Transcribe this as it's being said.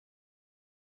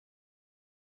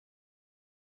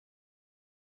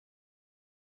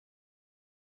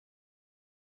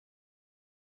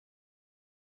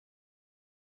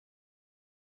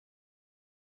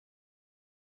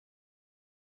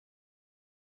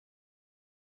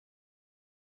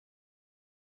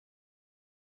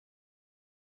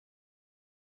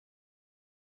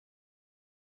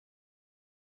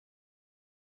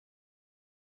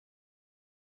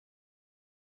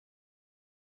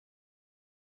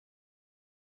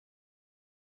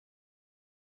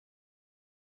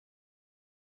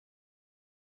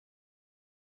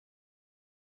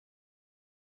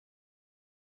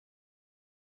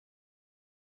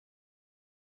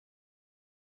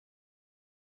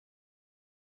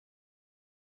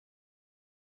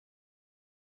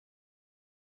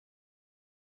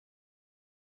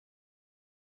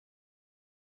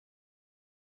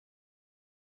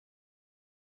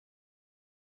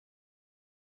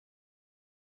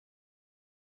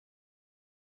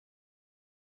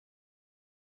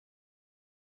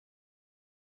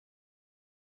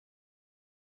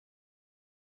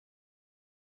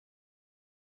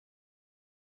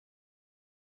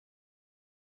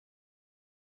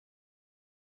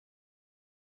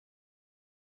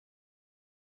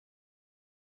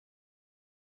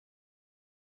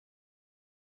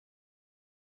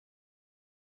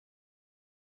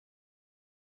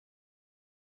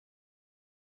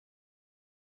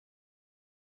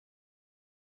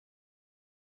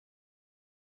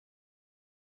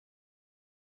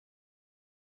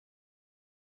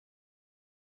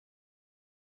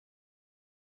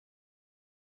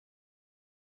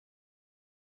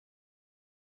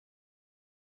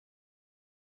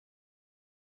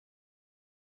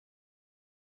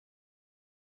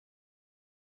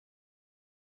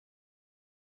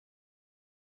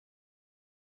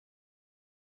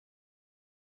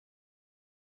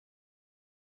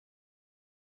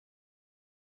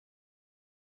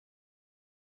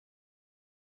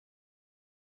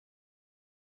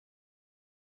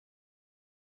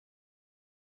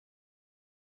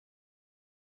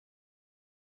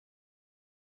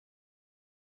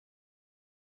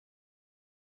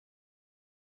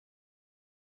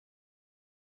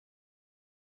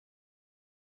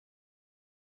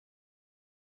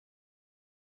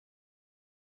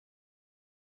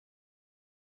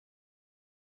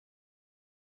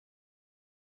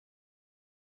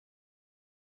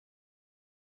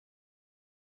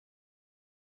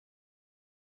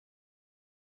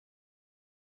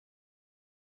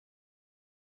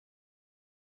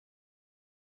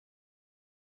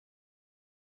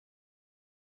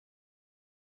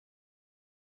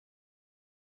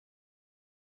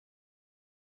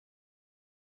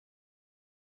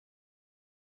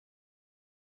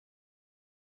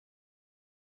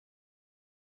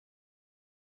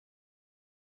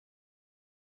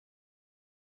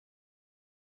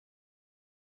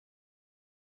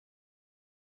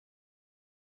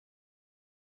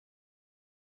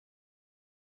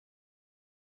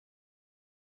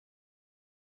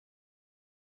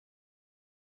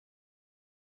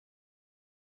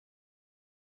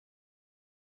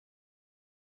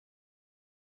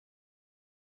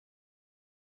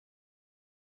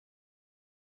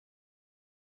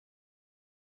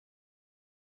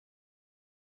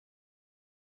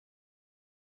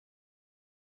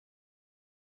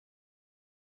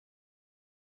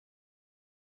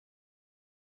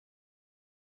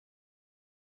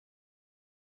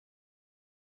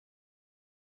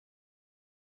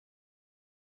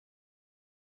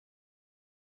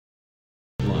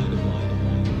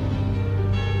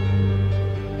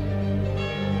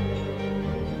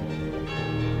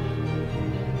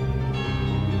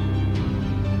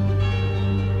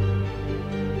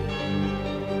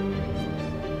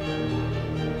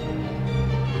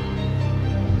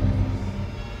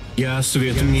Я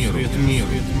свет миру.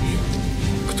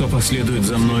 Кто последует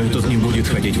за мною, тот не будет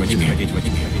ходить во тьме,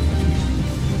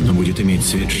 но будет иметь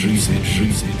свет жизни.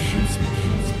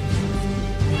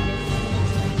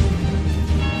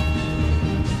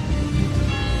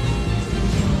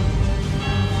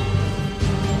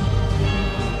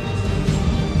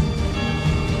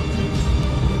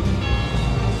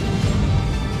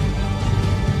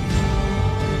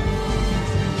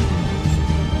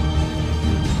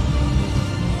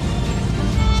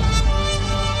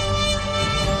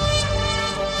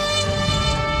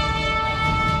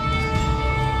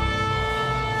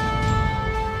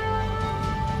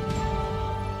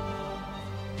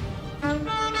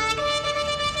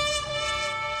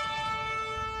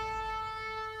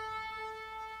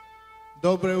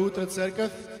 Доброе утро,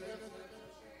 церковь!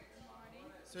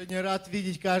 Сегодня рад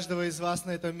видеть каждого из вас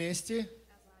на этом месте.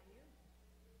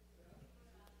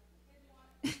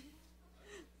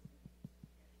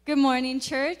 Good morning,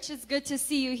 church. It's good to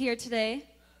see you here today.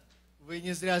 Вы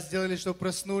не зря сделали, что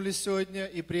проснулись сегодня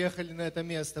и приехали на это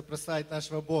место прославить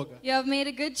нашего Бога. You have made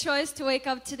a good choice to wake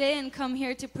up today and come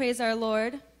here to praise our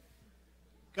Lord.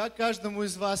 Как каждому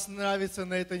из вас нравится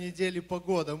на этой неделе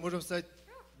погода? Можем сказать,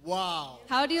 вау!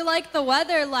 How do you like the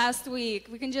weather last week?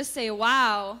 We can just say,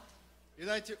 wow. И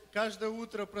знаете, каждое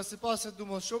утро просыпался и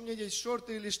думал, что мне здесь,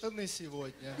 шорты или штаны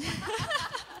сегодня?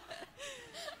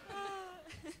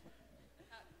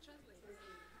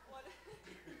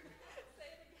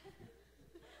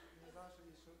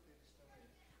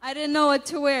 I didn't know what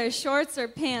to wear, shorts or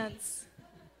pants.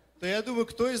 То я думаю,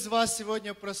 кто из вас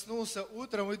сегодня проснулся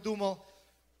утром и думал,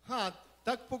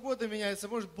 так погода меняется,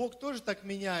 может, Бог тоже так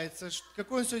меняется,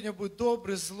 какой Он сегодня будет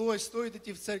добрый, злой, стоит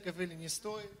идти в церковь или не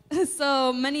стоит?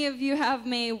 So many of you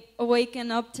may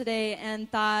awaken up today and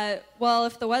thought, well,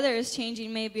 if the weather is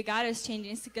changing, maybe God is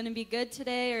changing. Is He going to be good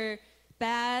today or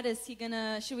bad?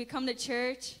 Should we come to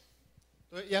church?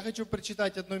 Я хочу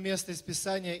прочитать одно место из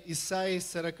Писания, Исаии,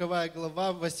 40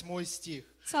 глава, 8 стих.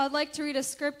 So I'd like to read a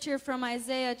scripture from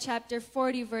Isaiah chapter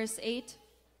 40, verse 8.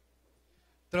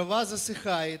 Трава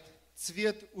засыхает,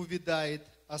 цвет увядает,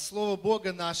 а слово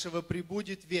Бога нашего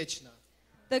пребудет вечно.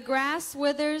 The grass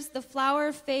withers, the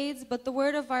flower fades, but the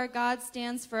word of our God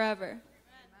stands forever.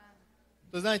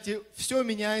 То знаете, все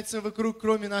меняется вокруг,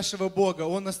 кроме нашего Бога.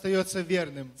 Он остается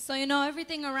верным. So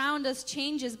everything around us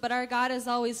changes, but our God is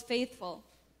always faithful.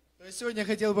 То есть сегодня я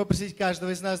хотел бы попросить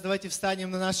каждого из нас, давайте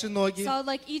встанем на наши ноги. So I'd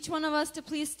like each one of us to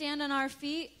please stand on our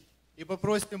feet. И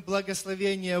попросим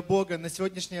благословения Бога на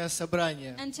сегодняшнее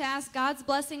собрание. And to ask God's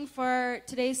blessing for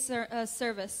today's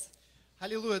service.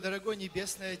 Аллилуйя, дорогой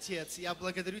Небесный Отец, я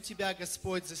благодарю Тебя,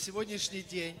 Господь, за сегодняшний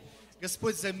день.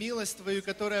 Господь, за милость Твою,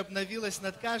 которая обновилась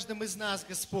над каждым из нас,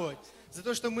 Господь. За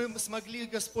то, что мы смогли,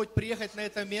 Господь, приехать на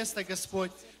это место,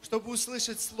 Господь, чтобы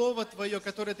услышать Слово Твое,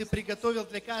 которое Ты приготовил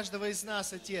для каждого из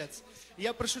нас, Отец. И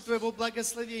я прошу Твоего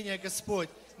благословения, Господь,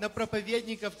 на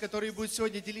проповедников, которые будут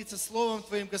сегодня делиться Словом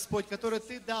Твоим, Господь, которое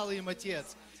Ты дал им,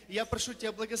 Отец. И я прошу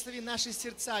Тебя, благослови наши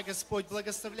сердца, Господь,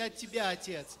 благословлять Тебя,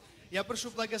 Отец. Я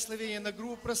прошу благословения на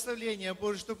группу прославления,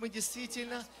 Боже, чтобы мы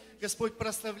действительно, Господь,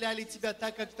 прославляли Тебя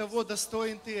так, как того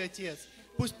достоин Ты, Отец.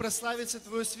 Пусть прославится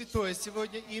Твое святое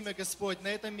сегодня имя, Господь, на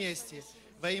этом месте.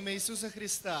 Во имя Иисуса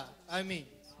Христа. Аминь.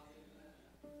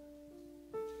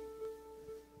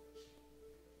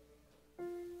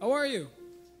 How are you?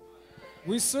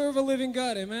 We serve a living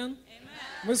God, amen?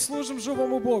 Мы служим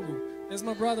живому Богу. As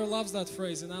my brother loves that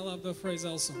phrase, and I love that phrase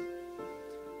also.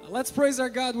 Let's praise our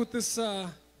God with this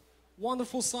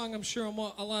wonderful song. I'm sure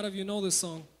a lot of you know this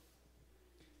song.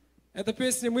 Эта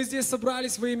песня «Мы здесь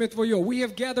собрались во имя Твое». We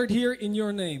have gathered here in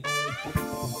Your name.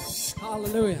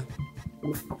 Hallelujah.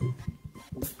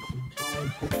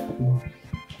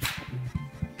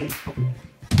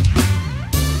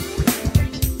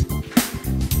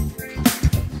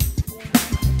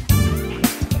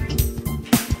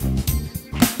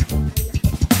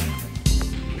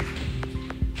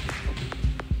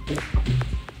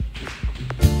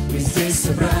 Мы здесь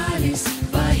собрались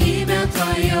во имя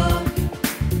Твое.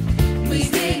 Мы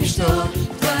верим, что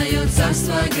Твое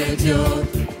царство грядет.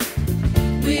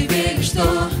 Мы верим,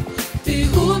 что Ты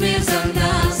умер за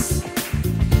нас,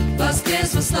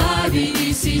 воскрес во славе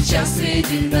и сейчас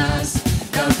среди нас.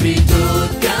 Да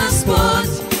придут,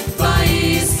 Господь,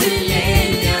 Твои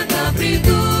исцеления, да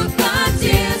придут,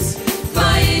 Отец,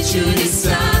 Твои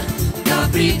чудеса, да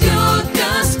придет,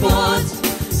 Господь,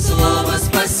 слово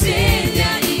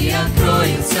спасения и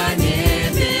откроются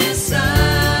небеса.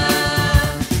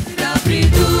 Да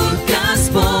придут,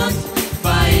 Господь,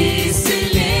 Твои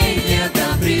исцеления,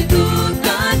 да придут,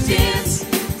 Отец,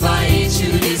 Твои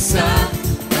чудеса,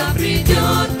 да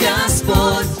придет,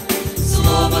 Господь,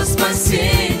 слово спасения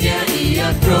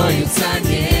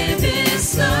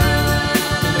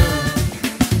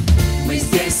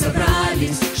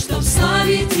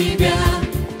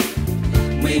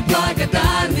Мы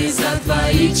благодарны за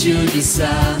Твои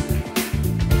чудеса.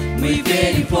 Мы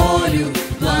верим в волю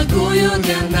благую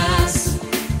для нас.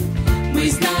 Мы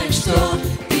знаем, что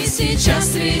Ты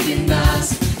сейчас среди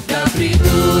нас. Да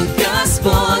придут,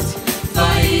 Господь,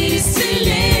 Твои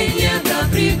исцеления, да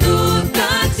придут,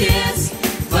 Отец,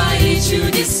 Твои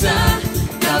чудеса,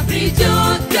 да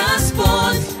придет,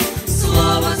 Господь,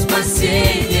 слово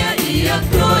спасения, и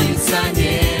откроются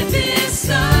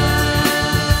небеса.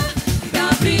 Да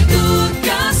придут,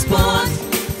 Господь,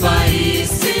 Твои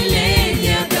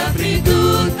исцеления, да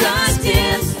придут,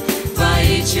 Отец,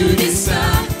 Твои чудеса,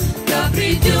 да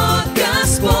придет,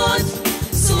 Господь,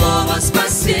 слово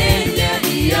спасения,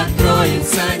 и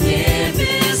откроются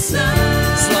небеса.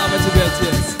 Слава Тебе,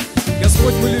 Отец!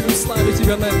 Господь, мы любим славить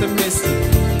Тебя на этом месте.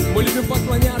 Мы любим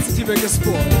поклоняться Тебе,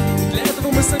 Господь. Для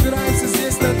этого мы собираемся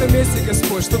здесь, на этом месте,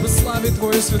 Господь, чтобы славить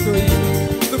Твое святое имя,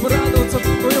 чтобы радоваться в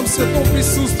Твоем святом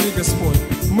присутствии, Господь.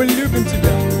 Мы любим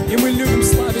Тебя, и мы любим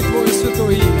славить Твое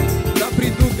святое имя. Да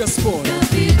придут, Господь. Да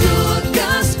придут,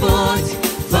 Господь,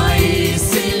 Твои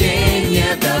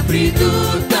исцеления, да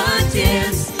придут,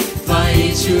 Отец,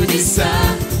 Твои чудеса,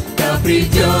 да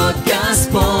придет,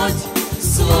 Господь,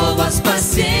 слово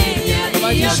спасения,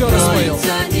 давайте и еще раз поем.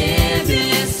 откроются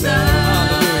небеса.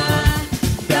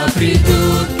 Да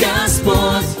придут,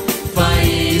 Господь,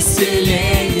 Твои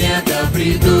исцеления, да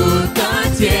придут,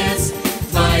 Отец,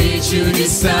 Твои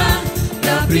чудеса,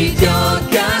 да придет,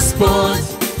 Господь,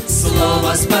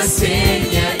 слово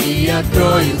спасения, и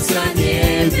откроются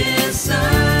небеса.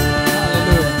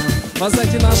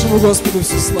 Воздайте нашему Господу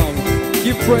всю славу.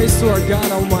 Give praise to our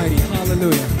God Almighty.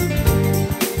 Hallelujah.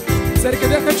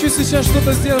 Церковь, я хочу сейчас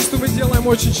что-то сделать, что мы делаем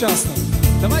очень часто.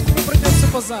 Давайте мы пройдемся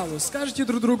по залу. Скажите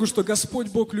друг другу, что Господь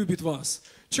Бог любит вас.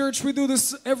 Church, we do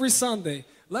this every Sunday.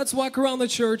 Let's walk around the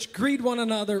church, greet one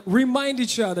another, remind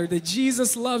each other that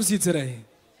Jesus loves you today.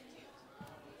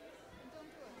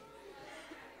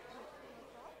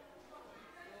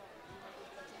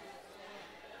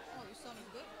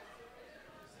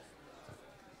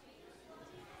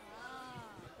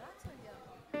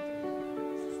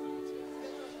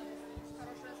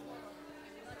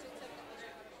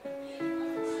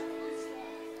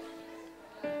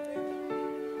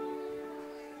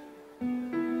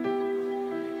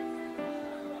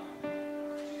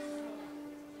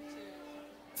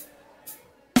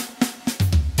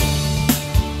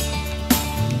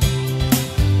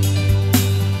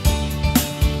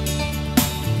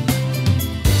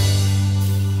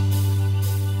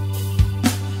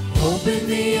 Open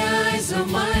the eyes of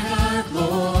my heart,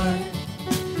 Lord.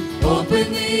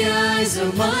 Open the eyes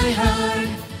of my heart.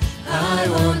 I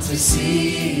want to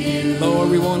see you. Lord,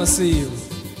 we want to see you.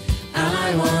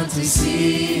 I want to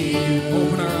see you.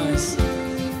 Open our eyes.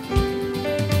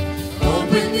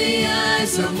 Open the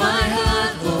eyes of my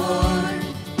heart, Lord.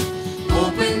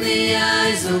 Open the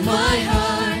eyes of my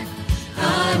heart.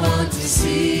 I want to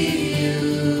see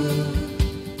you.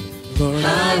 Lord,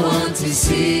 I want to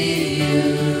see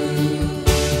you.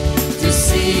 To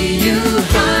see you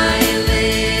high and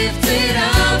lifted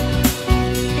up,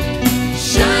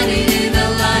 shining in the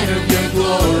light of your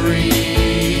glory.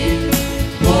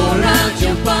 Pour out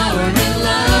your power and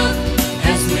love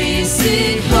as we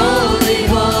sing holy,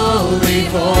 holy,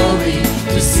 holy.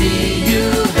 To see you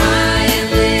high and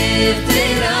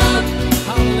lifted up,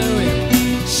 hallelujah.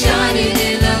 shining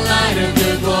in the light of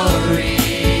your glory.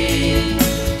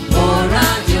 Pour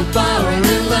out your power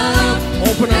and love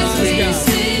Open our as we eyes, God.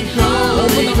 sing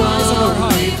holy, Open the eyes of our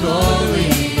heart. holy,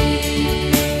 holy.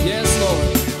 Yes, Lord.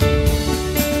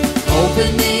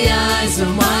 Open the eyes of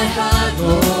my heart,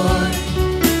 Lord.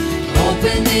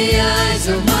 Open the eyes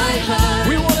of my heart.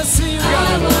 We want to see you, I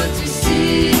God. want to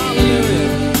see you.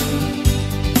 Hallelujah.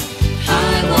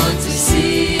 I want to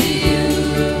see you.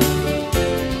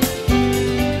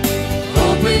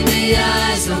 Open the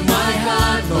eyes of my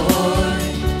heart, Lord.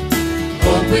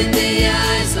 Open the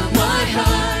eyes of my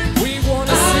heart. We want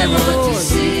to see I you, want to Lord.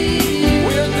 see you.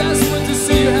 We are desperate to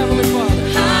see you, Heavenly Father.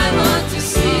 I want to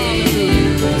see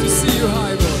you. To see you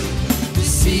high, Lord. To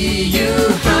see you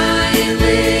high and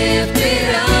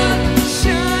lifted up,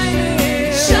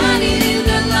 shining in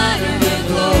the light of your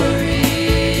glory.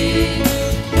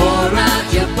 Pour out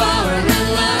your power and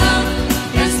love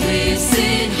as we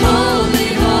sing holy,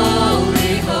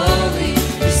 holy, holy.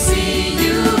 To see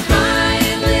you high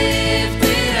and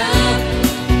lifted up,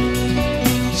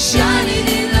 shining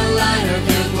in the light of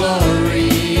your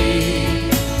glory.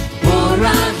 Pour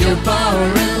out your power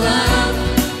and love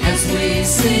as we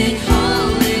sing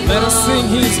holy, Let us sing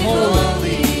He's holy.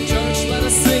 holy. Church, let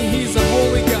us sing He's a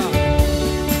holy God.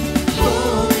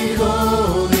 Holy,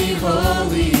 holy,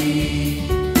 holy,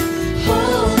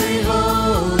 holy,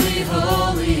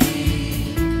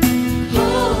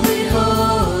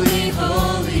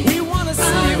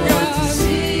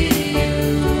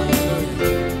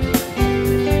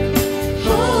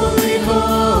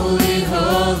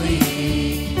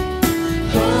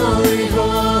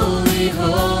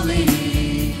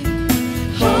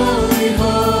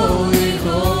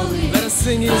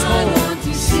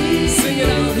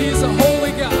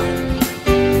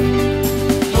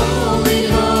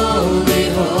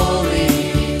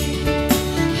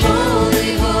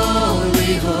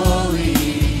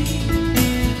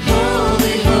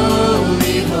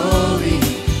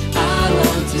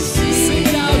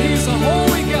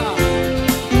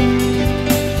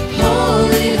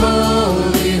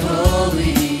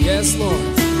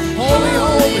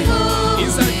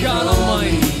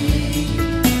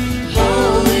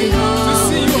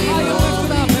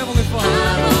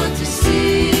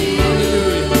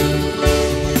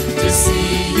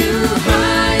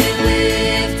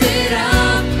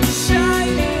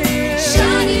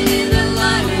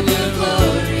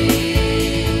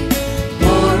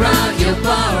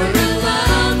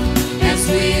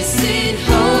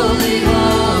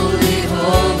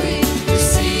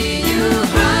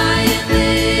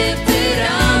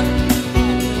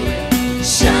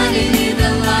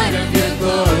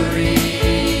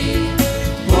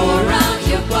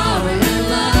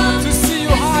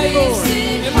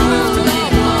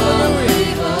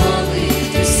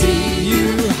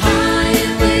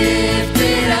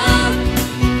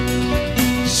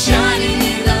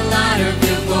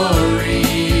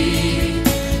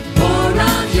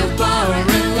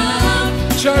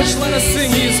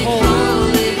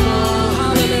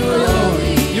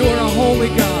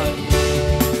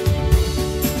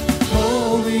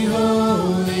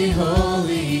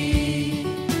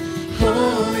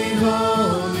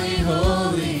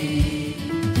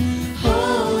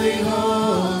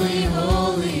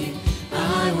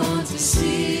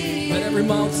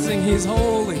 every mouth sing He's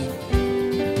holy.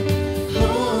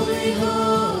 Holy,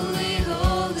 holy,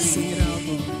 holy. Sing it out,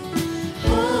 Lord.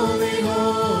 Holy,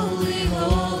 holy,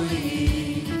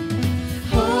 holy.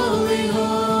 Holy,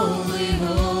 holy,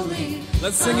 holy.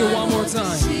 Let's sing it one more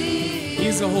time.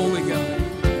 He's a holy God.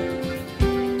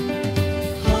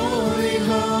 Holy,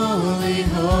 holy,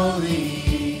 holy.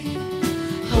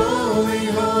 Holy,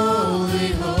 holy,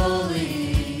 holy.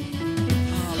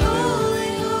 Holy,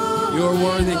 You're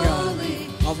worthy, God,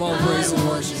 of all praise and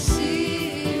worship.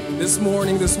 This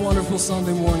morning, this wonderful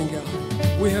Sunday morning, God,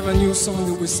 we have a new song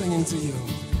that we're singing to you.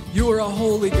 You are a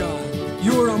holy God.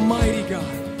 You are a mighty God.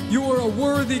 You are a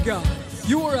worthy God.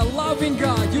 You are a loving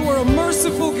God. You are a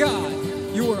merciful God.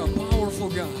 You are a powerful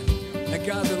God. A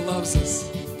God that loves us.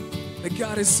 The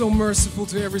God is so merciful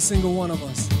to every single one of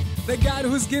us. The God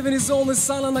who's given His only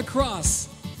Son on the cross.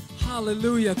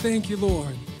 Hallelujah. Thank you,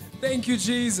 Lord. Thank you,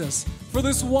 Jesus, for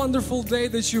this wonderful day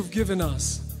that you've given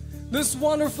us. This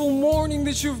wonderful morning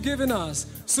that you've given us,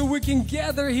 so we can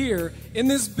gather here in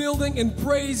this building and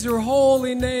praise your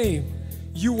holy name.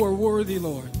 You are worthy,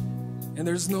 Lord, and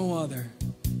there's no other.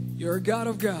 You're a God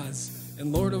of gods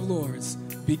and Lord of lords,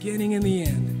 beginning and the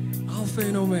end, Alpha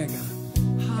and Omega.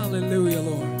 Hallelujah,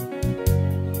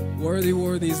 Lord. Worthy,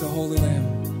 worthy is the Holy Lamb.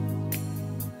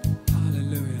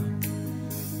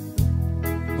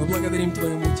 Мы благодарим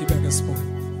Тебя, Господь.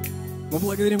 Мы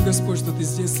благодарим, Господь, что Ты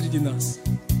здесь среди нас.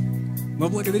 Мы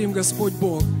благодарим, Господь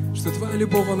Бог, что Твоя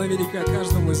любовь, она велика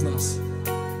каждому из нас.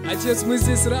 Отец, мы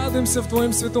здесь радуемся в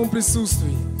Твоем святом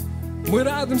присутствии. Мы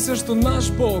радуемся, что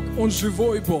наш Бог, Он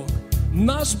живой Бог.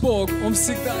 Наш Бог, Он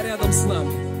всегда рядом с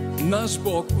нами. Наш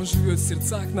Бог, Он живет в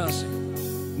сердцах наших.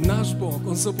 Наш Бог,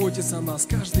 Он заботится о нас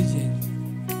каждый день.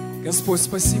 Господь,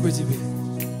 спасибо Тебе.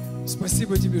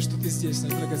 Спасибо Тебе, что Ты здесь,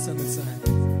 наш драгоценный Царь.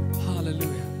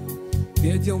 Аллилуйя.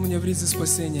 Ты одел меня в ризы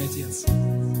спасения, Отец.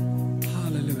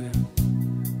 Аллилуйя.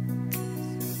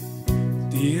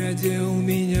 Ты одел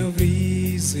меня в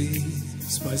ризы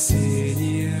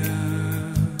спасения.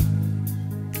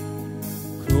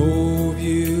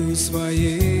 Кровью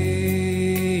Своей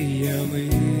я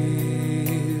омыл.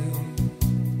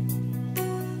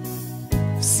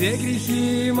 Все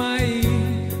грехи мои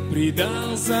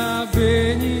предал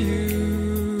забвению.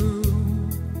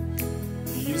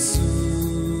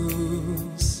 Иисус,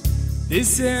 Ты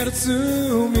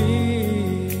сердцу мил.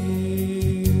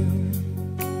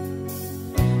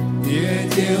 Ты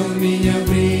одел меня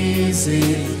в ризы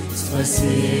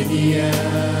спасения.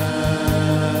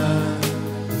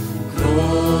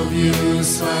 Кровью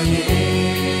Своей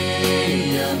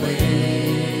я омыл.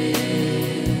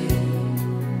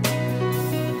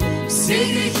 Все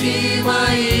грехи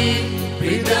мои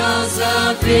предал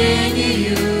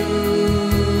забвению.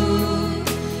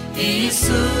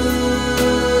 Иисус,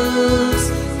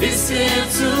 Ты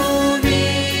сердцу мил.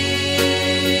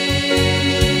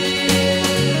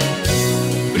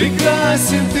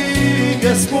 Прекрасен Ты,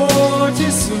 Господь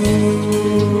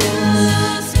Иисус.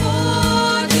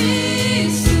 Господь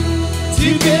Иисус.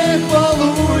 Тебе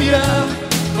хвалу я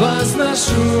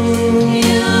возношу.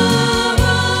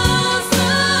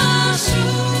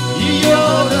 Ее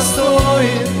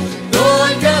достоин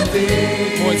только Ты,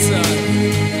 мой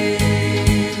Царь,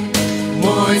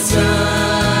 мой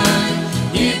Царь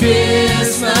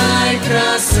небесной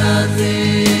красоты,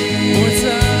 мой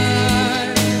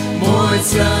Царь, мой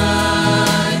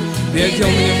Царь Ты одел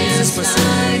меня в ризы небесной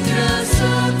спасения.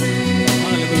 красоты.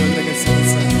 Аллилуйя, драгоценный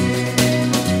Царь.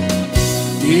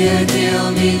 Ты одел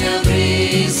меня в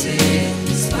ризы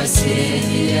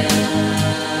спасения.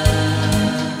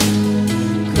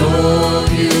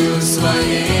 Кровью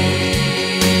Своей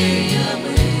я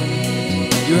омыл.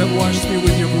 You have washed me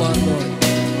with your blood, Lord.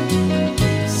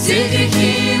 Все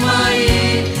грехи мои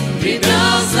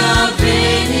предал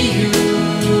забвению.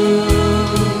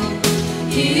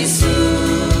 Иисус,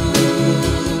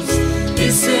 Ты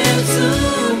сердцу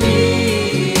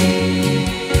мил.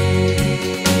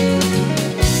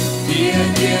 Ты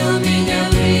одел меня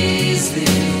в ризы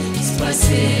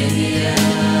спасения.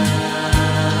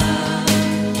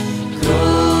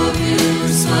 Кровью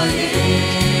Своей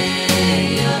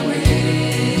я омыл.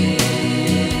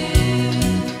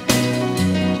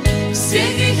 Все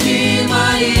грехи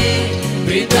мои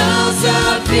предал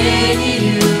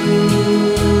забвению.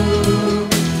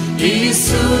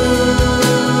 Иисус,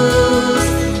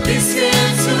 Ты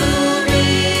сердцу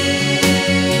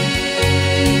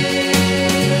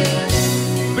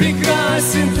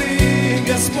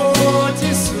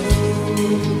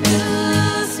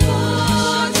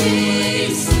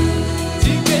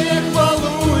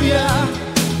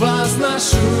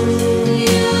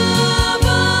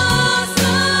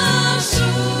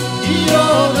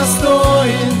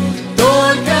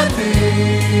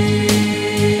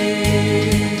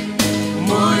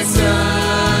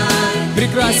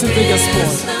Прекрасен Ты,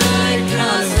 Господь.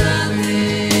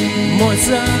 Мой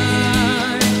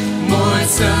царь, Мой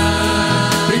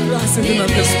царь, прекрасен Ты,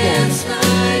 наш Господь.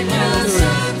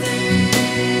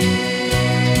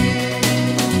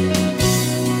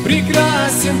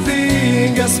 Прекрасен Ты,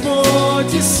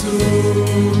 Господь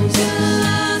Иисус.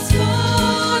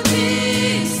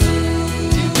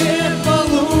 Тебе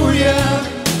хвалу я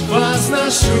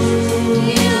возношу.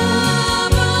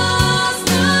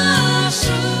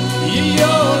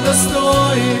 Ее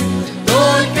достоин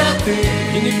только Ты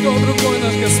и никто другой,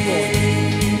 наш Господь.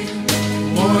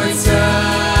 Мой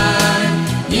царь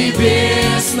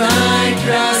небесной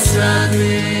красоты.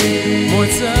 Мой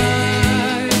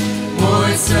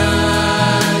царь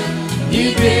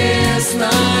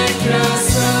небесной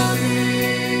красоты.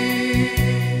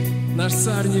 Наш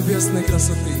царь небесной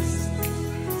красоты.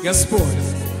 Господь,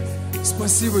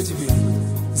 спасибо Тебе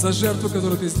за жертву,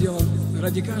 которую Ты сделал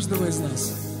ради каждого из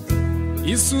нас.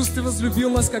 Иисус, Ты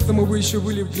возлюбил нас, когда мы еще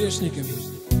были грешниками.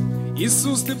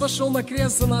 Иисус, Ты пошел на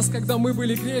крест за нас, когда мы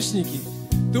были грешники.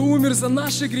 Ты умер за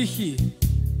наши грехи,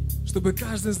 чтобы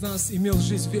каждый из нас имел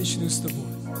жизнь вечную с Тобой.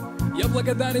 Я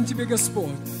благодарен Тебе, Господь.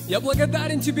 Я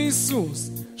благодарен Тебе, Иисус,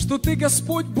 что Ты,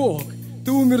 Господь Бог,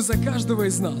 Ты умер за каждого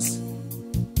из нас.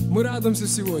 Мы радуемся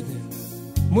сегодня.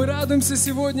 Мы радуемся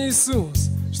сегодня, Иисус,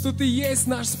 что Ты есть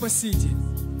наш Спаситель.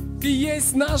 Ты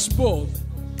есть наш Бог.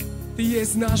 Ты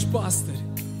есть наш пастырь.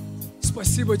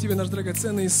 Спасибо Тебе, наш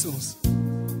драгоценный Иисус,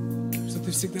 что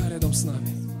Ты всегда рядом с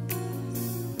нами.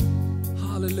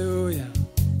 Аллилуйя.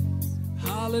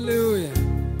 Аллилуйя.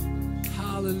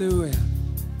 Аллилуйя.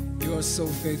 You are so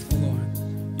faithful,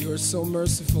 Lord. You are so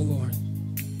merciful, Lord.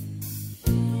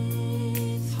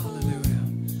 Hallelujah.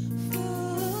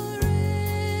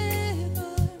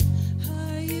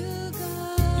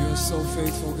 You are so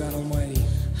faithful, God Almighty.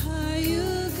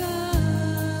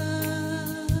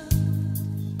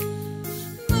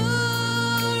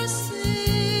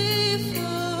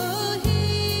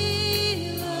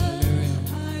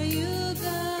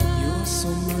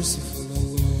 Merciful, O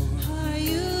Lord.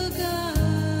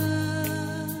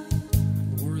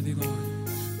 Worthy, Lord.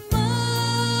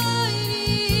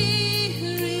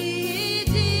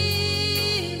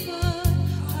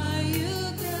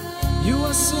 You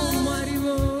are so mighty,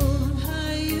 Lord.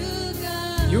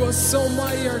 You are so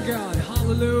mighty, our God.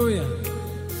 Hallelujah.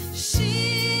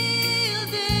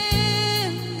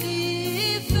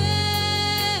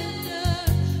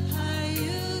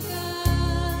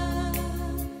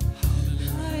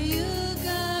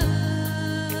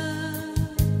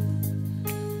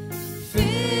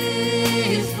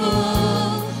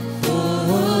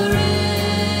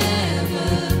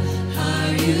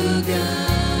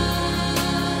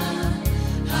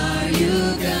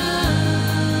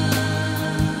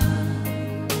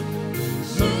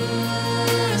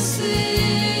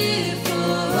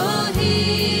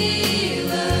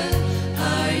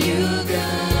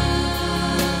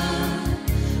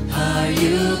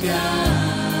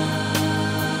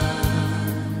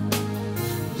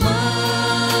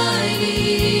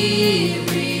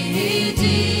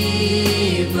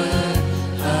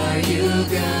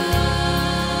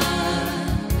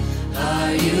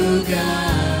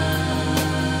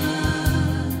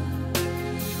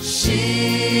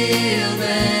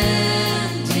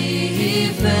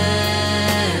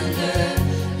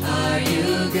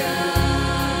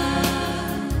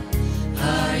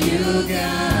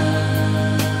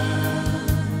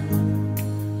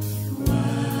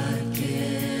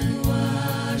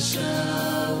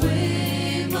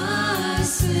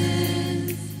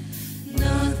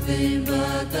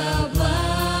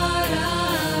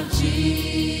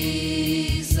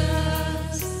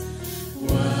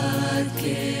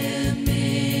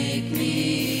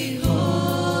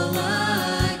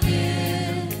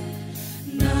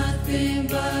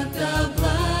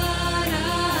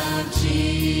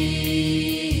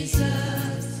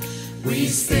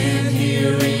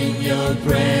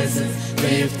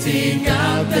 Lifting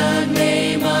up the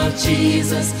name of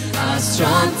Jesus, a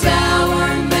strong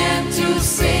tower meant to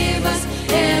save us,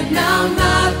 and now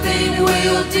nothing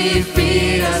will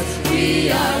defeat us.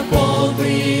 We are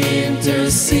boldly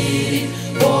interceding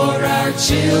for our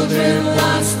children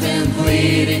lost and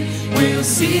bleeding. We'll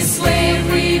see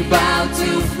slavery bow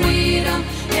to freedom,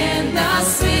 and the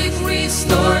sick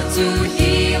restored to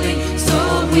healing.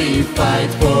 So we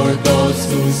fight for those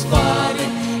who's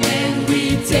fallen, and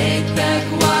we take back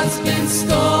what's been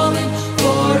stolen.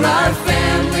 For our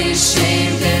families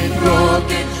shamed and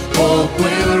broken, hope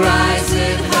will rise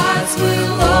and hearts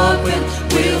will open.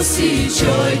 We'll see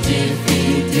joy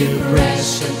defeat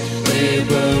depression,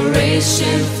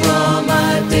 liberation from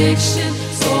addiction.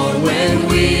 For when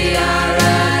we are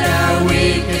at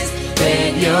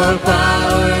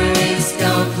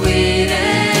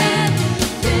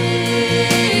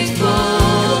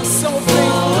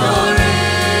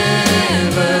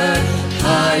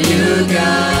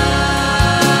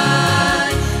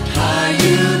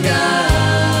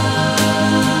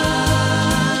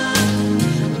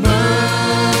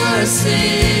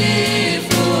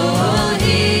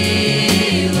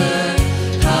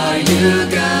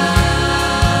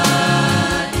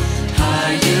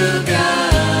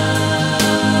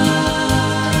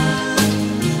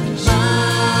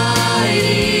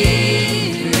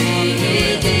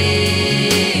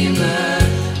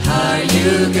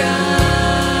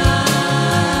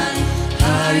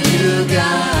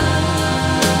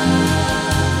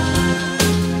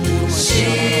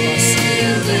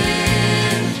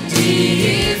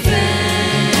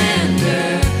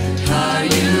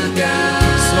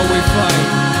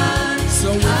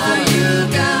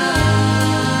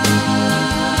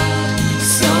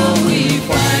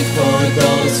fight for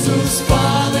those who's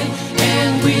fallen,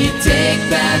 and we take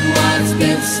back what's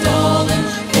been stolen.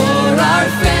 For our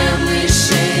family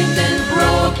shamed and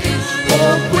broken,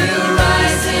 hope will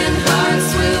rise and hearts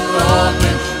will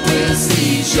open. We'll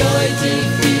see joy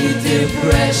defeat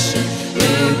depression,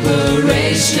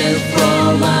 liberation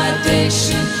from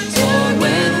addiction. For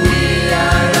when we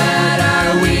are at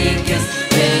our weakest,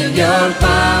 then your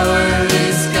power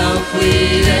is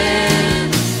completed.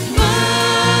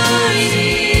 Mighty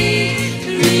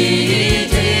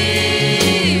Redeemer,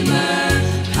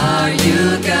 are you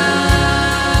God?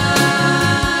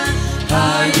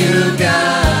 Are you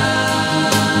God?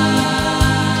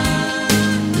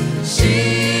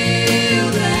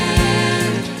 Shield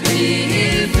and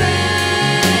defender,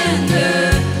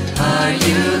 are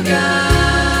you God?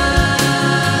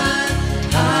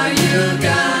 Are you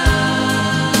God?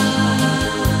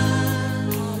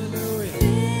 Hallelujah.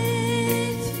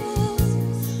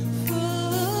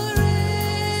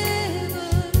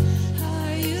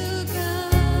 Are you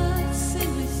God?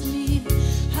 Sing with me.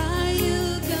 Are you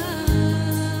God?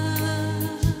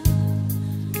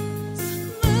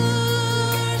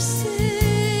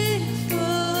 Merciful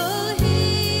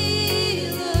healer.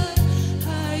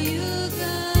 Are you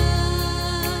God?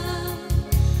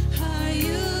 Are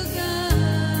you God?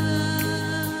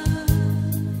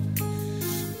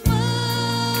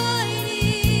 Mighty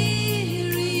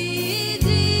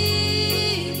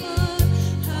Redeemer,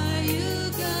 are you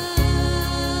God?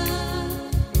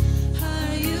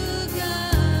 Are you God?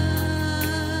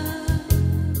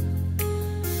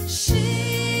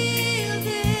 Shield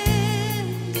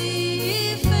and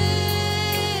defender,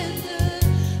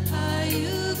 are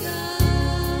you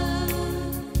God?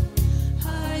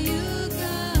 Are you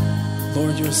God?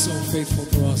 Lord, you're so faithful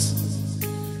to us.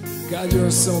 God,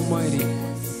 you're so mighty.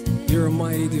 You're a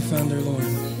mighty defender, Lord.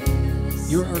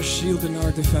 You're our shield and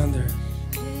our defender.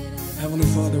 Heavenly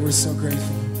Father, we're so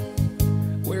grateful.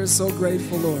 We're so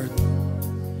grateful, Lord.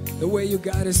 The way you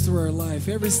guide us through our life,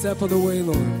 every step of the way,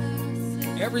 Lord.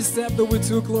 Every step that we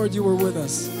took, Lord, you were with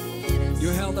us. You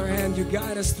held our hand, you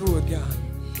guide us through it, God.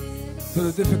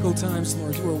 Through the difficult times,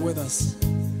 Lord, you were with us.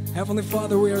 Heavenly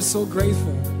Father, we are so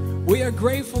grateful. We are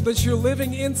grateful that you're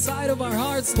living inside of our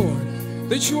hearts, Lord.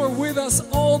 That you are with us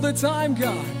all the time,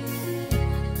 God.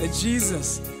 That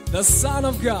Jesus, the Son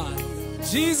of God,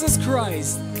 Jesus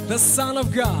Christ, the Son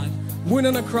of God, went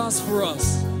on a cross for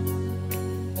us.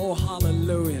 Oh,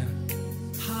 hallelujah.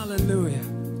 Hallelujah.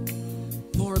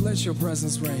 Lord, let your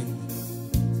presence reign.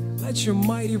 Let your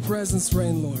mighty presence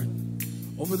reign, Lord,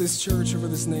 over this church, over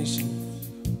this nation.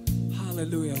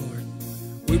 Hallelujah, Lord.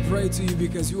 We pray to you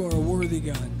because you are a worthy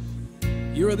God.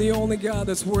 You are the only God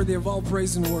that's worthy of all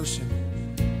praise and worship.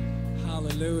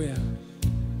 Hallelujah.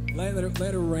 Let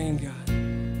it rain, God.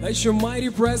 Let your mighty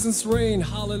presence reign.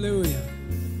 Hallelujah.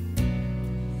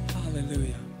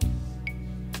 Hallelujah.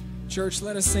 Church,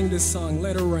 let us sing this song.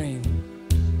 Let it rain.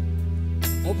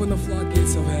 Open the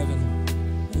floodgates of heaven.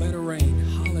 Let it rain.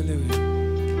 Hallelujah.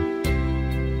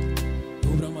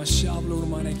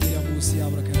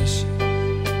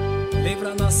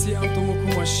 Levra nasi automo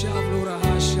kuma shavlura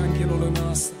hashan kilolo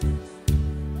nasta.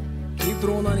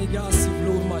 Kidrona nigasi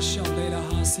vlur mashavlela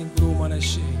hasin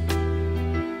grumanashe.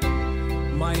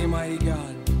 Mighty, mighty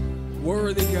God,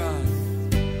 worthy God,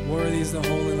 worthy is the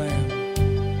Holy Lamb.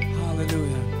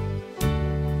 Hallelujah.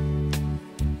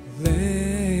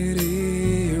 Let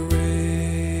it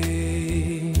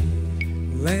rain,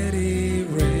 let it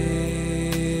rain.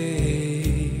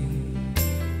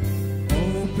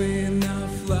 Open the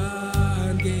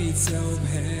floodgates of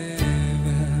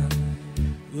heaven.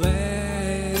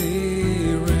 Let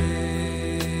it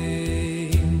rain,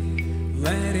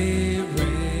 let it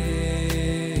rain.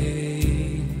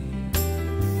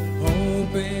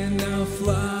 Open the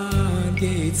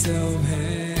floodgates of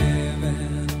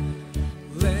heaven.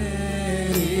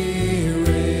 Let it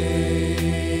rain,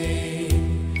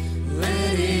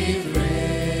 let it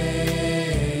rain.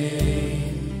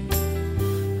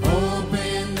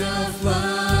 Open the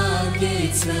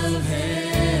floodgates of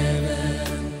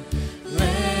heaven.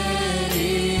 Let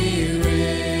it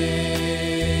rain,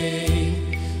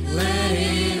 let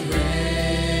it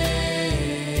rain.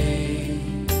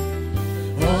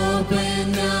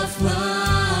 Open the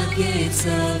floodgates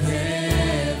of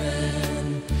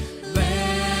heaven.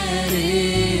 Let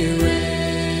it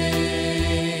rain,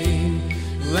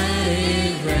 let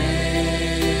it rain.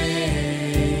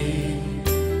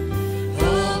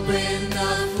 Open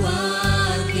the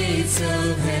floodgates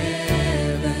of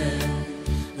heaven.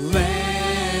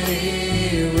 Let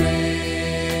it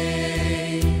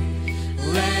rain,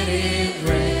 let it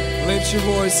rain. Lift your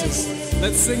voices.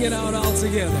 Let's sing it out all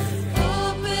together.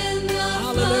 Open the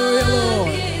Hallelujah, Lord.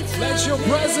 Let your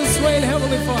presence reign,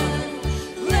 Heavenly Father.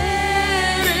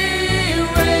 Let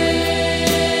it rain,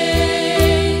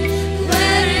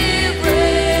 let it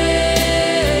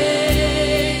rain.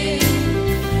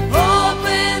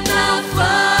 Open the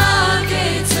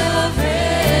floodgates of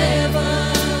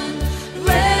heaven.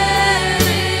 Let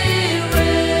it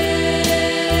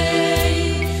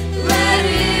rain, let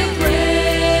it rain.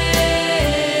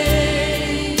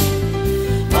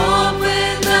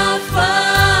 Open the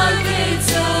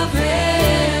floodgates of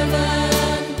heaven.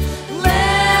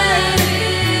 Let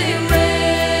it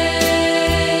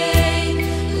rain,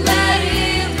 let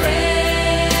it rain.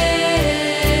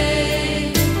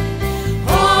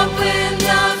 Open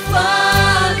the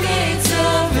floodgates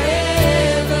of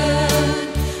heaven.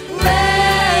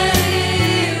 Let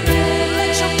it rain.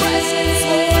 Let your presence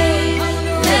reign.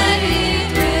 Let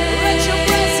it rain. Let your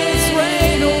presence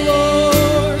reign, O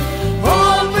Lord.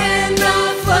 Open the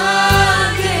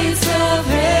floodgates of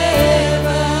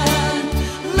heaven.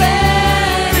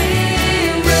 Let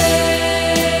it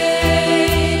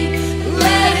rain.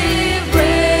 Let it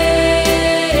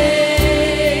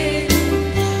rain.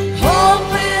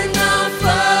 Open the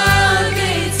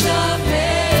floodgates of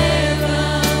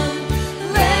heaven.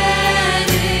 Let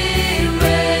it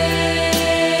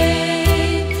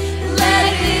rain.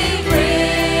 Let it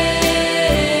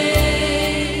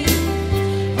rain.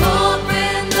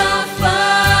 Open the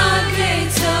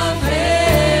floodgates of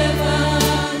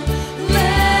heaven.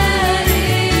 Let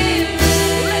it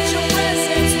rain. Let your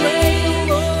presence reign, O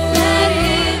Lord. Let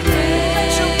it rain.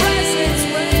 Let your presence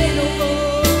reign, O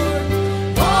Lord.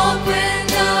 Open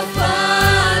the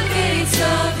floodgates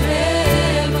of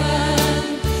heaven.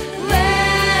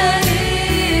 Let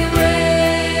it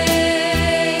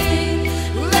rain.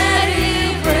 Let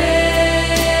it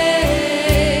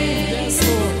rain. Yes,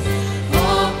 Lord.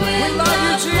 Open We love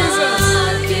you, the Jesus.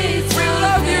 floodgates We of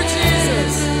love you,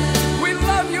 Jesus. We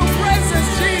love your presence,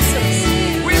 Jesus.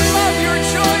 We love your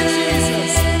joy,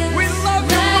 Jesus. We love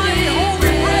your mighty,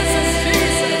 holy presence,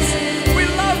 Jesus. We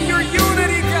love your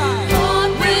unity, God.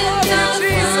 We love you,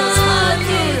 Jesus.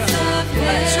 Hallelujah.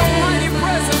 Let your mighty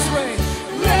presence reign.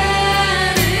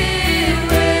 Let it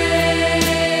rain.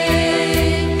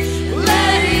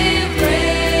 Let it rain.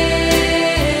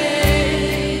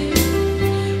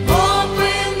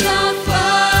 Open the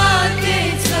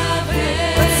floodgates of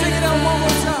heaven. Let's sing it out one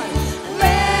more time.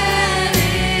 Let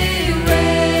it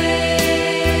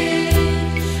rain.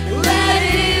 Let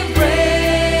it rain.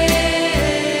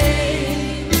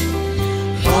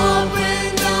 Open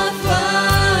the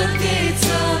floodgates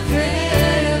of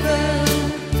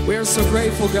heaven. We are so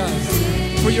grateful, God,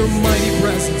 for your mighty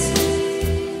presence,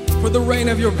 for the reign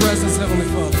of your presence, Heavenly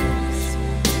Father.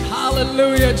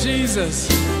 Hallelujah, Jesus.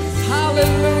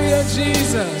 Hallelujah,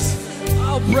 Jesus.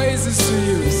 All praises to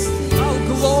you. All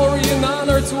glory and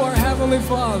honor to our Heavenly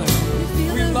Father.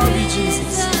 We love you,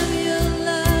 Jesus.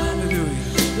 Hallelujah.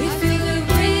 We feel the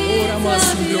breeze Ora of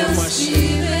Senhor, your mas-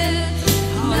 spirit.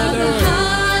 Now the Hallelujah.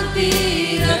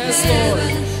 heartbeat of Yes, Lord.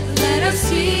 heaven. Let us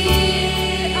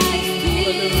hear.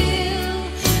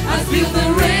 I feel the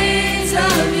rains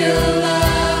of your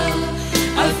love.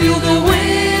 I feel the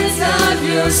winds of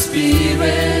your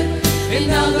spirit. And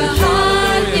now the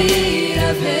heartbeat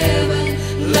of heaven.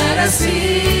 Let us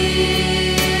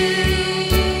hear.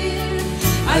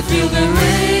 I feel the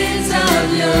rains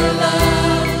of your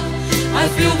love. I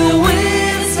feel the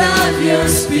winds of your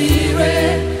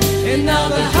spirit. And now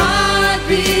the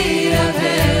heartbeat of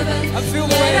heaven. I feel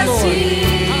the Let rain, us Lord.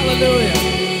 hear. Hallelujah.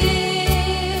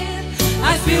 I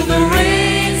feel the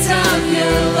rains of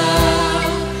your love.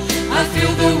 I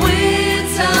feel the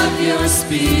winds of your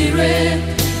spirit.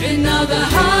 And now the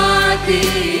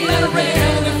heartbeat Let of it rain,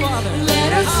 Heavenly heaven. Father.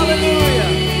 Let us Hallelujah. hear.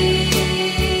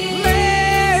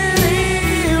 Let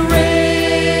it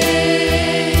rain.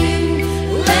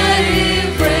 Let it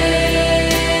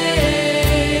rain.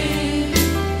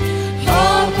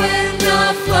 Open the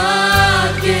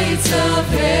floodgates of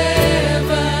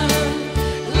heaven.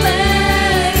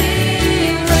 Let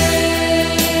it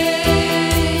rain.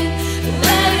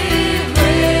 Let it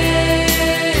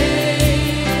rain.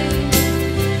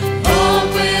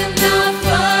 Open the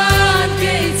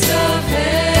floodgates of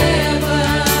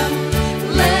heaven.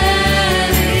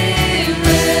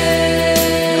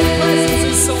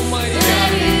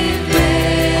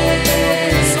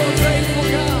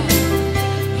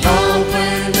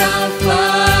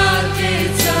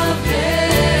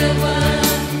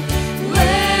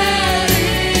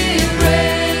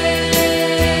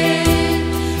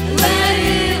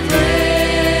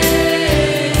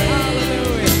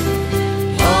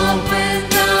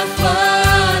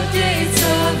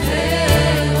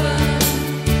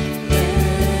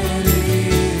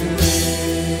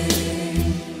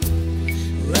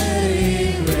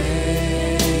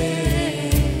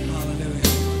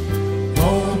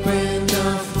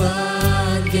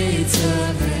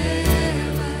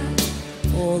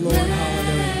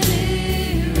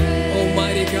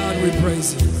 we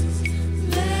praise you.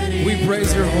 We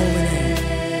praise your holy name.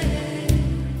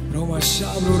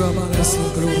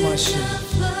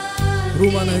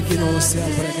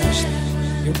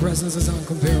 Your presence is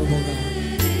uncomparable, God.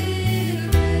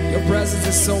 Your presence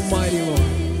is so mighty, Lord.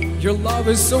 Your love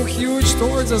is so huge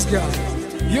towards us, God.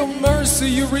 Your mercy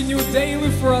you renew daily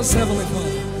for us, Heavenly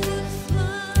Father.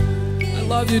 I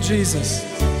love you, Jesus.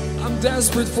 I'm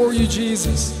desperate for you,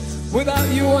 Jesus. Without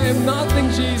you, I am nothing,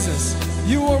 Jesus.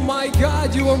 You are my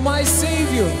God. You are my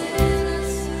Savior.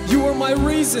 You are my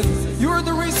reason. You are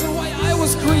the reason why I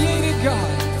was created,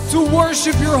 God. To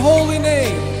worship your holy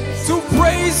name. To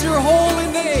praise your holy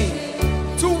name.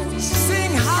 To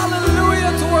sing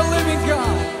hallelujah to our living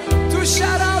God. To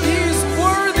shout out, He is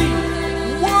worthy.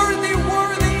 Worthy,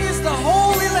 worthy is the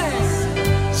Holy Lamb.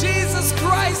 Jesus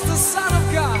Christ, the Son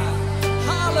of God.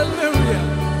 Hallelujah.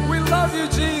 We love you,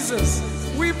 Jesus.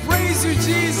 We praise you,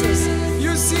 Jesus.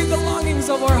 You see the longings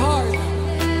of our heart.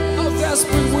 How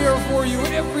desperate we are for you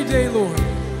every day, Lord.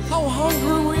 How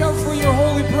hungry we are for your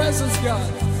holy presence,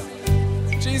 God.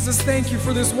 Jesus, thank you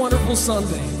for this wonderful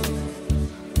Sunday.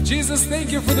 Jesus,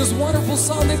 thank you for this wonderful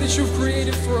Sunday that you've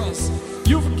created for us.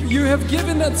 You have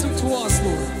given that to us,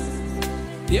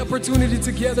 Lord. The opportunity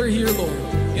to gather here, Lord,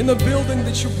 in the building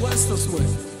that you blessed us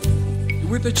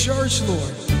with the church,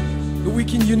 Lord, that we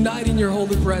can unite in your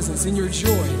holy presence, in your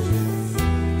joy.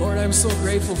 Lord, I'm so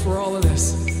grateful for all of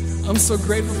this. I'm so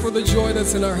grateful for the joy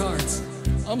that's in our hearts.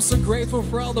 I'm so grateful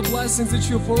for all the blessings that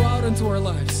you pour out into our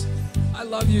lives. I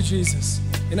love you, Jesus,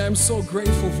 and I'm so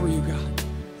grateful for you, God.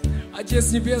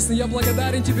 Отец Небесный, я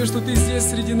благодарен Тебе, что Ты здесь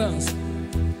среди нас.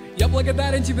 Я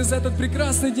благодарен Тебе за этот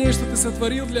прекрасный день, что Ты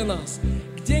сотворил для нас.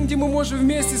 День, где мы можем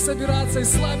вместе собираться и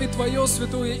славить Твое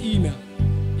святое имя.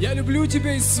 Я люблю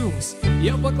Тебя, Иисус.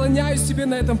 Я поклоняюсь Тебе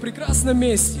на этом прекрасном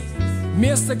месте.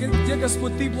 Место, где,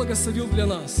 Господь, Ты благословил для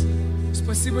нас.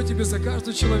 Спасибо Тебе за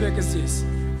каждого человека здесь.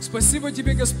 Спасибо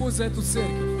Тебе, Господь, за эту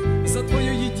церковь, за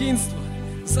Твое единство,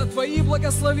 за Твои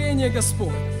благословения,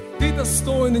 Господь. Ты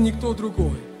достоин и никто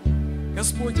другой.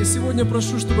 Господь, я сегодня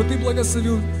прошу, чтобы Ты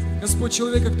благословил, Господь,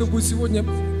 человека, кто будет сегодня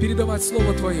передавать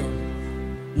Слово Твое.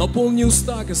 Наполни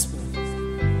уста, Господь.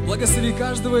 Благослови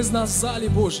каждого из нас в зале,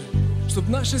 Божий,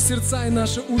 чтобы наши сердца и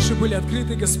наши уши были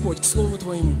открыты, Господь, к Слову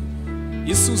Твоему.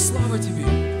 Иисус, слава Тебе.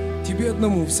 Тебе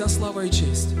одному вся слава и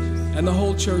честь. And the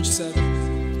whole church said,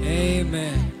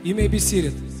 Amen. You may be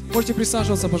seated. Можете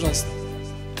присаживаться, пожалуйста.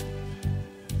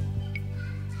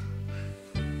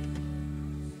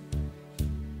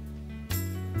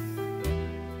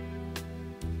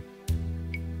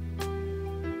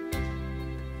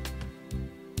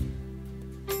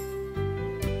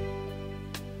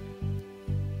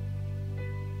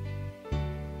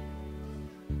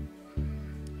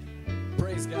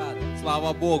 Praise God.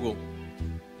 Слава Богу.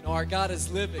 You know, our God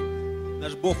is living.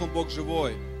 Наш Бог, Он Бог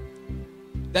живой.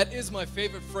 That is my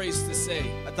favorite phrase to say.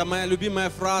 Это моя любимая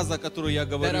фраза, которую я That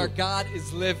говорю. our God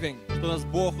is living. Что наш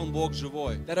Бог, Он Бог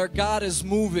живой. That our God is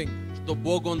moving. Что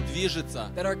Бог, Он движется.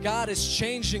 That our God is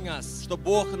changing us. Что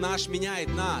Бог наш меняет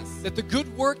нас. That the good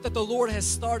work that the Lord has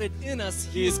started in us,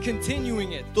 He is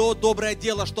continuing it. То доброе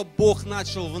дело, что Бог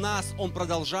начал в нас, Он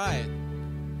продолжает.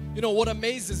 You know, what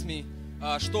amazes me,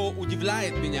 Что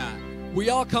удивляет меня, we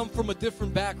all come from a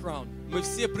different background. мы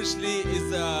все пришли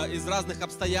из разных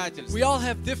обстоятельств. We all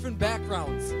have different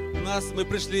backgrounds. Мы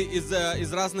пришли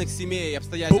из разных семей и But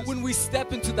обстоятельств. when we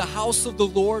step into the house of the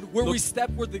Lord, where we step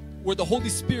where the Holy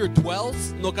Spirit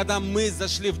dwells, Но когда мы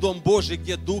зашли в Дом Божий,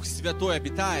 где Дух Святой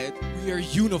обитает, we are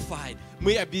unified.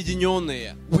 мы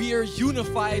объединенные. We are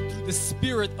unified through the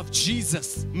Spirit of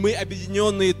Jesus. Мы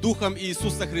объединенные Духом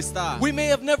Иисуса Христа. We may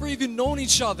have never even known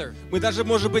each other. Мы даже,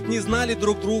 может быть, не знали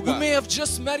друг We друга. may have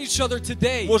just met each other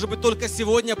today. Может быть, только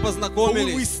сегодня But when we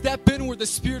познакомились. step in where the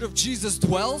Spirit of Jesus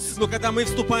dwells, Но когда мы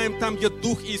вступаем там, где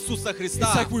Дух Иисуса it's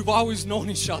Христа, like we've always known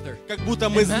each other. как будто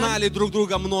мы Amen. знали друг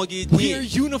друга многие We are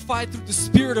дни. unified through the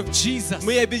Spirit of Jesus.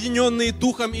 Мы объединенные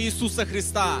Духом Иисуса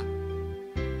Христа.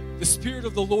 The Spirit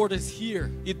of the Lord is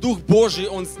here. И Дух Божий,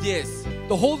 Он здесь.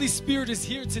 The Holy Spirit is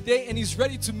here today and He's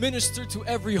ready to minister to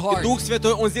every И heart. Дух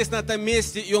Святой, Он здесь на этом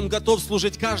месте, и Он готов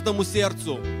служить каждому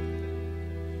сердцу.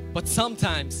 But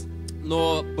sometimes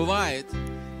Но бывает,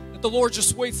 that the Lord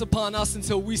just waits upon us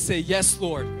until we say, yes,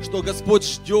 Lord. что Господь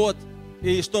ждет,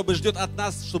 и ждет от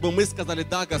нас, чтобы мы сказали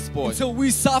 «Да, Господь». Until we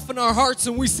soften our hearts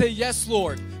and we say, yes,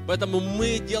 Lord. Поэтому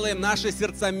мы делаем наши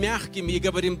сердца мягкими и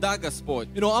говорим «Да, Господь».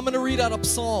 You know, I'm going to read out of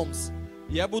Psalms.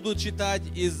 Я буду читать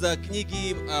из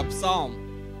книги Псалм,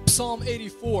 Psalm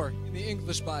 84 in the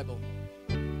English Bible.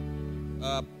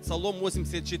 Псалом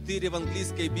 84 в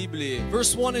английской Библии.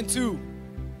 Verse 1 and 2.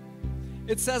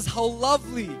 It says, how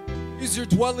lovely is your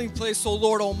dwelling place, O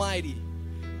Lord Almighty.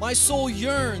 My soul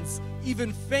yearns,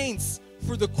 even faints,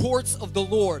 for the courts of the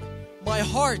Lord. My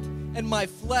heart and my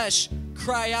flesh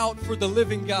cry out for the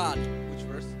living God. Which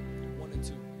verse? 1 and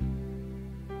 2.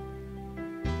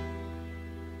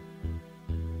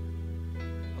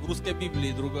 В русской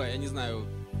Библии другая, я не знаю.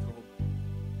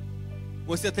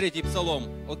 83-й Псалом.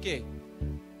 Окей.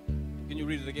 Can you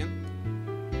read it again?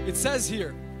 It says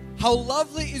here, how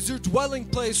lovely is your dwelling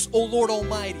place, O Lord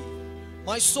Almighty.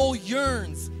 My soul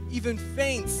yearns, even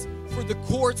faints, for the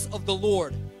courts of the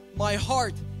Lord. My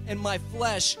heart and my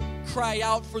flesh cry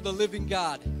out for the living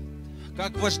God.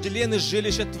 Как вожделенны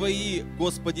жилища Твои,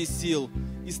 Господи сил,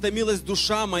 истомилась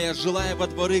душа моя, желая во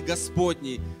дворы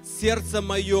Господней. Сердце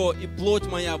мое и плоть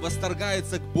моя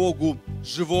восторгается к Богу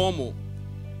живому.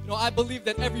 You know, I believe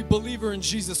that every believer in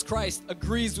Jesus Christ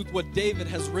agrees with what David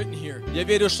has written here. Я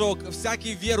верю, что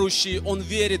всякий верующий, он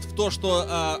верит в то, что,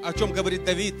 о чем говорит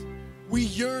Давид. We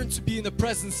yearn to be in the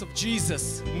presence of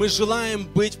Jesus. Мы желаем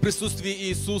быть в присутствии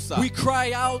Иисуса. We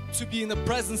cry out to be in the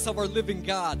presence of our living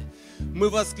God. Мы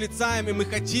восклицаем, и мы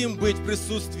хотим быть в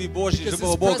присутствии Божьего, Because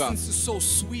живого His Бога. presence is so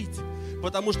sweet.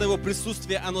 Потому что Его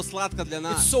присутствие, оно сладко для It's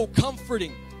нас. so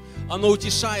comforting. Оно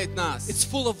утешает нас. It's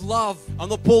full of love.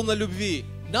 Оно полно любви.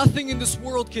 Nothing in this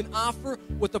world can offer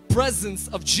what the presence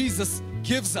of Jesus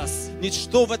gives us.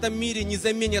 Ничто в этом мире не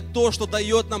заменит то, что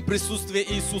дает нам присутствие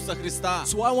Иисуса Христа.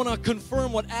 So I want to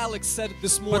confirm what Alex said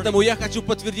this morning. Поэтому я хочу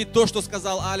подтвердить то, что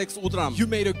сказал Алекс утром. You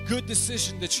made a good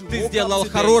decision that you Ты woke сделал up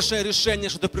today хорошее решение,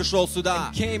 что ты пришел сюда.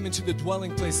 and came into the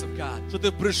dwelling place of God. Что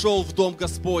ты пришел в Дом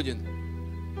Господень.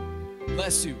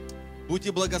 Bless you.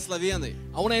 Будьте благословены.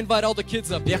 I want to invite all the kids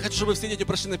up Я here. хочу, чтобы все дети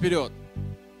прошли наперед.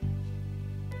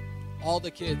 All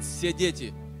the kids. Все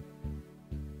дети.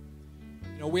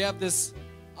 You know, we have this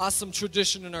awesome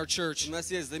tradition in our church. У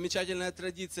нас есть замечательная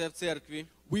традиция в церкви.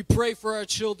 We pray for our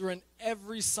children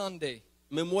every Sunday.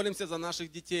 Мы молимся за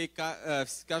наших детей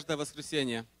каждое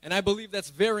воскресенье. And I believe that's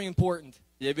very important.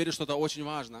 Я верю, что это очень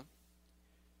важно.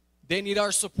 They need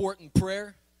our support in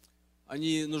prayer.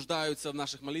 Они нуждаются в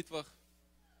наших молитвах.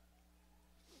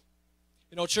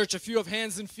 You know, church, if you have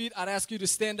hands and feet, I'd ask you to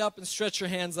stand up and stretch your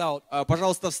hands out.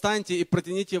 Пожалуйста, встаньте и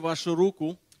протяните вашу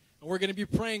руку. And we're going to be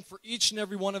praying for each and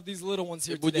every one of these little ones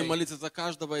И here будем today. молиться за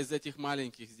каждого из этих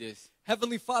маленьких здесь.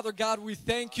 Heavenly Father, God, we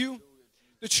thank you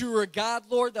that you are a God,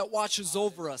 Lord, that watches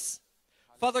over us.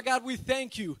 Father God, we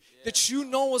thank you that you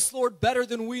know us, Lord, better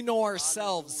than we know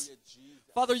ourselves.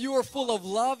 Father, you are full of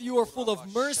love. You are full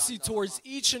of mercy towards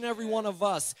each and every one of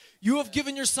us. You have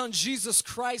given your Son, Jesus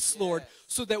Christ, Lord,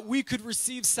 so that we could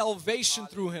receive salvation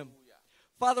through him.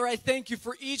 Father, I thank you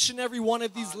for each and every one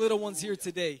of these little ones here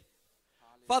today.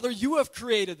 Father, you have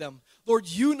created them. Lord,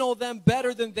 you know them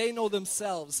better than they know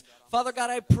themselves. Father God,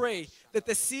 I pray that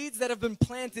the seeds that have been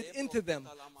planted into them,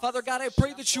 Father God, I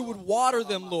pray that you would water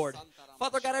them, Lord.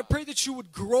 Father God, I pray that you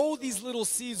would grow these little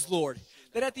seeds, Lord.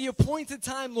 That at the appointed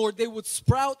time, Lord, they would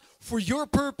sprout for your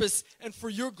purpose and for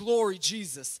your glory,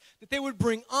 Jesus. That they would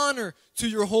bring honor to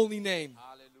your holy name.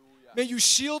 May you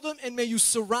shield them and may you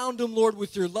surround them, Lord,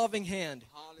 with your loving hand.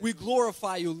 We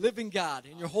glorify you, living God.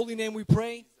 In your holy name we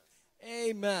pray.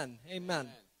 Amen. Amen.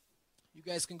 You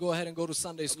guys can go ahead and go to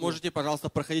Sunday school. Можете, пожалуйста,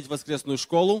 проходить воскресную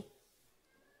школу.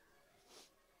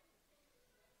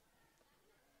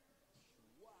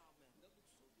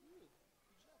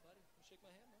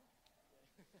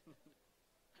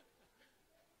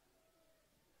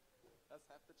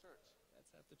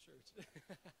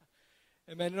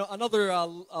 Amen. You know, another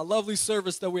lovely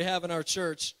service that we have in our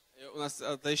church. У нас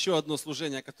это еще одно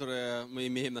служение, которое мы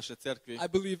имеем в нашей церкви. I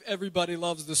believe everybody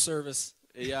loves the service.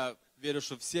 И я верю,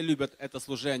 что все любят это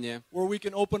служение. Where we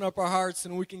can open up our hearts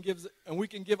and we can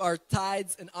give our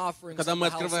tithes and offerings Когда to мы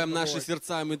the house of открываем the наши Lord.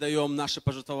 сердца, мы даем наши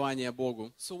пожертвования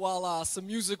Богу. So while some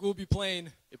music will be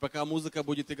playing, И пока музыка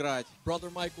будет играть,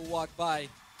 Brother Mike will walk by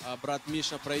брат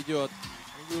Миша пройдет,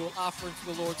 and we will offer into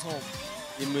the Lord's home.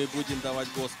 и мы будем давать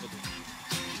Господу.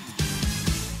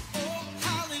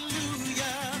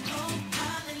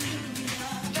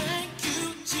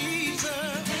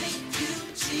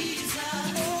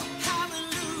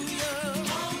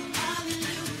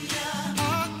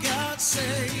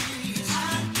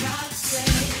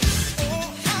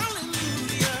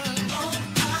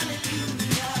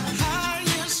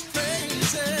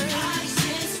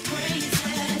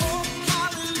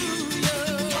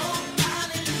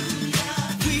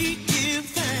 We give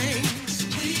thanks.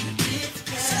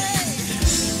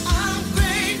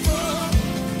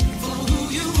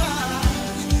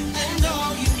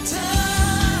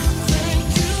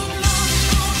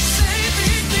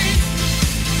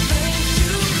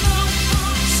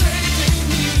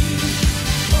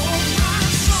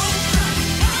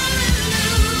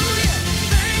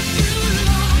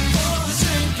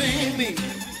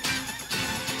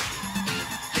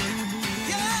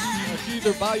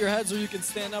 bow your heads or you can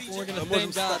stand up and we're going to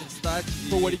Можем thank God встать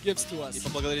for what и He gives to us.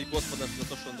 поблагодарить Господа за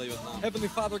то, что Он дает нам. Heavenly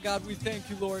Father God, we thank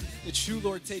you, Lord, that you,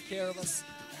 Lord, take care of us.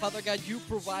 Father God, you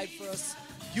provide for us.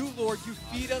 You, Lord, you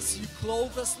feed us, you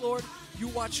clothe us, Lord. You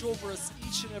watch over us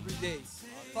each and every day.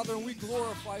 Father, and we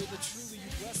glorify you that truly you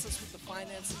bless us with the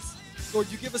finances. Lord,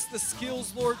 you give us the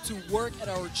skills, Lord, to work at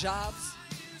our jobs.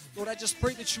 Lord, I just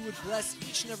pray that you would bless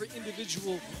each and every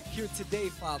individual here today,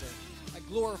 Father. I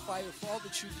glorify you for all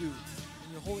that you do.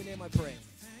 In your holy name I pray.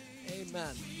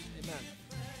 Amen. Amen.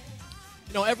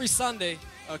 You know, every Sunday,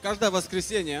 Каждое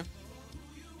воскресенье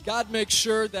God makes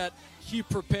sure that He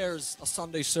prepares a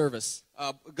Sunday service.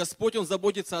 Господь, Он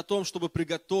заботится о том, чтобы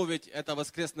приготовить это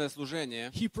воскресное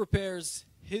служение. He prepares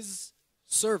His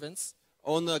servants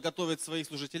Он готовит своих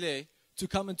служителей, to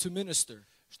come and to minister,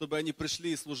 чтобы они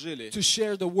пришли и служили, to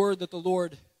share the word that the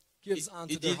Lord gives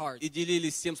onto their heart. и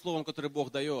делились тем словом, которое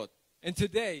Бог дает. And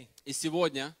today, И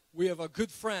сегодня we have a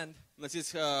good friend, у нас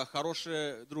есть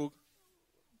хороший друг,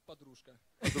 подружка.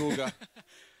 подруга.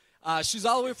 She's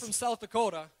all the way from South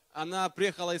Dakota, Она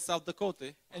приехала из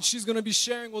Саут-Дакоты, and she's going to be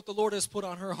sharing what the Lord has put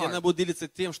on her и она heart. будет делиться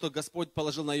тем, что Господь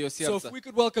положил на ее So if сердце. we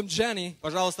could welcome Jenny.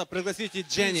 Пожалуйста, пригласите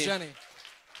Дженни. Jenny.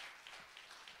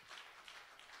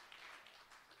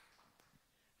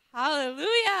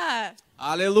 Hallelujah.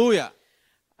 Аллилуйя!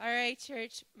 All right,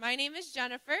 church. My name is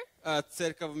Jennifer,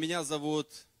 Церковь, меня зовут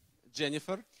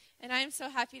Дженнифер. and I'm so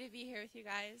happy to be here with you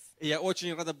guys. И я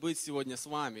очень рада быть сегодня с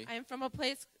вами. I'm from a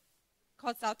place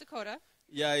called South Dakota,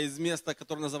 Я из места,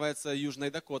 которое называется Южной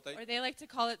Дакотой, or they like to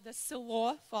call it the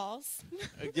Siloa Falls.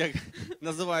 где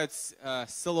называют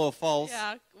село Фоллс.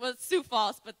 Yeah, well, it's Sioux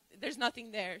Falls, but there's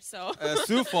nothing there. So,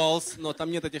 Сью Фоллс, но там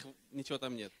нет ничего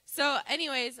там нет. so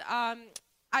anyways,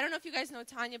 I don't know if you guys know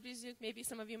Tanya Blizuk. Maybe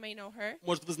some of you may know her.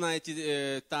 Может, вы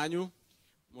знаете Таню?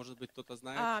 Может быть, кто-то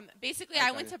знает? Basically,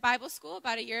 I went to Bible school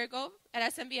about a year ago at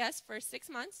SMBS for 6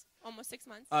 months, almost 6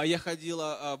 months. Я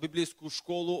ходила в библейскую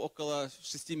школу около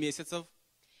 6 месяцев.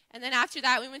 And then after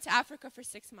that, we went to Africa for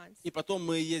 6 months. И потом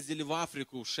мы ездили в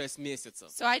Африку 6 месяцев.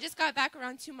 So I just got back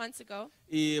around 2 months ago.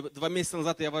 И 2 месяца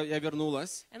назад я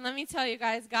вернулась. And let me tell you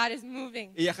guys, God is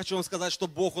moving. И я хочу вам сказать, что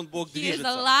Бог, Он Бог He is движется.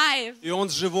 alive. И Он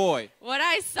живой. What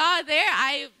I saw there,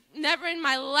 I never in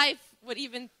my life would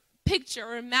even picture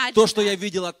or imagine То, что я that.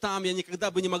 видела там, я никогда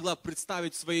бы не могла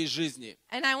представить в своей жизни.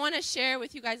 And I want to share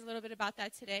with you guys a little bit about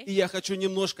that today. И я хочу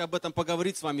немножко об этом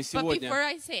поговорить с вами But before сегодня.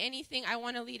 I say anything, I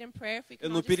want to lead in prayer. If we can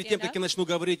all Но just перед тем, stand как up. я начну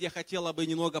говорить, я хотела бы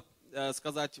немного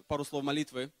сказать пару слов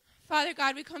молитвы. Father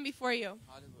God, we come before you.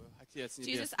 Отец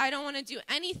Jesus, Небесный. I don't want to do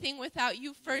anything without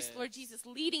you first, Lord Jesus,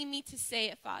 leading me to say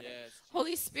it, Father.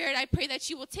 Holy Spirit, I pray that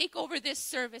you will take over this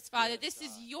service, Father. This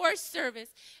is your service.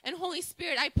 And Holy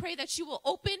Spirit, I pray that you will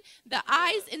open the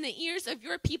eyes and the ears of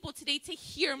your people today to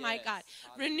hear, my God.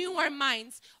 Renew our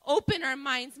minds. Open our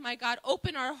minds, my God.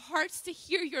 Open our hearts to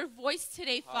hear your voice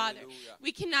today, Father.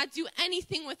 We cannot do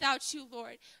anything without you,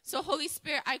 Lord. So, Holy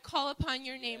Spirit, I call upon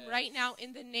your name right now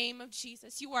in the name of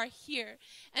Jesus. You are here.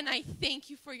 And I thank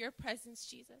you for your presence,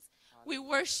 Jesus. We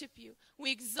worship you.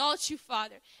 We exalt you,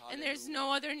 Father. And there's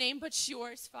no other name but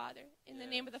yours, Father. In the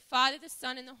name of the Father, the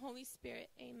Son, and the Holy Spirit.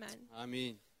 Amen.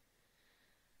 Аминь.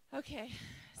 Okay.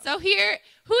 So who here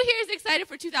is excited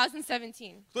for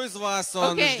 2017? Кто из вас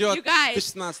он Okay, ждет you guys.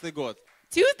 2016 год?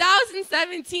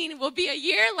 2017 will be a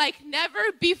year like never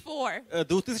before.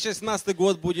 2016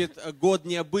 год будет год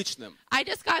необычным. I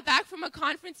just got back from a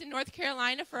conference in North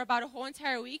Carolina for about a whole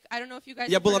entire week. I don't know if you guys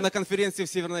Я have была heard на of- конференции в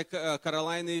Северной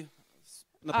Каролине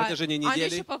на протяжении Andrei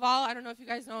недели. Shapoval, I don't know if you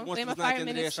guys know him, Может, Flame вы of Fire знаете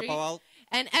Андрея Ministry. Шаповал.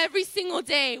 And every single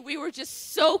day we were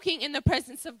just soaking in the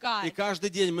presence of И God. каждый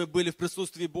день мы были в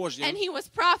присутствии Божьем. And he was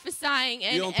prophesying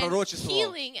И он and пророчествовал.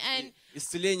 healing and И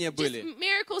исцеления были. just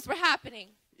miracles were happening.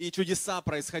 И чудеса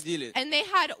происходили. And they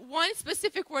had one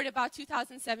specific word about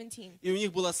 2017. И у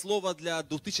них было слово для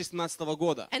 2017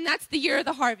 года. And that's the year of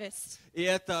the harvest. И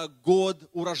это год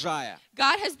урожая.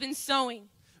 God has been sowing.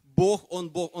 Бог,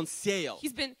 Он сеял.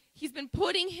 He's been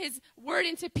putting his word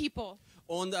into people.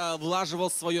 Он влаживал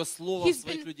свое слово в He's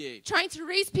своих been людей. trying to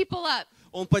raise people up.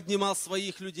 Он поднимал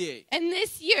своих людей. And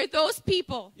this year, those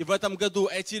people, И в этом году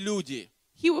эти люди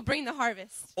he will bring the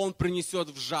harvest. Он принесет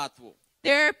в жатву.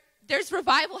 There's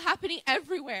revival happening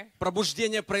everywhere.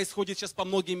 Пробуждение происходит сейчас по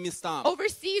многим местам.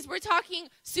 Overseas, we're talking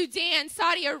Sudan,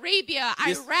 Saudi Arabia,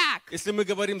 Iraq. Если мы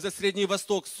говорим за Средний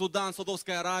Восток, Судан,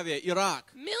 Саудовская Аравия, Ирак,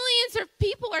 Millions of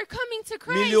people are coming to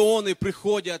Christ. миллионы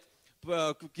приходят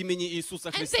к имени Иисуса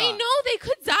And they Христа. know they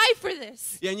could die for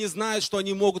this. И они знают, что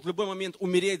они могут в любой момент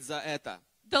умереть за это.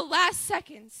 The last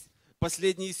seconds,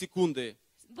 Последние секунды.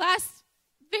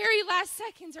 very last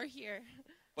seconds are here.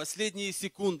 Последние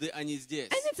секунды они здесь.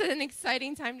 And it's an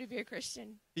exciting time to be a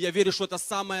Christian. И я верю, что это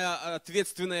самое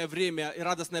ответственное время и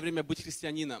радостное время быть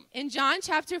христианином. In John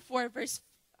chapter 4, verse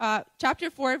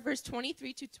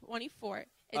 23 to 24,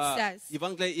 it says,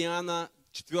 Евангелие Иоанна,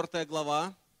 4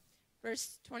 глава,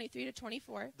 verse 23 to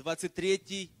 24,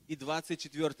 23 и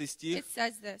 24 стих, it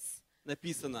says this.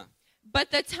 написано: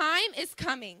 But the time is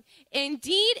coming.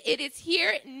 Indeed, it is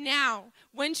here now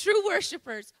when true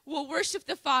worshipers will worship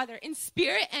the Father in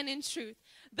spirit and in truth.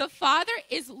 The Father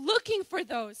is looking for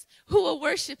those who will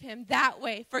worship him that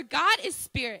way. For God is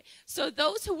spirit. So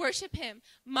those who worship him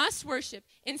must worship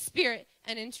in spirit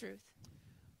and in truth.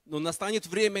 Но настанет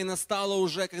время, и настало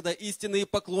уже, когда истинные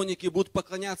поклонники будут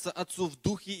поклоняться Отцу в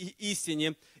духе и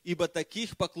истине, ибо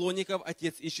таких поклонников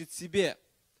Отец ищет себе.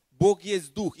 Бог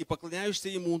есть Дух, и поклоняющиеся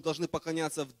Ему должны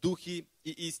поклоняться в Духе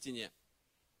и истине.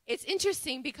 It's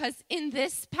interesting because in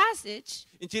this passage,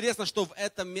 Интересно, что в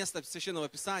этом месте Священного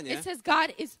it Писания, says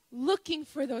God is looking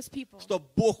for those people. что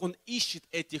Бог, Он ищет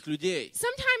этих людей.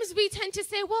 Sometimes we tend to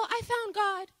say, well, I found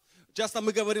God. Часто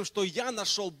мы говорим, что я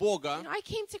нашел Бога, I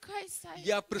came to Christ. I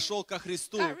я пришел ко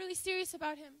Христу, got really serious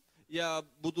about him. я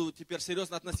буду теперь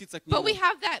серьезно относиться к But we Нему.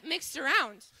 have that mixed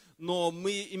around. Но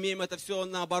мы имеем это все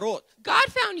наоборот. God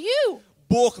found you.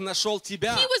 Бог нашел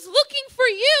тебя. He was looking for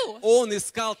you. Он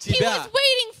искал He тебя. was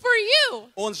waiting for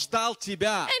you. Он ждал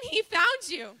тебя. And he found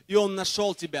you. И Он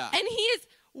нашел тебя. And he is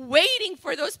waiting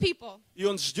for those people И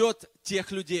Он ждет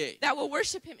тех людей, that will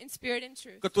worship him in spirit and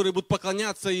truth. которые будут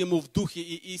поклоняться Ему в духе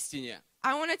и истине.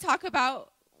 I want to talk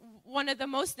about one of the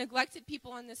most neglected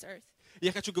people on this earth.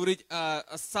 Я хочу говорить о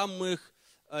самых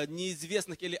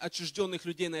неизвестных или отчужденных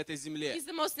людей на этой земле. He's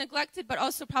the most neglected, but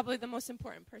also probably the most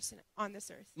important person on this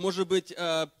earth. Может быть,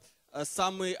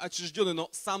 самый отчужденный, но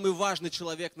самый важный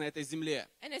человек на этой земле.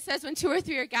 And it says, when 2 or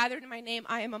 3 are gathered in my name,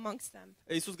 I am amongst them.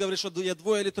 Иисус говорит, что я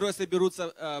двое или трое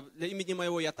соберутся для имени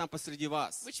Моего, я там посреди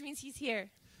вас. Which means he's here.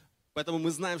 Поэтому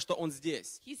мы знаем, что Он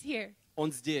здесь. He's here.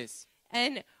 Он здесь.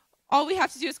 And all we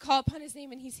have to do is call upon his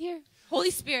name and he's here.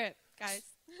 Holy Spirit, guys.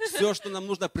 Все, что нам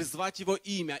нужно, призвать Его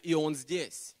имя, и Он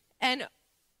здесь. And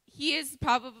he is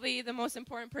probably the most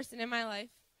important person in my life.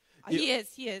 И-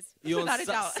 He is, И Он without a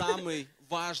doubt. самая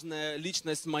важная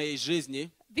личность в моей жизни,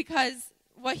 Because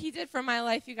what he did for my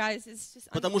life, you guys, is just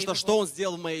потому что что unbelievable. Он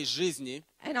сделал в моей жизни,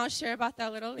 And I'll share about that a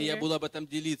little и я later. буду об этом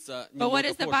делиться But what немного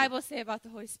does the позже. Bible say about the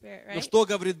Holy Spirit, Но right? что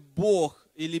говорит Бог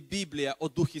или Библия о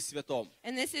Духе Святом?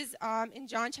 And this is in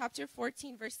John chapter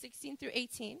 14, verse 16 through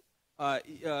 18.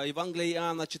 Евангелие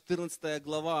Иоанна, 14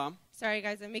 глава, Sorry,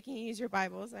 guys, I'm making you use your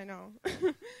Bibles. I know.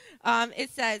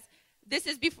 It says, "This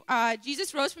is before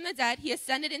Jesus rose from the dead. He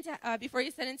ascended into before he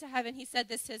ascended into heaven. He said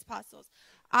this to his apostles: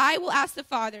 I will ask the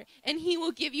Father, and He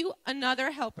will give you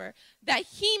another Helper, that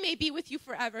He may be with you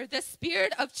forever. The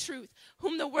Spirit of Truth,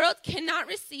 whom the world cannot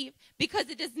receive, because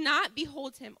it does not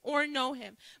behold Him or know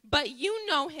Him. But you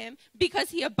know Him, because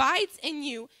He abides in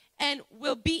you and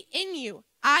will be in you.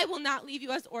 I will not leave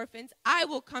you as orphans. I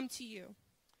will come to you."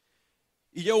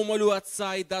 «И я умолю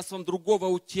Отца, и даст вам другого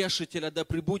утешителя, да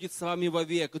пребудет с вами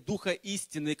вовек, Духа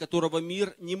истины, которого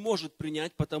мир не может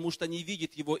принять, потому что не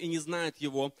видит Его и не знает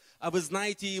Его. А вы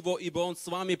знаете Его, ибо Он с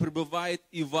вами пребывает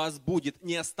и в вас будет.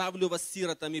 Не оставлю вас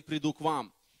сиротами, приду к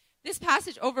вам». This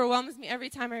passage overwhelms me every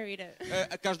time I read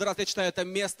it. Каждый раз я читаю это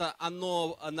место,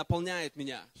 оно наполняет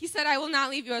меня. He said, "I will not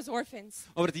leave you as orphans."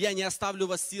 Он говорит, я не оставлю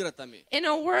вас сиротами. In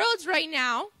a world right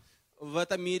now В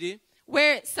этом мире,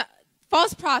 where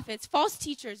false prophets, false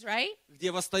teachers, right?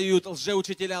 где восстают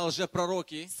лжеучителя,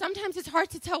 лжепророки, Sometimes it's hard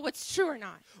to tell what's true or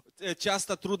not.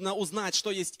 часто трудно узнать,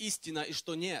 что есть истина и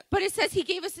что нет. But it says He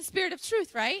gave us the Spirit of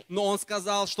truth, right? Но Он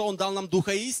сказал, что Он дал нам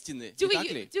Духа истины. Do Не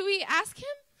так ли? we ask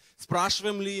Him?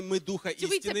 Спрашиваем ли мы Духа Do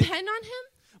we истины? depend on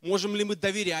Him? Можем ли мы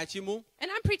доверять Ему? And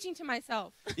I'm preaching to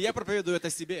myself И я проповедую это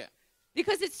себе,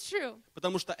 because it's true.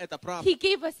 потому что это правда. He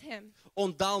gave us Him,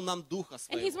 Он дал нам Духа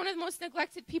and He's Своего. one of the most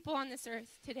neglected people on this earth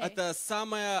today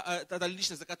Это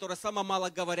личность, за которой самое мало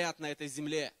говорят на этой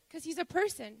земле, because He's a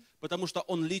person. потому что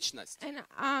Он личность.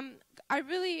 And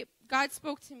God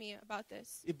spoke to me about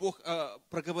this. И Бог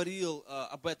проговорил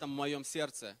об этом в моем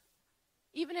сердце.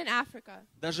 Even in Africa,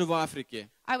 Даже в Африке.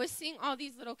 I was seeing all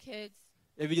these little kids.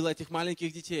 Я видел этих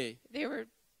маленьких детей, They were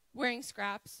wearing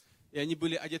scraps. и они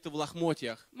были одеты в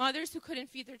лохмотьях. Mothers who couldn't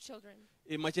feed their children.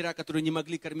 И матеря, которые не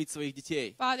могли кормить своих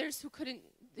детей. Fathers who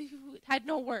had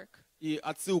no work. И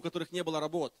отцы, у которых не было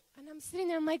работ. And I'm sitting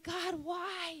there, I'm like, God,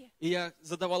 why? И я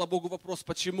задавала Богу вопрос,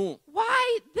 почему?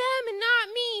 Why them and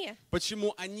not me?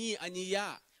 Почему они, а не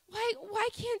я? Why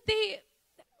can't they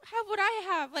have what I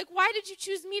have? Like, why did you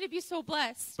choose me to be so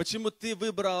blessed? Почему ты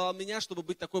выбрала меня, чтобы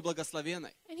быть такой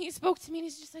благословенной? And he spoke to me and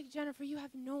he's just like, Jennifer, you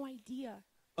have no idea.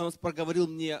 Он проговорил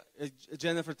мне: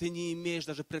 Дженнифер, ты не имеешь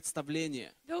даже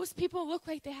представления. Those people look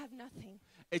like they have nothing.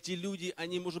 Эти люди,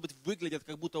 они, может быть, выглядят,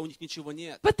 как будто у них ничего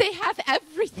нет. But they have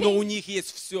Но у everything. них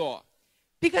есть все.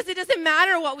 Because it doesn't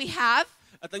matter what we have.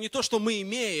 Это не то, что мы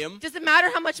имеем. It doesn't matter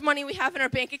how much money we have in our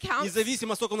bank accounts.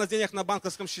 Независимо, сколько у нас денег на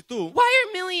банковском счету. Why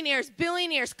are millionaires,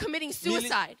 billionaires committing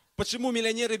suicide? Почему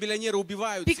миллионеры и биллионеры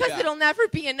убивают Because себя? it'll never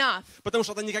be enough. Потому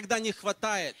что это никогда не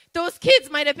хватает. Those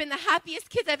kids might have been the happiest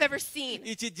kids I've ever seen.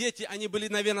 Эти дети, они были,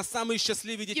 наверное, самые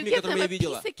счастливые You детьми, give которые them я a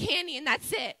видела. piece of candy and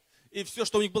that's it. И все,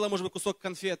 что у них было, может быть, кусок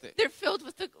конфеты. They're filled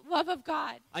with the love of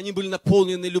God. Они были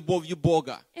наполнены любовью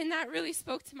Бога. And that really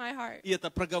spoke to my heart. И это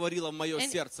проговорило в мое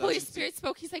And сердце. Holy Spirit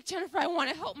spoke. He's like, Jennifer, I want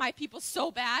to help my people so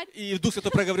bad. И Дух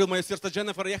Святой проговорил в мое сердце: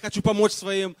 Дженнифер, я хочу помочь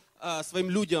своим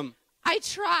людям. I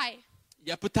try,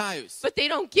 Я пытаюсь. but they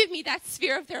don't give me that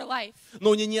sphere of their life.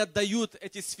 Но они не отдают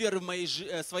эти сферы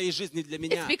в своей жизни для It's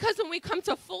меня. because when we come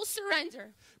to full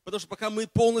surrender, Потому что пока мы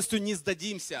полностью не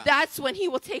сдадимся, that's when He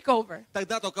will take over.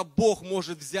 тогда только Бог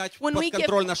может взять When под we give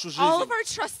контроль нашу all жизнь. of our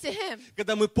trust to Him,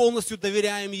 Когда мы полностью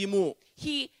доверяем Ему,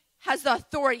 He has the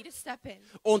authority to step in.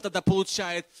 Он тогда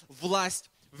получает власть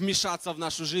вмешаться в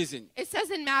нашу жизнь. It says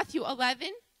in Matthew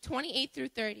 11, 28 through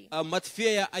 30.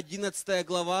 Матфея 11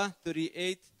 глава,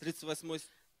 38.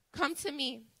 Come to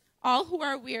me, all who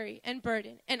are weary and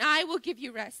burdened, and I will give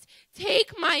you rest.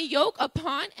 Take my yoke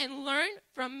upon and learn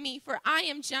from me, for I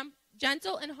am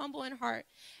gentle and humble in heart,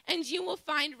 and you will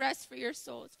find rest for your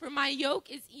souls. For my yoke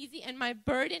is easy and my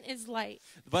burden is light.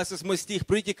 28 стих.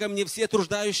 «Придите ко мне все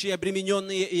труждающие и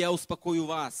обремененные, и я успокою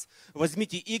вас.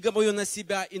 Возьмите иго мое на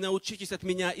себя и научитесь от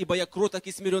меня, ибо я кроток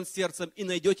и смирен сердцем, и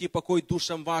найдете покой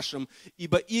душам вашим,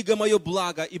 ибо иго мое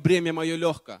благо, и бремя мое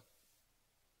легко».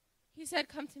 He said,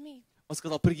 come to me. Он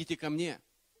сказал: придите ко мне.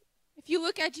 If you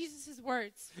look at Jesus'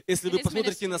 words, Если in вы his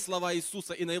посмотрите на ministry, слова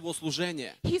Иисуса и на Его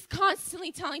служение, He's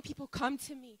constantly telling people, come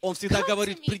to me. Он всегда Come to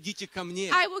говорит: me. придите ко мне.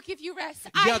 I will give you rest.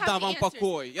 I Я have дам the вам answers.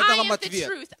 покой, я дам I вам am the ответ.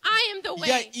 truth. I am the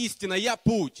Я way. истина, я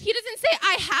путь. He doesn't say,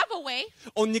 I have a way.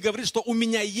 Он не говорит, что у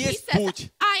меня He есть says,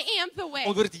 путь. I am the way.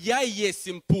 Он говорит: я есть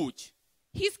им путь.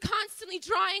 He's constantly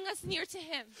drawing us near to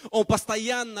Him. Он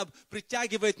постоянно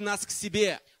притягивает нас к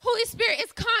себе. Holy Spirit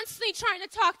is constantly trying to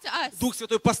talk to us. Дух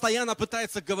Святой постоянно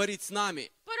пытается говорить с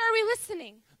нами. But are we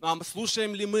listening? Но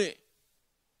слушаем ли мы?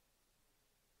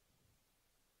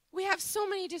 We have so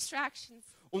many distractions.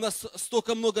 У нас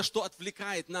столько много, что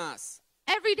отвлекает нас.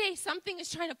 Every day, something is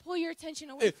trying to pull your attention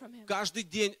away from Him. Каждый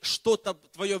день что-то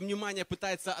твое внимание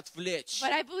пытается отвлечь.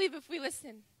 But I believe if we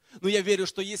listen, Но я верю,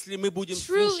 что если мы будем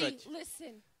truly слушать,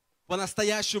 listen,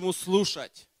 по-настоящему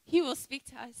слушать, He will speak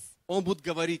to us. Он будет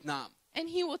говорить нам. And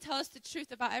He will tell us the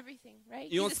truth about everything, right?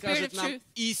 И He's Он the Spirit скажет of нам truth.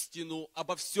 истину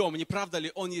обо всем. Не правда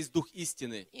ли? Он есть Дух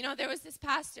истины. You know, there was this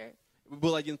pastor,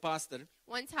 Был один пастор,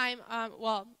 one time,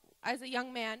 as a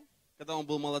young man, когда он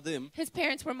был молодым, his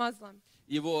parents were Muslim.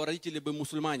 его родители были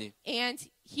мусульмане. And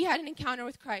he had an encounter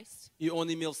with Christ. И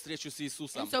он имел встречу с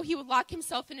Иисусом. And so he would lock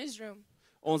himself in his room.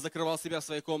 Он закрывал себя в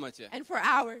своей комнате. And for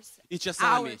hours, И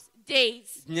часами,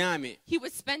 days, днями he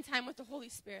would spend time with the Holy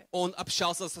Spirit. он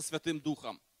общался со Святым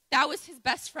Духом. That was his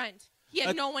best friend. He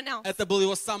had no one else. Это был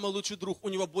его самый лучший друг. У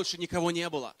него больше никого не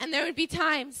было. And there would be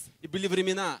times И были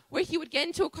времена, where he would get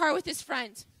into a car with his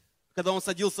friend. когда он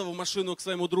садился в машину к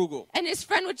своему другу. And his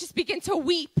friend would just begin to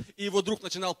weep. И его друг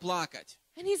начинал плакать.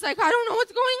 And he's like, I don't know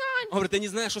what's going Он on. говорит: я не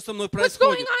знаю, что со мной What's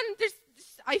going происходит. on?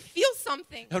 I feel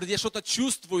something. Говорит: я что-то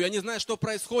чувствую, я не знаю, что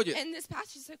происходит. And this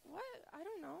pastor's like, what? I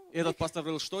don't know. И этот пастор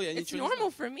говорил: что? Я It's ничего не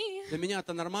normal знаю. for me. Для меня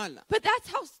это нормально. But that's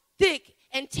how thick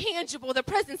and tangible the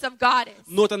presence of God is.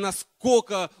 Но это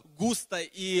насколько густо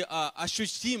и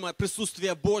ощутимо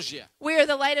присутствие Божье. We are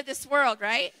the light of this world,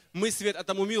 right? Мы свет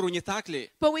этому миру, не так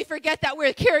ли? But we forget that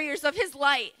we're carriers of His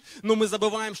light. Но мы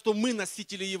забываем, что мы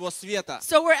носители Его света.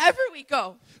 So wherever we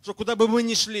go, Что куда бы мы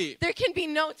ни шли, there can be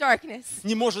no darkness.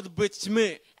 не может быть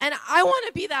тьмы. And I want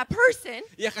to be that person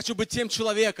Я хочу быть тем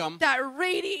человеком, that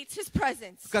radiates His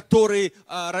presence. который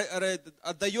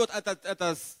отдает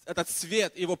этот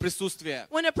свет, Его присутствие.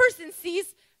 When a person sees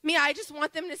me, I just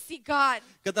want them to see God.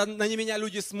 Когда на меня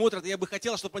люди смотрят, я бы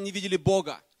хотела, чтобы они видели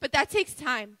Бога. But that takes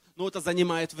time. Но это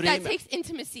занимает That время. takes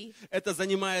intimacy. Это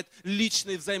занимает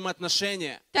личные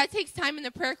взаимоотношения. That takes time in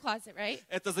the prayer closet, right?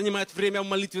 Это занимает время в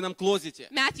молитвенном клозете.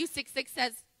 Matthew 6:6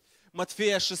 says,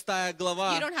 Матфея 6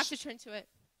 глава. you don't have to turn to it,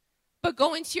 but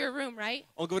go into your room, right?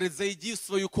 Он говорит: зайди в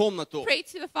свою комнату Pray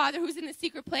to the Father who's in the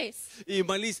secret place. и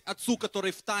молись Отцу,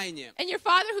 который в тайне. And your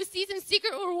Father who sees in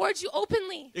secret will reward you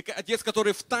openly. И Отец,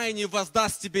 который в тайне,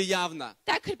 воздаст тебе явно.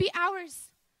 That could be hours.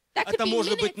 That could Это be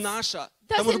может быть minutes. наше,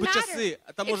 это Doesn't может быть matter. часы,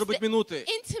 это может It's быть the минуты.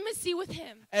 intimacy with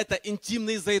Him. Это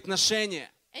интимные взаимоотношения.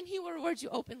 And he will reward you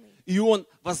openly. и Он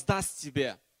воздаст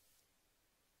тебе.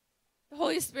 The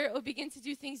Holy Spirit will begin to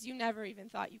do things you never even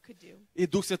thought you could do. И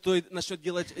Дух Святой начнет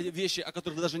делать вещи, о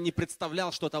которых ты даже не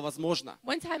представлял, что это возможно.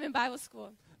 One time in Bible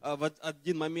school, В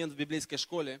один момент в библейской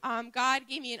школе God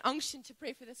gave me an unction to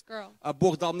pray for this girl.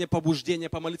 Бог дал мне побуждение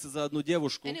помолиться за одну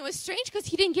девушку. And it was strange because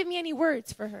he didn't give me any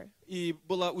words for her. И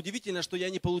было удивительно, что я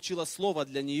не получила слова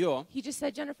для нее. He just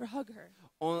said, Jennifer, hug her.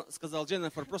 Он сказал: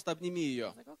 Дженнифер, просто обними I ее.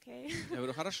 was like, okay. Я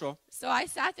говорю: хорошо. So I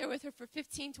sat there with her for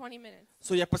 15-20 minutes.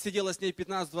 Я посидела с ней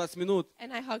 15-20 минут,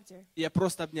 And I hugged her. и я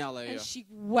просто обняла ее. And she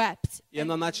wept. И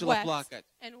она and начала wept плакать.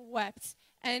 And wept.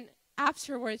 And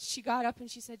afterwards, she got up and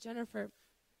she said, Jennifer,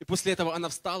 И после этого она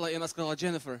встала, и она сказала: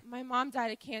 Дженнифер, my mom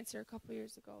died of cancer a couple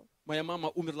years ago. моя мама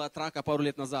умерла от рака пару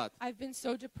лет назад. I've been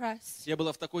so depressed. Я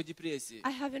была в такой депрессии.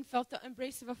 I haven't felt the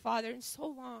embrace of a father in so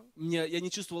long. Я не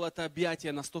чувствовала это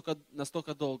объятие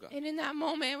настолько долго. And in that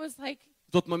moment, it was like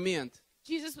В тот момент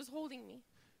Jesus was holding me.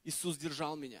 Иисус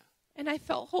держал меня. And I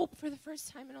felt hope for the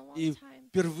first time in a long И time.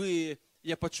 впервые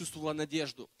я почувствовала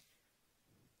надежду.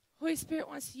 Holy Spirit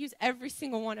wants to use every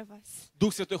single one of us.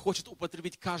 Дух Святой хочет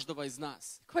употребить каждого из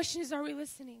нас. The question is, are we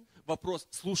listening? Вопрос: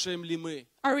 слушаем ли мы?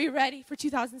 Are we ready for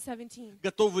 2017?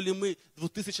 Готовы ли мы к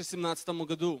 2017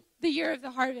 году? The year of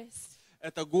the harvest.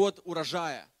 Это год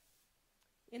урожая.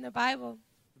 In the Bible,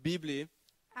 В Библии,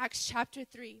 Acts chapter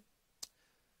 3.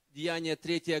 Деяния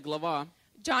 3 глава,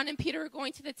 John and Peter were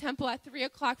going to the temple at 3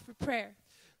 o'clock for prayer.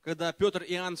 когда Петр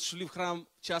и Иоанн шли в храм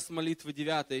в час молитвы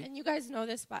 9. And you guys know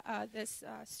this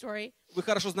story. Вы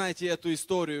хорошо знаете эту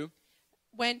историю,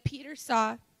 When Peter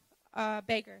saw a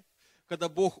beggar, когда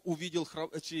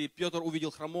Петр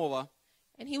увидел хромого,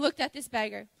 and he looked at this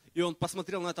beggar, и он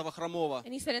посмотрел на этого хромого,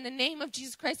 and he said, in the name of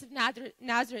Jesus Christ of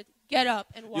Nazareth, get up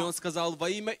and и он walk. сказал: во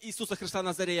имя Иисуса Христа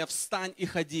Назарея, встань и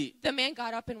ходи. The man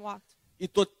got up and walked. И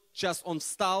тот час он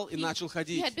встал и начал He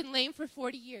ходить. had been lame for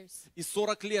 40 years. И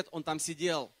 40 лет он там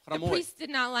сидел, The хромой. priest did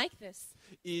not like this.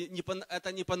 И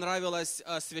это не понравилось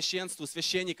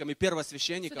священникам и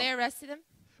первосвященникам. So they arrested him.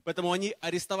 Поэтому они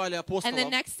арестовали And the апостолов.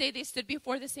 next day they stood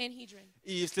before the Sanhedrin.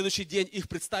 И в следующий день их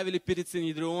представили перед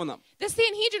Синедрионом. The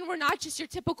Sanhedrin were not just your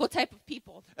typical type of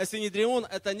people. А Синедрион —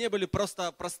 это не были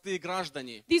просто простые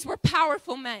граждане. These were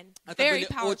powerful men, very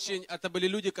powerful, Это были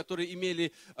люди, которые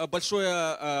имели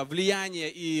большое влияние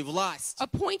и власть.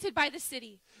 appointed by the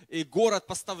city, И город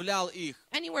поставлял их.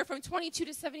 anywhere from 22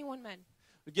 to 71 men.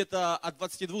 Где-то от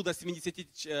 22 до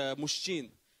 70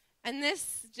 мужчин. And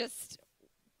this just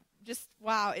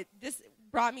wow, this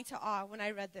brought me to awe when I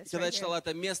read this. Когда я Right читала here.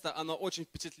 это место, оно очень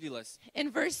впечатлилось.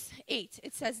 In verse 8,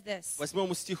 it says this.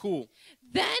 8 стиху.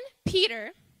 Then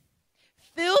Peter,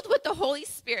 filled with the Holy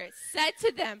Spirit, said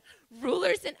to them,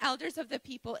 rulers and elders of the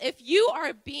people, if you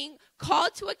are being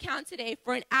called to account today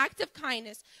for an act of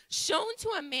kindness shown to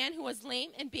a man who was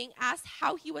lame and being asked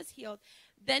how he was healed,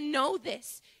 then know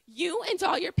this, you and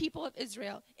all your people of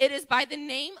Israel, it is by the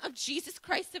name of Jesus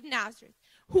Christ of Nazareth,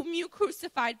 whom you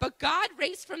crucified, but God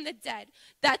raised from the dead,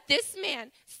 that this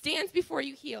man stands before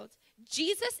you healed.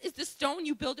 Jesus is the stone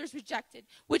you builders rejected,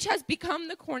 which has become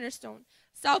the cornerstone.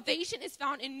 Salvation is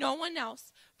found in no one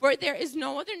else, for there is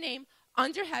no other name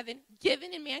under heaven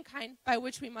given in mankind by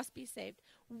which we must be saved.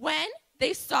 When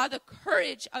they saw the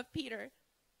courage of Peter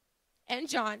and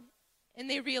John, and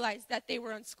they realized that they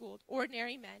were unschooled,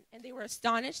 ordinary men, and they were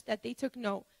astonished that they took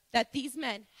note that these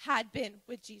men had been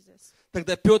with Jesus.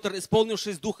 Тогда Петр,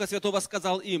 исполнившись Духа Святого,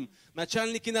 сказал им: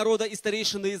 начальники народа и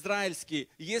старейшины израильские,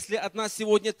 если от нас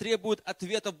сегодня требуют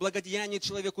ответа в благодеянии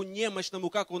человеку немощному,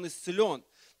 как он исцелен,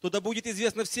 то да будет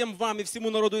известно всем вам и всему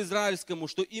народу израильскому,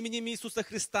 что именем Иисуса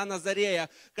Христа Назарея,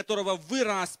 которого вы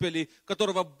распяли,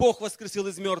 которого Бог воскресил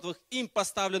из мертвых, им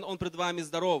поставлен он пред вами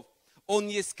здоров. Он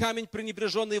есть камень,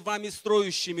 пренебреженный вами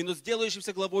строящими, но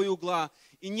сделающимся главой угла.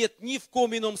 И нет ни в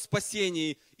ком ином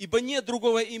спасении, ибо нет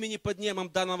другого имени под небом,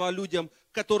 данного людям,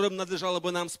 которым надлежало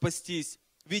бы нам спастись.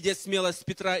 Видя смелость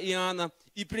Петра и Иоанна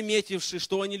и приметивши,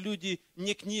 что они люди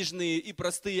не книжные и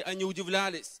простые, они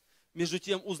удивлялись. Между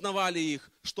тем узнавали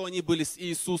их, что они были с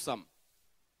Иисусом.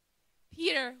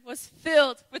 Peter was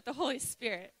filled with the Holy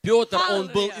Spirit. Петр, он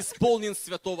был Hallelujah. исполнен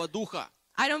Святого Духа.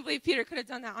 I don't believe Peter could have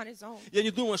done that on his own. Я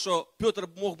не думаю, что Петр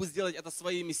мог бы сделать это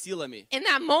своими силами. In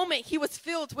that moment, he was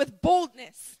filled with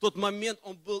boldness. В тот момент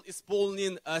он был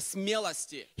исполнен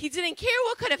смелости. He didn't care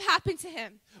what could have happened to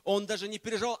him. Он даже не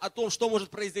переживал о том, что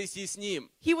может произойти с ним.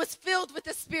 He was filled with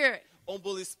the Spirit. Он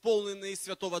был исполненный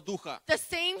Святого Духа. The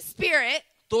same Spirit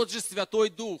Тот же Святой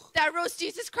Дух, that rose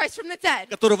Jesus Christ from the dead.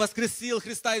 который воскресил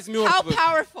Христа из How мертвых.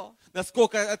 powerful.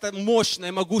 Насколько это мощно и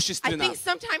I могущественно. think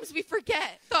sometimes we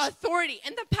forget the authority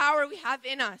and the power we have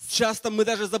in us. Часто мы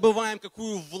даже забываем,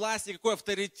 какую власть и какой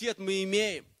авторитет мы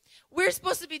имеем. We're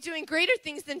supposed to be doing greater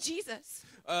things than Jesus.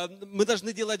 Мы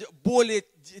должны делать более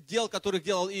дел, которых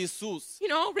делал Иисус. You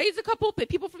know, raise a couple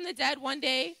people from the dead one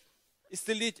day,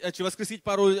 Исцелить, воскресить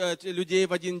пару людей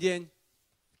в один день.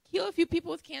 heal a few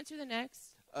people with cancer the next.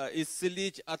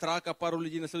 Исцелить от рака пару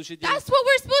людей на следующий день. That's what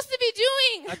we're supposed to be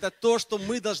doing. Это то, что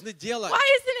мы должны делать. Why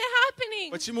isn't it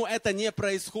happening? Почему это не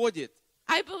происходит?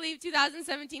 I believe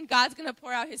 2017, God's going to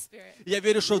pour out His Spirit. Я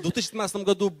верю, что в 2017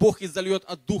 году Бог изольет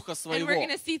от Духа And we're Своего. going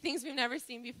to see things we've never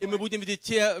seen И мы before. будем видеть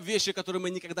те вещи, которые мы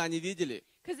никогда не видели.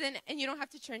 Because then, and you don't have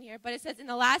to turn here, but it says in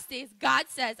the last days, God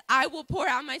says, I will pour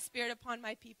out my Spirit upon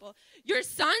my people. Your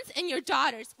sons and your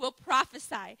daughters will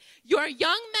prophesy. Your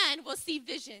young men will see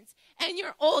visions. And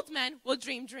your old men will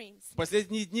dream dreams. В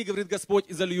последние дни, говорит Господь,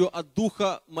 изолью от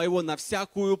Духа Моего на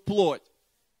всякую плоть.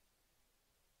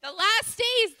 The last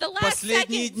days, the last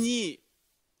Последние seconds, дни.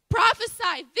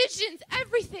 prophesy, visions,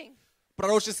 everything.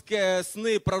 Пророческие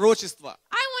сны, пророчества.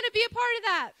 I want to be a part of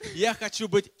that. Я хочу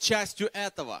быть частью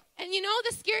этого. And you know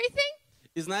the scary thing?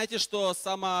 И знаете, что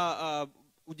самое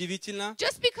удивительно?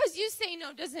 Just because you say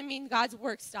no doesn't mean God's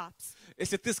work stops.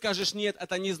 Если ты скажешь нет,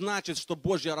 это не значит, что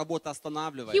Божья работа He will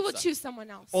останавливается. choose someone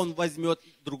else. Он возьмет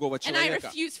другого And I человека.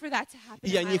 refuse for that to happen И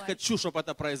я in my не life. хочу, чтобы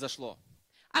это произошло.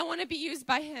 I want to be used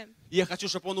by Him Я хочу,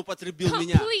 чтобы Он употребил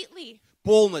меня completely.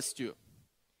 полностью.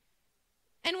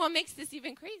 And what makes this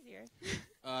even crazier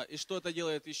И что это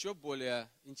делает еще более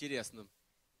интересным?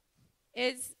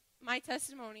 is my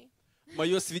testimony.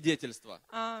 Мое свидетельство.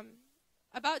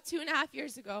 About 2.5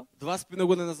 years ago, 2,5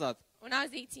 года назад, when I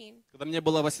was 18, когда мне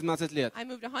было 18 лет, I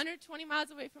moved 120 miles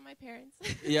away from my parents,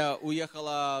 я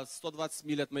уехала 120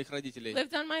 миль от моих родителей.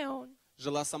 lived on my own,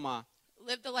 Жила сама.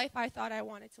 lived the life I thought I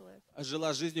wanted to live.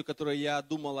 Жила жизнью, которой я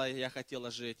думала, я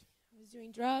хотела жить. I was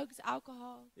doing drugs,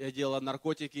 alcohol, Я делала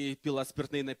наркотики, пила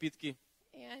спиртные напитки.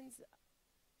 and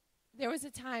there was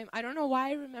a time, I don't know why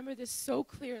I remember this so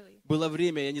clearly, Было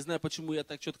время, я не знаю, почему я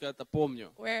так четко это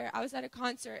помню. where I was at a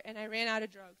concert and I ran out of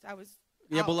drugs. I was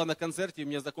Я out. была на концерте, и у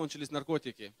меня закончились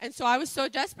наркотики. And so I was so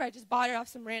desperate, I just bought it off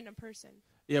some random person.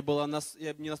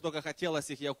 Мне настолько хотелось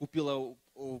их, я купила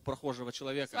у прохожего So I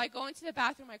человека. go into the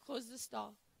bathroom, I close the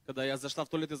stall, Когда я зашла в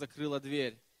туалет и закрыла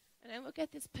дверь, and I look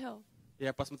at this pill,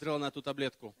 я посмотрела на эту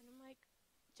таблетку. and I'm like,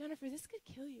 Jennifer, this could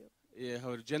kill you. И я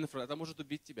говорю: Дженнифер, это может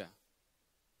убить тебя.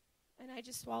 And I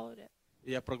just swallowed it.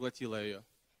 И я проглотила ее.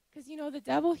 Because you know, the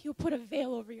devil, he'll put a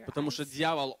veil over your Потому что eyes.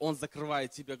 дьявол, он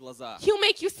закрывает тебе глаза. He'll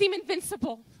make you seem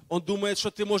invincible. Он думает, что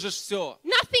ты можешь все,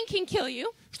 Nothing can kill you.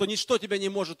 что ничто тебя не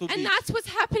может And убить. that's what's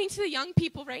happening to the young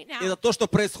people right И now. это то, что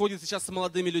происходит сейчас с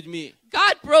молодыми людьми.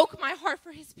 God broke my heart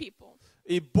for his people.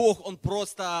 И Бог, Он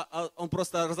просто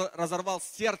разорвал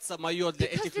сердце мое для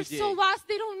Because этих they're людей. so lost,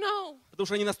 they don't know. Потому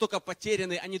что они настолько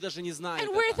потеряны, они даже не знают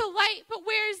And we're это. the light, but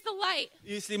where is the light?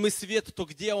 И если мы свет, то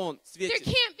где Он There светит?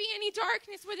 can't be any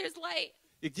darkness where there's light.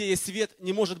 И где есть свет,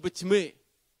 не может быть тьмы.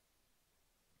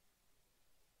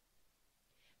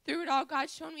 Through it all, God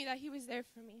showed me that he was there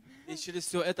for me. И через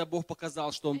все это Бог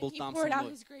показал, что Он And был he там со poured out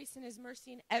мной. his grace and his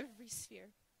mercy in every sphere.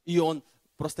 И Он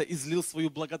просто излил свою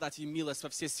благодать и милость во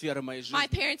все сферы моей My жизни.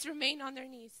 parents remained on their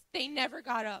knees. They never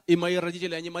got up. И мои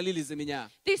родители, они молились за меня.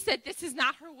 They said, this is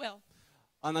not her will.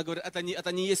 Она говорит,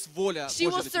 это не есть воля She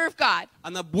will Божья. serve God.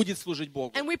 Она будет служить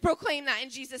Богу. And we proclaim that in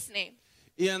Jesus' name.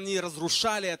 И они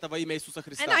разрушали это во имя Иисуса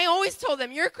Христа. And I always told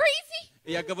them, you're crazy?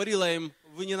 И я говорила им: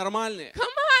 вы ненормальные. Come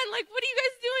on, like, what are you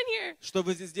guys doing here? Что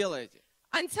вы здесь делаете?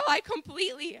 Until I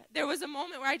completely, there was a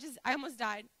moment where I almost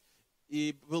died.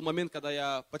 И был момент, когда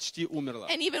я почти умерла.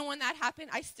 And even when that happened,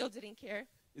 I still didn't care.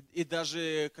 И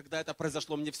даже когда это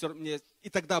произошло, мне и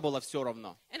тогда было все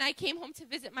равно. And I came home to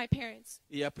visit my parents.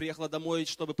 И я приехала домой,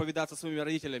 чтобы повидаться со своими They're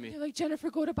родителями. like, Jennifer,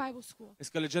 go to Bible school. И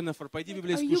сказали: Дженнифер, пойди в Are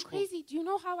библейскую you школу. crazy? Do you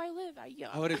know how I live?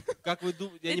 Говорит: как вы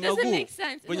думаете? Я It не doesn't могу. make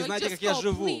sense. Вы And не they're like, знаете, just как я go,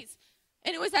 живу. please.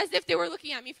 And it was as if they were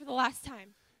looking at me for the last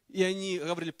time. И они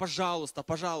говорили: пожалуйста,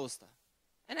 пожалуйста.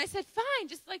 And I said, fine,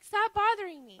 just like stop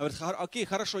bothering me. Говорит: окей,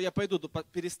 хорошо, я пойду, но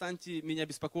перестаньте меня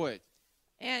беспокоить.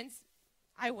 And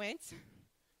I went,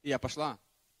 И я пошла.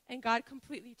 and God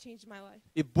completely changed my life.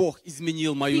 И Бог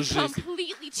изменил мою He жизнь.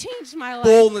 completely changed my life.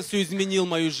 Полностью изменил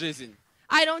мою жизнь.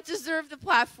 I don't deserve the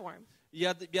platform.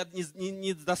 Я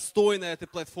не достойна этой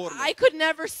платформы. I could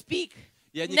never speak.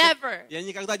 Я Never.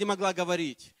 никогда не могла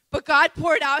говорить. But God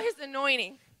poured out his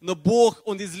anointing. Но Бог,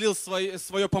 Он излил свое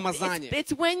It's, помазание.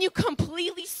 it's when you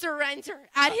completely surrender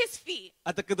at His feet.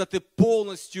 Это когда ты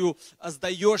полностью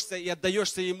сдаешься и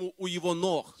отдаешься Ему у Его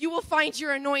ног. You will find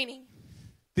your anointing.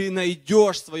 Ты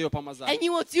найдешь свое And помазание.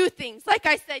 you will do things, like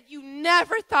I said, you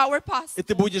never thought were И possible.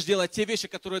 ты будешь делать те вещи,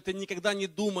 которые ты никогда не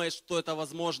думаешь, что это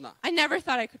возможно. I never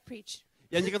thought I could preach,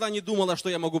 Я никогда не думала, что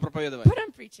я могу проповедовать. but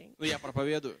I'm preaching. Но я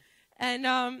проповедую.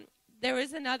 And there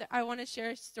was another, I want to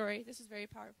share a story. This is very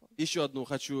powerful. Еще одну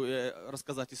хочу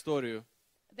рассказать историю.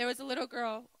 There was a little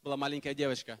girl Была маленькая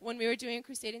девочка, when we were doing a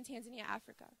crusade in Tanzania,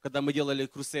 Africa. когда мы делали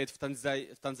крусейд в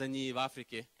Танзании, в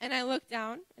Африке. And I looked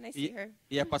down and I see И her.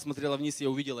 я посмотрела вниз, я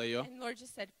увидела ее. And the Lord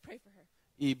just said, pray for her.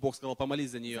 И Бог сказал, помолись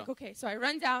за Like, нее. okay, so I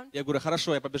run down Я говорю,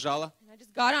 хорошо, я побежала. and I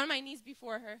just got on my knees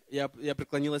before her. Я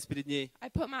преклонилась перед ней. I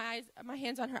put my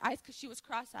hands on her eyes because she was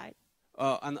cross-eyed.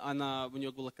 У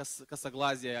нее было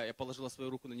косоглазие, я положила свою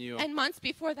руку на нее. And months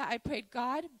before that, I prayed,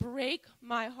 God, break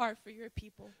my heart for your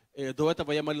people. До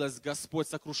этого я молилась, Господь,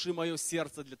 сокруши мое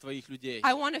сердце для Твоих людей.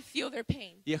 I want to feel their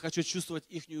pain Я хочу чувствовать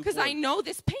их because I боль. know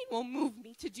this pain will move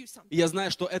me to do something. И я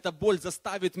знаю, что эта боль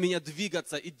заставит меня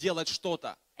двигаться и делать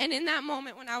что-то. And in that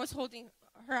moment when I was holding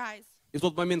her eyes, И в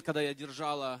тот момент, когда я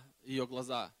держала ее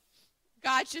глаза,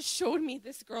 God just showed me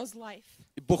this girl's life.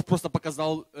 и Бог просто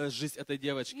показал жизнь этой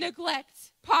девочки. Neglect,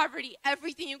 poverty,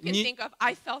 everything you can Не- think of,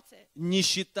 I felt it.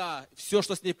 Нищета, все,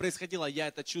 что с ней происходило, я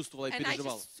это чувствовала и And I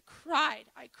переживал. just cried.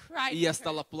 I cried. И я with her.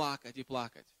 стала плакать и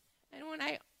плакать. And when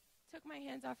I took my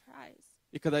hands off her eyes,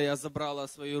 И когда я забрала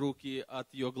свои руки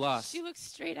от ее глаз, she looked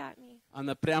straight at me.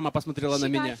 она прямо посмотрела на She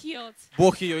меня. got healed.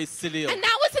 Бог ее исцелил. And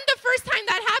that wasn't the first time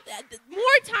that happened.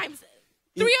 More times,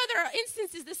 3 other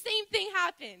instances, the same thing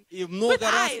happened. И много With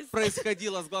раз eyes.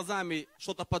 происходило с глазами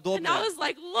что-то And I подобное. was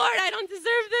like, Lord, I don't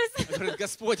deserve this. Говорит,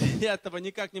 Господь, я этого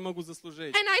никак не могу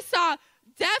заслужить. And I saw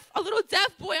a little deaf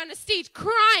boy on the stage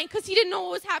crying because he didn't know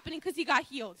what was happening because he got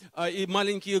healed. И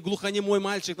маленький глухонемой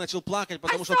мальчик начал плакать,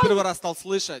 потому что saw- первый раз стал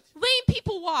слышать. Lame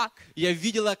people walk. Я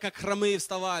видела, как хромые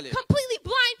вставали. Completely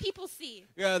blind people see.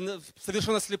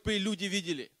 Совершенно слепые люди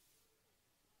видели.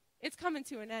 It's coming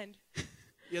to an end.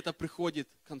 И это приходит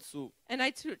к концу. And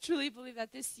I truly believe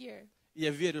that this year, И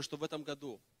я верю, что в этом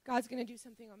году God's going to do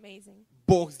something amazing.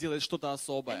 Бог сделает что-то And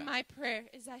особое. my prayer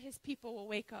is that His people will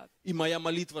wake up И моя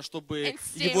молитва, чтобы And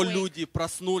stay Его awake. люди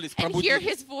проснулись, and hear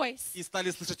пробудились His voice и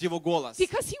стали слышать Его голос.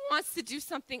 because He wants to do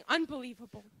something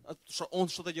unbelievable. Потому что Он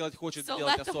что-то делать хочет, So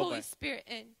делать let the Holy особое. Spirit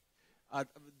in.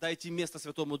 Дайте место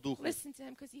Святому Духу. Listen to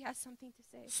Him because He has something to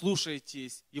say.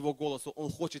 Слушайтесь Его голосу,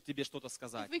 Он хочет тебе что-то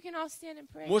сказать. If we can all stand and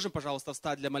pray. Можем, пожалуйста,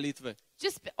 встать для молитвы?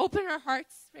 Just open our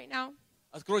hearts right now.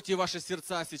 Откройте ваши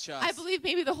сердца сейчас. I believe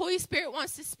maybe the Holy Spirit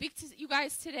wants to speak to you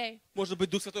guys today. Может быть,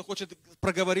 Дух Святой хочет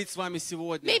проговорить с вами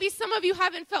сегодня. Maybe some of you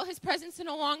haven't felt His presence in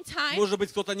a long time, Может быть,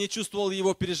 кто-то не чувствовал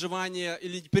Его переживания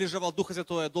или не переживал Духа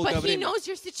Святого долгое but He время. knows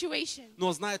your situation. Но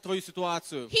Он знает твою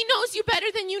ситуацию. He knows you better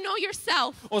than you know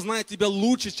yourself. Он знает тебя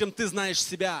лучше, чем ты знаешь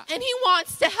себя. And He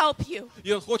wants to help you.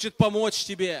 И Он хочет помочь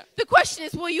тебе. The question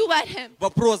is, will you let Him?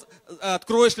 Вопрос,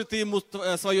 откроешь ли ты Ему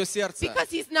свое сердце? Because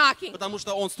He's knocking. Потому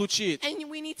что Он стучит. And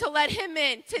we need to let Him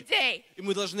in today. И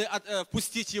мы должны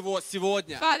впустить Его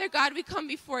сегодня. Father God, we come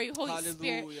before you, Holy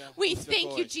Spirit. Hallelujah. We Дух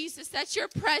thank you, Святой. Jesus, that your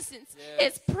presence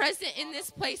Yes. is present in this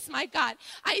place, my God.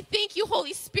 I thank you,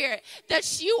 Holy Spirit,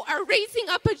 that you are raising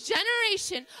up a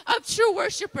generation of true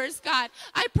worshipers, God.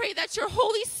 I pray that your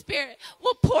Holy Spirit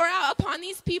will pour out upon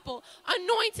these people,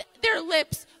 anoint their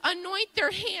lips, anoint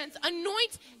their hands,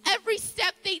 anoint every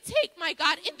step they take, my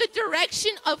God, in the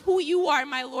direction of who you are,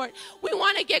 my Lord. We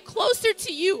want to get closer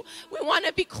to you. We want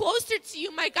to be closer to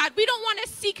you, my God. We don't want to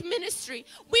seek ministry.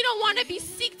 We don't want to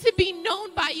seek to be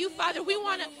known by you, Father. We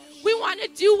want to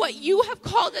do what you have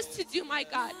called us to do, my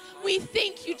God. We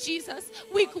thank you, Jesus.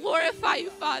 We glorify you,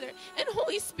 Father. And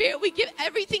Holy Spirit, we give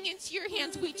everything into your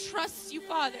hands. We trust you,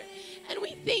 Father. And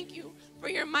we thank you for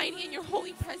your mighty and your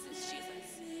holy presence,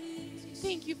 Jesus.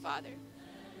 Thank you, Father.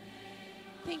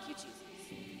 Thank you, Jesus.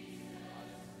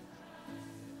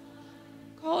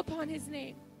 Call upon his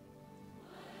name.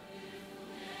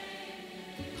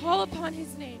 Call upon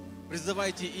his name.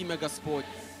 Призывайте имя Господь.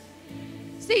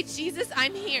 Say, Jesus,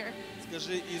 I'm here.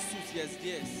 Скажи, Иисус, я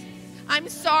здесь. I'm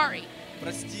sorry.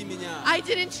 Прости меня. I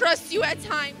didn't trust you at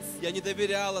times. Я не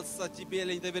доверялась тебе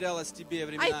или не доверялась тебе I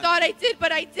временами. thought I did,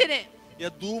 but I didn't. Я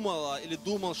думала или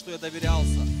думал, что я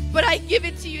доверялся. But I give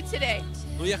it to you today.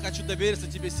 Но я хочу довериться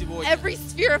тебе сегодня. Every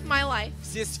sphere of my life,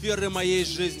 Все сферы моей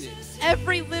жизни.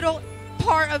 every little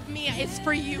part of me is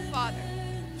for you, Father.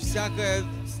 Всякая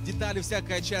детали,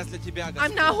 всякая часть для Тебя,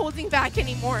 I'm not Господь. holding back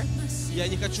anymore. Я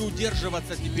не хочу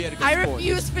удерживаться теперь, I Господь.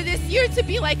 refuse for this year to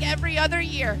be like every other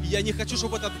year. Я не хочу,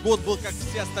 чтобы этот год был как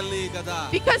все остальные года.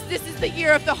 Because this is the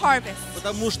year of the harvest.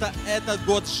 Потому что это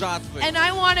год жатвы. And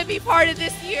I want to be part of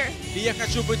this year. И я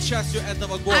хочу быть частью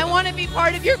этого I года. want to be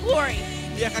part of your glory.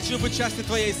 Я хочу быть частью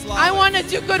Твоей I славы. want to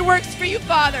do good works for you,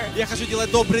 Father. Я хочу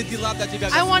делать добрые дела для Тебя,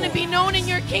 I want to Господь. be known in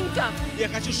your kingdom. Я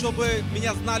хочу, чтобы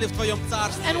меня знали в Твоем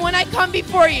Царстве. And when I come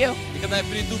before you, И когда я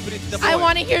приду перед I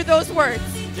want Тобой, to hear those words.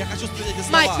 я хочу сказать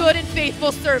эти My слова. good and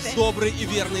faithful servant. Добрый и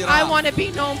верный I раб. want to be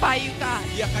known by you, God.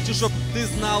 Я хочу, чтобы Ты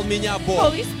знал меня, Бог.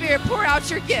 Holy Spirit, pour out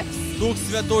your gifts. Дух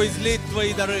Святой, излить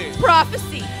Твои дары.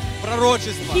 Prophecy,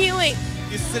 Пророчество, healing,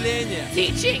 исцеление,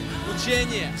 teaching,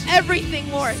 учение. everything,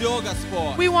 Lord. Все,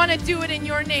 Господь. We want to do it in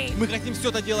your name. Мы хотим все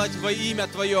это делать во имя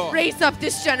Твое. Raise up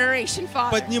this generation,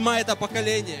 Father, Поднимай это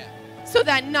поколение, so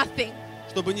that nothing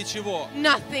чтобы ничего,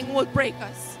 would break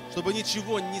us. чтобы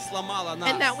ничего не сломало And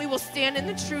that нас, we will stand in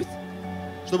the truth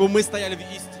чтобы мы стояли в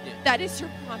истине. that is your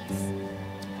promise.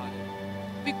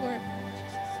 Be glorified,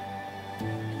 Jesus. In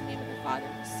the name of the Father,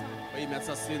 and the Son. Во имя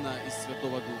Отца, Сына и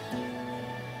Святого Духа.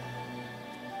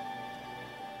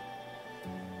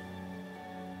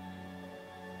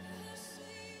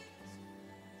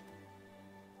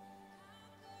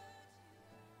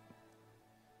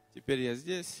 Теперь я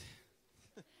здесь.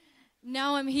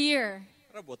 Now I'm here.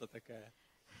 Работа такая.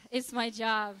 It's my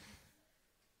job.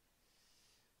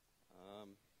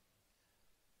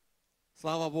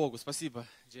 Слава Богу, спасибо,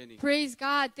 Дженни. Praise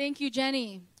God. Thank you,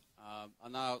 Jenny.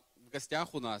 Она в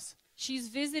гостях у нас, She's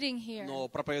visiting here. но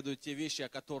проповедует те вещи, о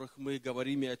которых мы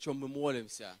говорим и о чем мы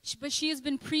молимся. But she has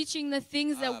been preaching the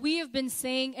things that we have been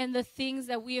saying and the things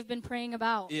that we have been praying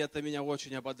about. И это меня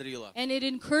очень ободрило, And it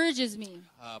encourages me.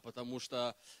 потому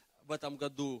что в этом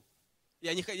году,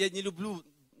 я не люблю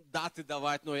даты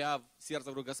давать, но я в сердце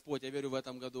говорю, Господь, я верю в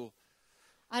этом году,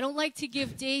 I don't like to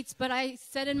give dates, but I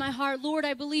said in my heart, Lord,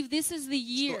 I believe this is the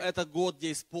что year. это год,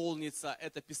 где исполнится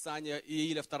это Писание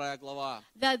Иеля 2 глава.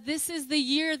 That this is the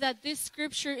year that this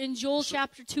scripture in Joel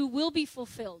chapter 2 will be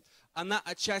fulfilled. Она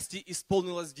отчасти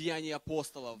исполнилась в Деянии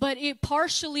апостолов. But it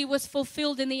partially was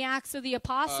fulfilled in the Acts of the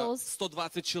Apostles.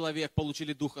 120 человек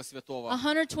получили Духа Святого.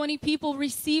 120 people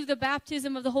received the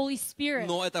baptism of the Holy Spirit.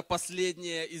 Но это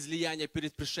последнее излияние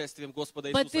перед пришествием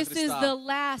Господа But Иисуса this is the Христа.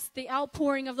 last, the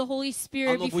outpouring of the Holy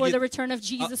Spirit Оно before будет- the return of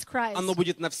Jesus Christ. Оно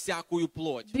будет на всякую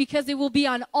плоть. Because it will be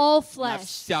on all На flesh.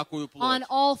 всякую On плоть.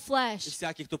 all И flesh.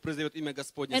 всякий, кто призовет имя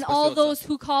Господне, And all those спасется.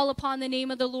 who call upon the name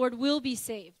of the Lord will be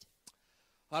saved.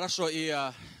 Хорошо, и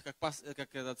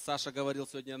как этот Саша говорил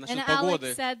сегодня And насчет Alex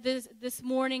погоды. said this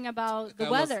morning about the Какая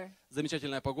у нас weather.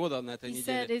 замечательная погода на этой He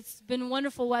said неделе. it's been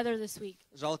wonderful weather this week.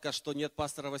 Жалко, что нет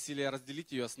пастора Василия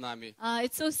разделить ее с нами.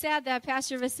 It's so sad that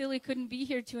Pastor Vasily couldn't be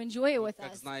here to enjoy it with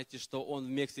Как us. знаете, что он в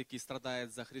Мексике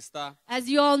страдает за Христа. As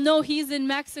you all know, he's in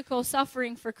Mexico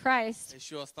suffering for Christ.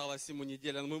 Еще осталась ему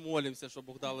неделя, но мы молимся,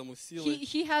 чтобы Бог дал ему силы,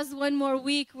 He has one more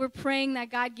week. We're praying that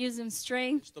God gives him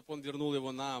strength, чтобы он вернул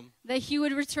его нам. that he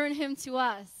would return him to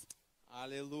us.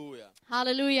 Аллилуйя.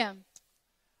 Hallelujah.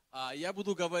 Я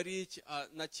буду говорить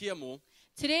на тему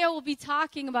Today I will be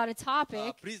talking about a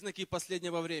topic. признаки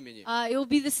последнего времени. It will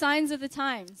be the signs of the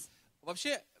times.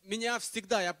 Вообще, меня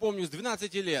всегда, я помню, с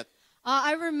 12 лет,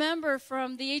 I remember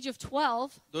from the age of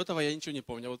 12, до этого я ничего не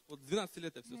помню, вот с 12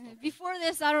 лет я все знал. before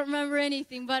this I don't remember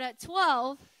anything, but at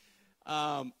 12,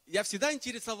 Я всегда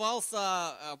интересовался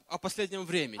о последнем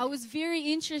времени. I was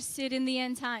very interested in the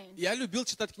end times. Я любил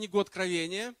читать книгу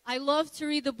Откровения I loved to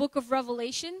read the book of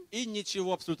Revelation, и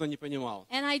ничего абсолютно не понимал.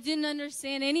 and I didn't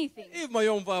understand anything. И в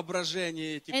моем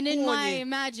воображении эти And in my кони,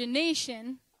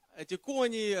 imagination,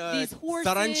 These horses,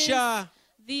 саранча,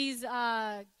 these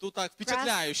тут так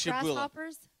впечатляюще было.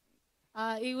 grasshoppers,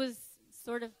 it was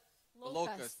sort of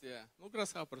locusts. Локость, ну,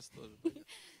 грассхопперс тоже.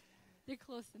 They're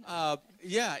close enough.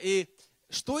 И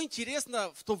что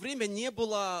интересно, в то время не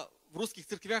было в русских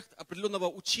церквях определенного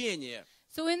учения,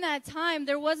 So in that time,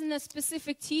 there wasn't a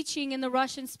specific teaching in the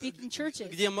Russian-speaking churches.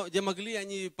 где могли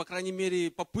они, по крайней мере,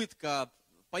 попытка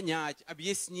понять,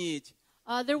 объяснить.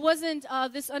 There wasn't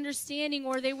this understanding,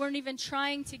 or they weren't even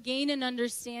trying to gain an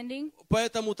understanding.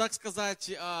 Поэтому, так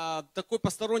сказать, такой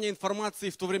посторонней информации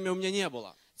в то время у меня не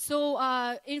было. So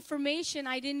information,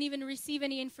 I didn't even receive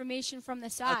any information from the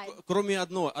side, Кроме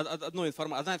одна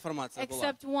информация была,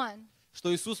 except one,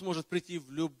 что Иисус может прийти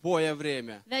в любое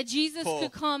время. that Jesus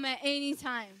could come at any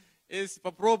time. Если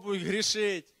попробуй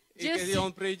грешить, и когда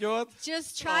Он придет,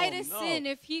 Just try to no. sin.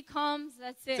 If he comes,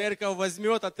 that's it. церковь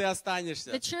возьмет, а ты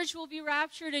останешься The church will be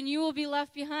raptured and you will be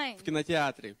left behind в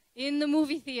кинотеатре. in the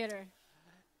movie theater.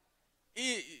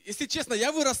 И, если честно,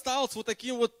 я вырастал с вот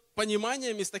таким вот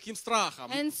пониманием и с таким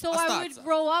страхом And so I would остаться.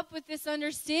 grow up with this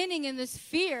understanding and this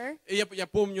fear. И я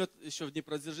помню еще в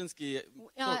Днепродзержинске,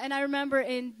 And I remember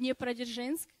in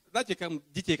Dneprodzerzhinsk. знаете, как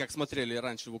детей как смотрели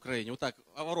раньше в Украине? Вот так,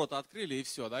 ворота открыли и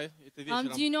все, да? Это вечером.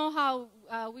 Do you know how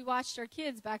we watched our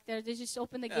kids back there? They just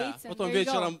opened the gates and Потом there you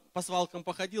go. вечером по свалкам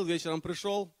походил, вечером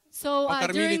пришел. So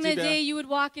покормили during the тебя. day you would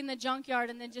walk in the junkyard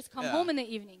and then just come Yeah. home in the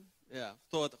evening.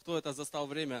 Кто это застал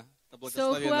время? Это So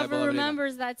благословенное whoever было время.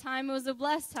 remembers that time, it was a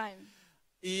blessed time.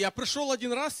 И я пришел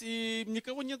один раз, и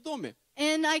никого нет в доме.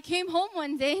 And I came home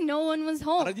one day, no one was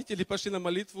home. Родители пошли на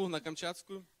молитву, на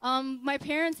Камчатскую. My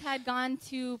parents had gone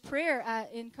to prayer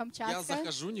in Я Kamchatka,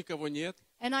 захожу, никого нет.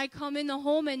 and I come in the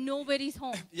home and nobody's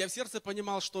home. Я в сердце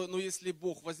понимал, что если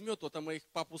Бог возьмет, то это моих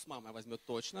папу с мамой возьмет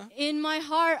точно. In my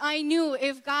heart, I knew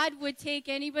if God would take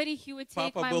anybody, He would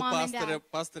take Папа my был mom and dad.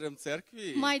 пастором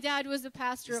церкви. My dad was a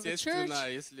pastor of a church, Естественно,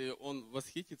 если он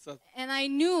восхитится, and I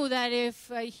knew that if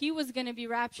he was going to be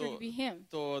raptured, то, to be him.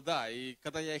 то да. И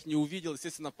когда я их не увидел,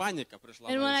 естественно, паника пришла.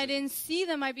 в And when мою I жизнь. didn't see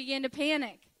them, I began to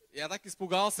panic. Я так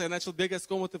испугался, я начал бегать с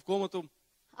комнаты в комнату,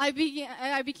 I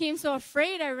became so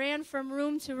afraid, I ran from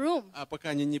room to room а пока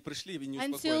они не пришли и не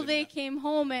until успокоили they меня. came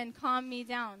home and calmed me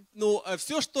down. Ну,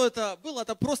 все, что это было,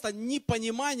 это просто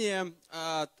непонимание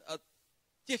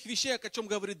тех вещей, о чем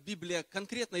говорит Библия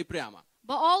конкретно и прямо.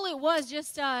 But all it was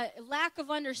just a lack of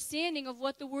understanding of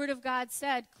what the Word of God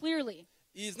said clearly.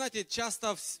 И знаете,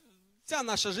 часто вся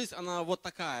наша жизнь, она вот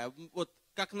такая, вот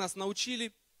как нас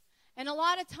научили, And a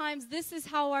lot of times, this is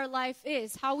how our life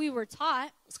is, how we were taught.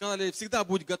 сказали, всегда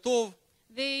будь готов,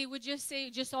 They would just say,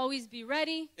 just always be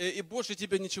ready, и больше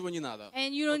тебе ничего не надо.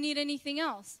 and you don't need anything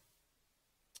else.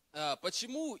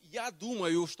 Почему я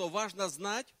думаю, что важно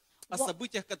знать о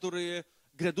событиях, которые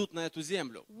грядут на эту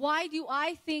землю? Why do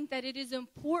I think that it is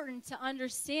important to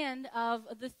understand of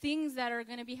the things that are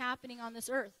going to be happening on this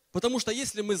earth? Потому что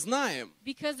если мы знаем,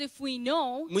 Because if we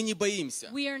know, мы не боимся.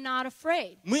 we are not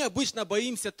afraid. Мы обычно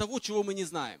боимся того, чего мы не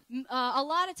знаем. A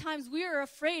lot of times we are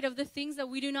afraid of the things that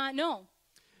we do not know.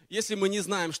 Если мы не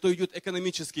знаем, что идет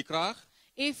экономический крах,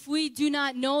 If we do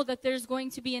not know that there's going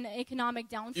to be an economic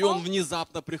и он downfall,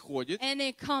 внезапно приходит, and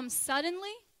it comes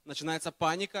suddenly, начинается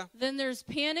паника, then there's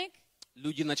panic.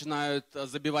 люди начинают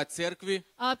забивать церкви,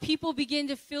 People begin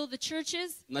to fill the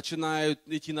churches. начинают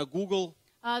идти на Google,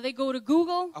 They go to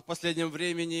Google, а в последнем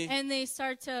времени and they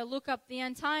start to look up the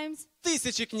end times.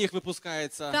 тысячи книг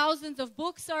выпускается, Thousands of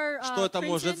books are что это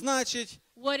может printed, значить,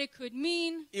 what it could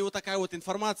mean. и вот такая вот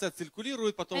информация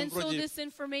циркулирует, потом And so вроде this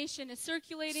information is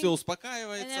circulating, все and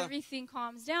успокаивается, everything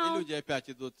calms и down, люди опять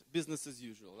идут business as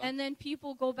usual. Да? and then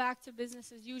people go back to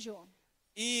business as usual.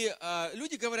 И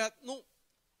люди говорят, ну,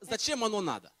 зачем оно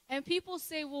надо? And people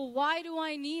say, well, why do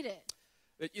I need it?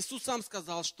 Ведь Иисус сам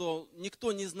сказал, что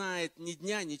никто не знает ни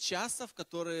дня, ни часа, в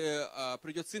которые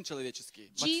придет Сын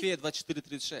Человеческий. Матфея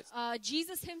 24:36.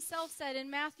 Jesus himself said in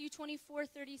Matthew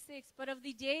 24:36, but of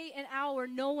the day and hour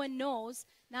no one knows,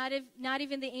 not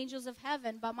even the angels of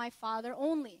heaven, but my Father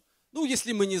only. Ну,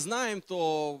 если мы не знаем,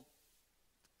 то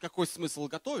какой смысл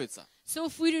готовиться? So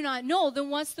if we do not know, then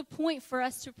what's the point for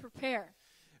us to prepare?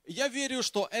 Я верю,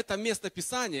 что это место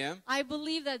Писания, I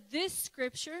believe that this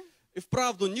scripture, и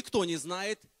вправду никто не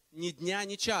знает ни дня,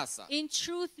 ни часа. in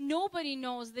truth, nobody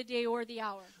knows the day or the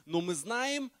hour. Но мы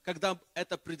знаем, когда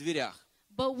это при дверях.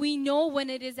 But we know when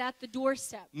it is at the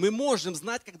doorstep. Мы можем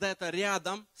знать, когда это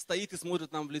рядом стоит и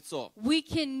смотрит нам в лицо. We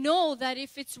can know that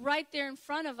if it's right there in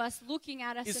front of us, looking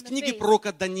at us Из in the книги face.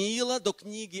 пророка Даниила до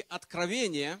книги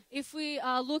Откровения If we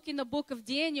look in the book of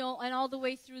Daniel and all the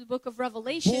way through the book of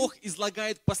Revelation, Бог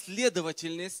излагает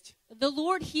последовательность the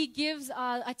Lord, He gives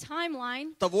a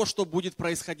timeline того, что будет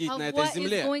происходить of на этой what is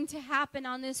земле. going to happen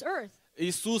on this earth.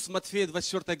 Иисус в Матфея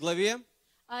 24 главе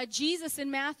Jesus in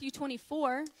Matthew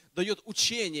 24, дает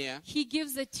учение. He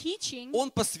gives a teaching.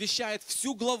 Он посвящает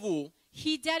всю главу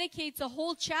He dedicates a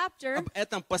whole chapter об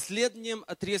этом последнем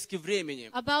отрезке времени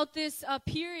about this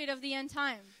period of the end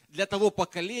time для того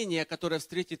поколения, которое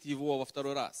встретит его во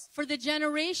второй раз. for the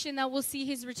generation that will see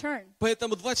His return.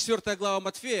 Поэтому 24 глава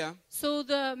Матфея So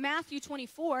the Matthew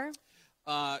 24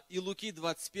 и Луки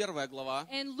 21 глава,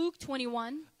 and Luke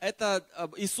 21 это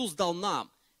Иисус дал нам,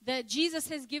 that Jesus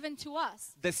has given to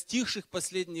us, достигших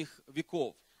последних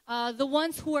веков. the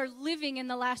ones who are living in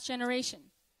the last generation.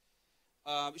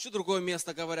 Еще другое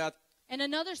место говорят, And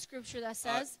another scripture that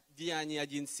says, Деяния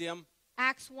 1:7.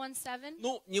 Acts 1:7,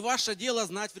 Ну, не ваше дело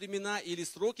знать времена или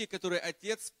сроки, которые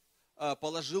Отец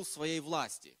положил в своей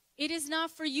власти. it is not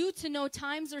for you to know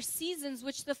times or seasons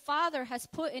which the Father has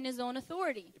put in His own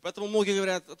authority. И поэтому многие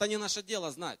говорят, это не наше дело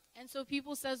знать. And so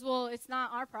people says, well, it's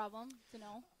not our problem to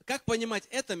know. как понимать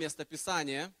это место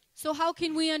Писания? So how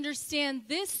can we understand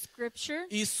this scripture?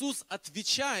 Иисус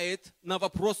отвечает на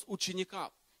вопрос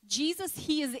учеников. Jesus,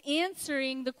 he is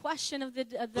answering the question of the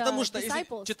Потому что, если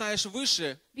disciples. читаешь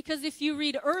выше, Because if you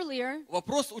read earlier,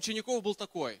 вопрос учеников был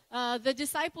такой. the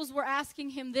disciples were asking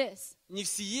him this. Не в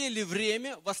сие ли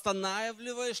время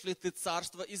восстанавливаешь ли ты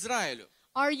царство Израилю?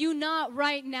 Are you not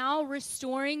right now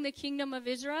restoring the kingdom of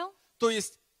Israel? То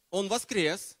есть, он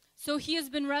воскрес, So he has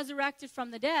been resurrected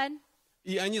from the dead.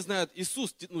 и они знают,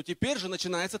 Иисус, ну теперь же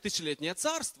начинается тысячелетнее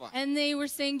царство. And they were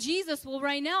saying, Jesus, well,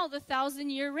 right now, the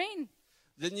 1,000-year reign.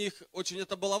 Для них очень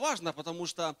это было важно, потому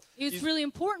что It's really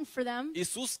important for them.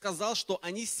 Иисус сказал, что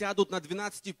они сядут на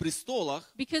 12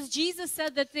 престолах, Because Jesus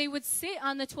said that they would sit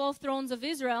on the 12 thrones of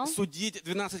Israel судить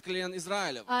 12 колен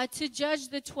Израиля. to judge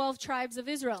the 12 tribes of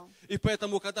Israel. И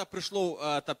поэтому, когда пришло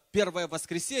это первое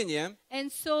воскресение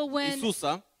And so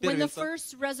Иисуса, when the первенца,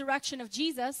 first resurrection of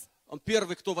Jesus, он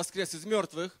первый, кто воскрес из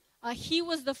мертвых, he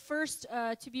was the first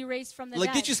to be raised from the dead.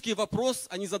 логический вопрос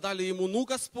они задали ему: ну,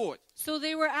 Господь, So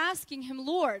they were asking him,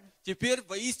 Lord, теперь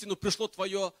воистину пришло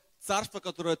твое царство,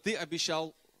 которое ты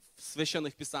обещал в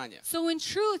священных писаниях. so in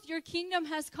truth your kingdom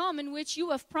has come in which you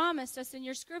have promised us in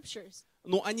your scriptures.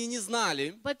 Но они не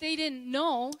знали, But they didn't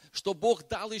know что Бог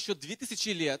дал еще 2000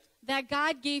 лет, that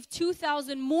God gave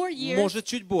 2,000 more years может,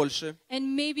 чуть больше.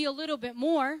 and maybe a little bit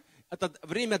more. Это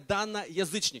время дано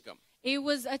язычникам, It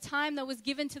was a time that was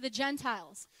given to the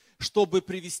Gentiles чтобы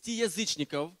привести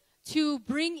язычников to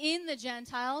bring in the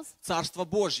Gentiles в Царство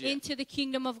Божье, into the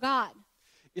kingdom of God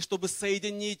и чтобы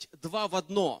соединить два в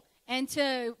одно. and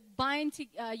to bind, to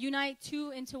unite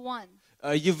two into one.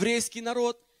 Еврейский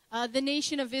народ, The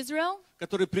nation of Israel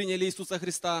которые приняли Иисуса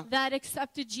Христа, that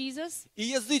accepted Jesus и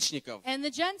язычников, and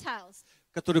the Gentiles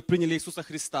которые приняли Иисуса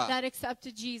Христа. that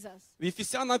accepted Jesus. В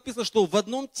Ефесянам написано, что в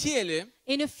одном теле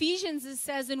In Ephesians it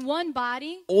says in one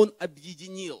body Он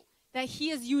объединил that he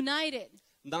has united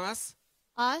нас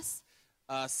us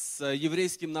с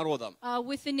еврейским народом.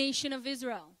 with the nation of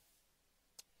Israel.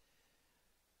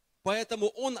 Поэтому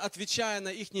Он, отвечая на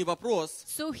их вопрос,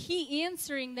 So he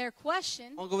answering their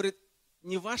question, Он говорит: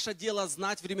 не ваше дело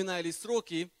знать времена или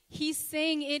сроки, he's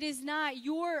saying it is not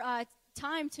your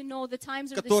time to know the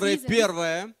times or the которые, seasons,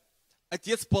 первое,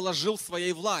 Отец положил в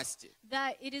своей власти.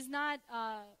 that it is not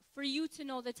for you to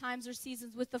know the times or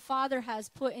seasons which the Father has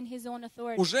put in his own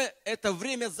authority. Уже это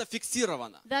время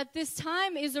зафиксировано. That this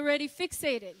time is already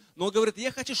fixated. Но Он говорит: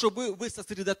 я хочу, чтобы вы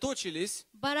сосредоточились,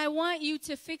 But I want you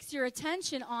to fix your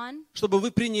attention on чтобы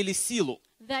вы приняли силу.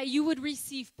 that you would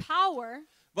receive power.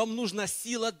 Вам нужна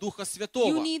сила Духа You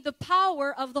Святого. need the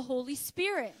power of the Holy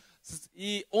Spirit.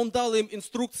 И Он дал им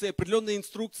инструкции, определенные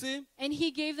инструкции, And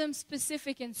he gave them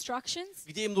specific instructions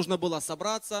где им нужно было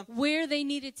собраться where they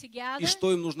needed to gather и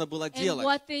что им нужно было and делать.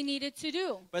 what they needed to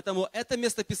do. Поэтому это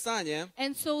место Писания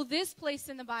And so this place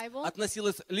in the Bible,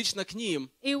 относилось лично к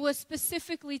ним, it was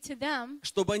specifically to them,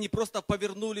 чтобы они просто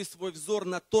повернули свой взор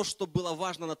на то, что было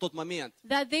важно на тот момент.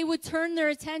 that they would turn their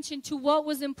attention to what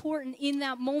was important in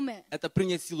that moment. Это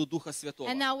принять силу Духа Святого.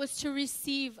 And that was to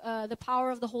receive the power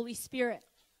of the Holy Spirit.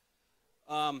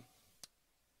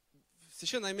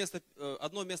 Священное место,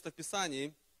 одно место в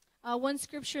Писании, One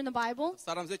scripture in the Bible, в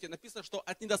Старом Завете написано, что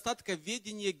от недостатка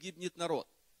ведения гибнет народ.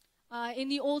 in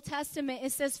the Old Testament,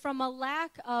 it says, from a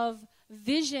lack of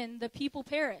vision, the people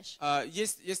perish.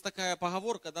 Есть такая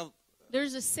поговорка, да,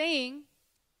 There's a saying,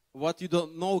 what you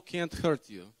don't know can't hurt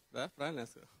you. Да, правильно я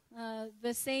сказал?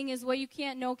 the saying is, what you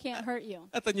can't know can't hurt you.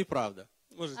 Это неправда.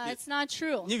 Можете, It's not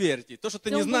true. не верьте. То, что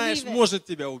ты не Don't знаешь, believe it. может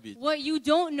тебя убить. What you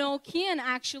don't know can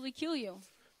actually kill you.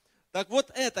 Так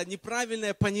вот это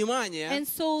неправильное понимание And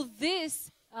so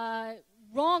this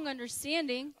wrong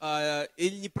understanding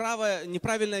или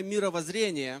неправильное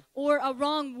мировоззрение, or a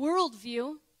wrong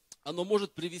worldview, оно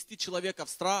может привести человека в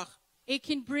страх, it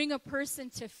can bring a person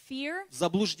to fear, в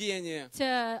заблуждение.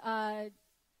 to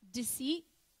deceit.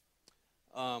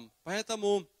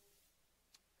 Поэтому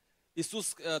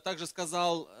Иисус также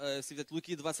сказал, в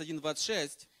Луки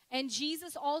 21:26, And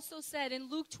Jesus also said in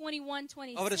Luke говорит,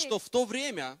 21:26, что в то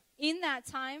время, in that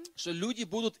time, что люди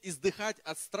будут издыхать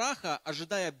от страха,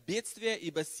 ожидая бедствия,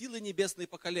 ибо силы небесные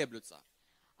поколеблются.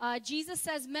 Jesus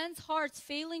says, men's hearts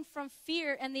failing from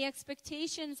fear and the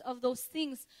expectations of those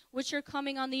things which are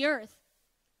coming on the earth.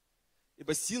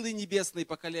 Ибо силы небесные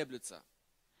поколеблются.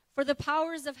 For the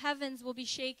powers of heavens will be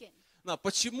shaken. Но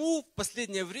почему в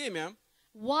последнее время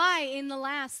Why in the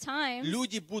last time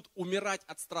люди будут умирать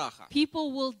от страха?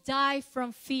 people will die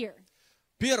from fear?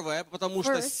 Первое, потому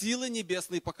что First. силы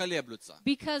небесные поколеблются.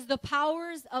 Because the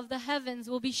powers of the heavens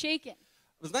will be shaken.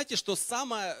 Вы знаете, что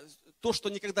то, что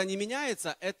никогда не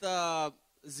меняется, это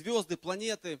звезды,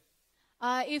 планеты.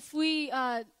 If we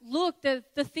look,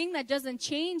 the thing that doesn't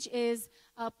change is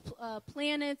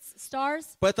planets,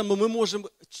 stars. Поэтому мы можем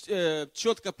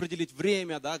четко определить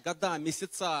время, да, года,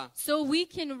 месяца. So we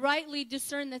can rightly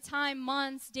discern the time,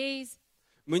 months, days.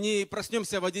 Мы не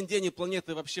проснемся в один день, и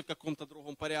планеты вообще в каком-то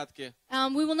другом порядке.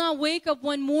 We will not wake up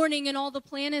one morning and all the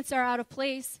planets are out of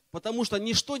place. Потому что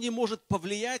ничто не может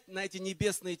повлиять на эти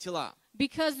небесные тела.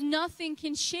 Because nothing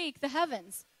can shake the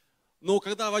heavens. Но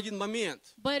когда в один момент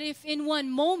But if in one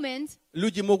moment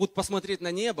люди могут посмотреть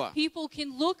на небо, people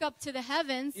can look up to the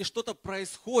heavens и что-то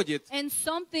происходит, and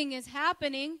something is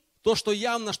happening то, что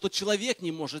явно, что человек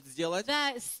не может сделать,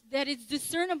 that it's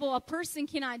discernible, a person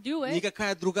cannot do it,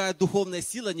 никакая другая духовная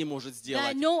сила не может that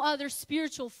сделать, no other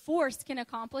spiritual force can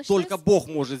accomplish только this, Бог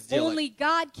может сделать. only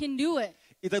God can do it.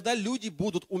 И тогда люди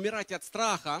будут умирать от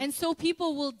страха, And so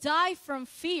people will die from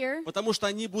fear потому что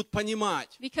они будут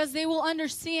понимать, because they will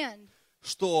understand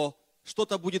что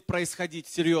что-то будет происходить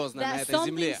серьезное на that этой something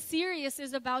земле. serious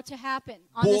is about to happen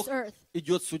on Бог this earth.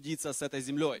 идет судиться с этой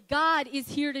землей. God is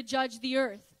here to judge the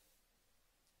earth.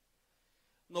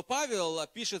 Но Павел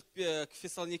пишет к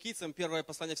фессалоникийцам, первое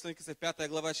послание Фессалоникийцам, 5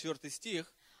 глава, 4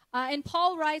 стих. And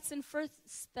Paul writes in 1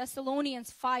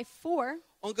 Thessalonians 5:4,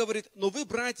 Он говорит: но вы,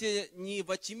 братья, не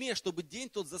во тьме, чтобы день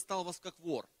тот застал вас как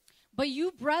вор. but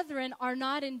you, brethren, are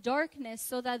not in darkness,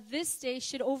 so that this day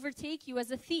should overtake you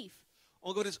as a thief.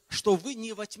 Он говорит, что вы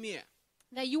не во тьме.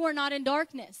 That you are not in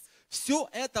darkness. Все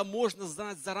это можно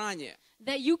знать заранее.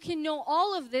 That you can know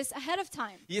all of this ahead of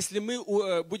time. Если мы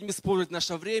будем использовать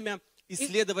наше время,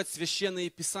 исследовать священные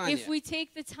писания. If we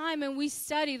take the time and we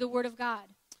study the Word of God.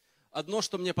 Одно,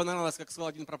 что мне понравилось, как сказал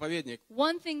один проповедник.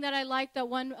 One thing that I liked that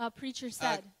one preacher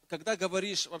said. Когда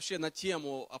говоришь вообще на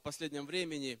тему о последнем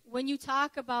времени, when you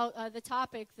talk about the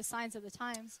topic, the signs of the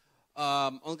times,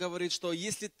 он говорит, что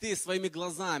если ты своими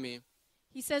глазами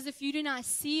he says if you do not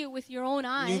see it with your own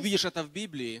eyes, не увидишь это в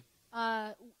Библии,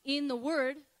 in the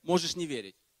Word, можешь не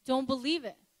верить. don't believe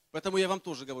it. Поэтому я вам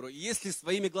тоже говорю, если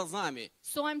своими глазами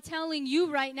So I'm telling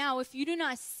you right now, if you do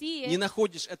not see не it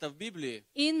находишь это в Библии,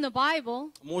 in the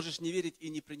Bible, можешь не верить и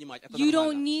не принимать. Это you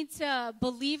don't нормально. need to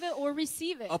believe it or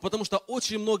receive it. Потому что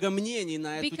очень много мнений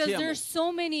на эту Because тему. there's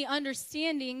so many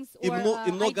understandings И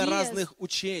or много ideas разных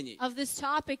учений, of this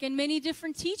topic and many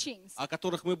different teachings о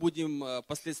которых мы будем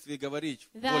впоследствии говорить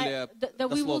более that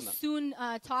we will дословно. soon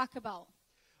talk about.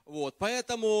 Вот,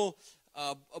 поэтому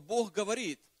Бог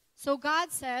говорит, So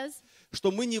God says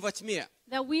что мы не во тьме.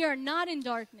 that we are not in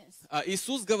darkness.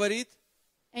 Иисус говорит,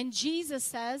 And Jesus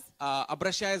says,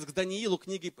 обращаясь к Даниилу,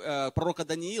 книге пророка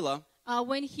Даниила,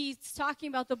 when he's talking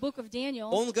about the book of Daniel,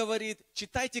 он говорит,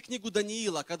 читайте книгу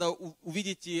Даниила, когда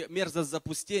увидите мерзость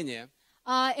запустения.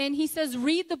 and he says,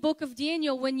 read the book of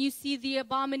Daniel when you see the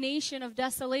abomination of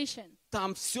desolation.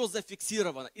 Там все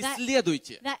зафиксировано.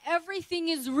 Исследуйте. That everything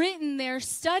is written there,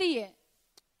 study it.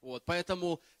 Вот,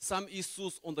 поэтому сам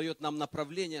Иисус, Он дает нам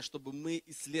направление, чтобы мы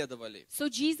исследовали. So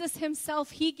Jesus himself,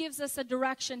 he gives us a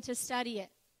direction to study it.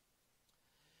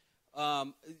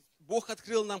 Бог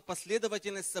открыл нам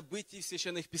последовательность событий в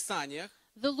Священных Писаниях,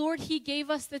 The Lord, he gave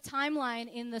us the timeline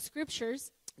in the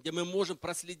scriptures где мы можем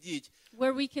проследить,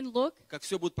 where we can look как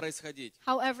все будет происходить.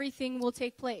 how everything will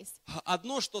take place.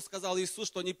 Одно, что сказал Иисус,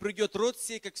 что не придет род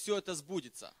сей, как все это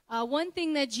сбудется. One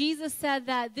thing that Jesus said,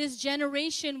 that this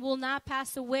generation will not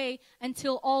pass away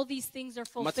until all these things are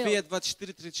Матфея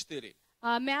fulfilled.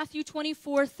 24:34. Matthew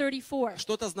 24:34.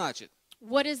 Что это значит?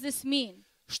 What does this mean?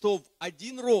 Что в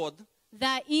один род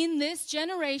That in this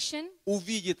generation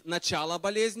увидит начало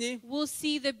болезней we'll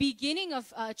see the beginning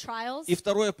of trials и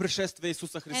второе пришествие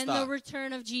Иисуса and the Христа.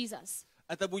 return of Jesus.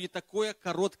 Это будет такое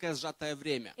короткое сжатое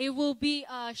время, It will be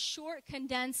a short,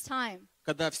 condensed time.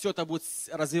 когда все это будет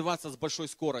развиваться с большой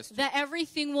скоростью. That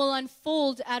everything will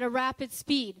unfold at a rapid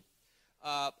speed.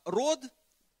 Род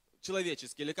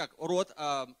человеческий, или как? Род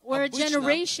Or a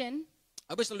generation.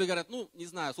 обычно люди говорят, ну, не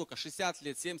знаю, сколько, 60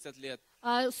 лет, 70 лет.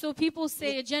 So people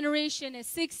say a generation is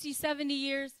 60, 70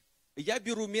 years. Я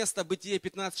беру место Бытие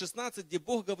 15:16, где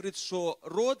Бог говорит, что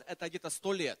род это где-то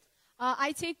 100 лет.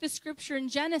 I take the scripture in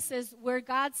Genesis where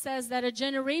God says that a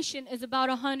generation is about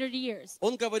 100 years.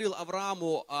 Он говорил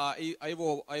Аврааму о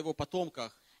его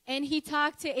потомках, And he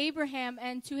talked to Abraham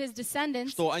and to his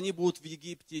descendants что они будут в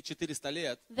Египте 400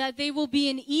 лет, that they will be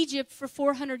in Egypt for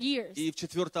 400 years. и в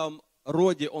 4-м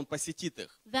роде он посетит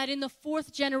их. That in the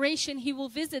 4th generation he will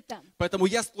visit them. Поэтому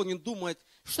я склонен думать,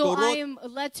 So что I род am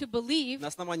led to believe на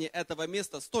основании этого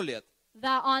места 100 лет.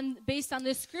 that based on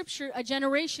this scripture, a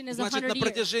generation is Значит, 100 на years.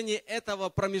 протяжении этого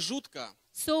промежутка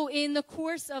So in the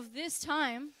course of this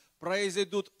time,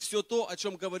 произойдут все то, о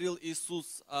чем говорил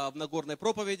Иисус в Нагорной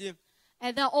проповеди.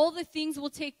 And that all the things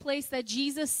will take place that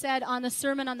Jesus said on the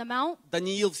Sermon on the Mount.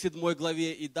 Даниил в 7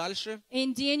 главе и дальше,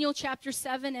 In Daniel chapter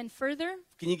 7 and further.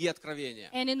 в книге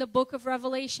Откровения. And in the book of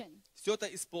Revelation. Все это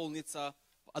исполнится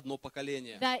в одно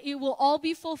поколение. That it will all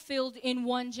be fulfilled in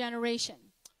one generation.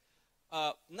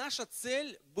 Наша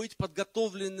цель быть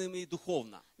подготовленными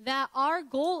духовно. That our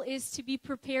goal is to be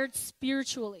prepared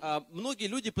spiritually. Многие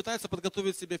люди пытаются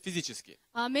подготовить себя физически.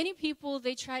 Many people,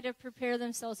 they try to prepare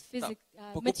themselves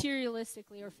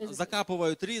materialistically or physically.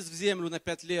 Закапывают рис в землю на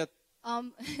 5 лет.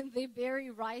 They bury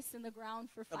rice in the ground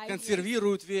for 5 years.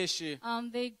 Консервируют вещи.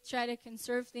 They try to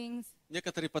conserve things.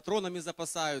 Некоторые патронами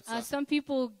запасаются. Some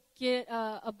people get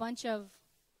a bunch of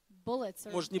bullets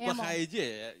or Может, неплохая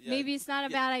идея. Maybe it's not a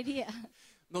bad idea.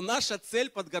 Но наша цель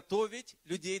подготовить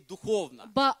людей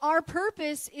духовно. But our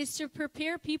purpose is to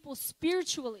prepare people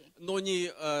spiritually. Но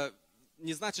не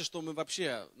значит, что мы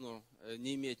вообще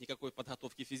не имеем никакой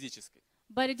подготовки физической.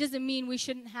 But it doesn't mean we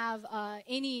shouldn't have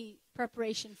any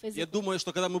preparation physically. Я думаю,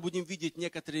 что когда мы будем видеть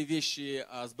некоторые вещи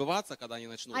сбываться, когда они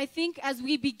начнут, I think as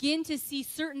we begin to see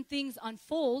certain things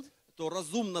unfold, то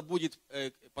разумно будет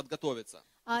подготовиться.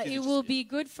 It will be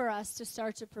good for us to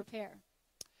start to prepare.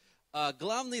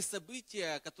 Главные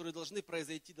события, которые должны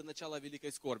произойти до начала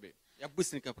Великой Скорби. Я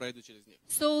быстренько пройду через них.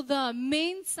 So the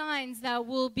main signs that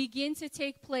will begin to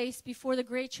take place before the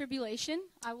Great Tribulation,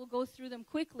 I will go through them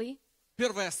quickly.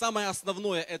 Первое, самое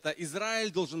основное, это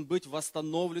Израиль должен быть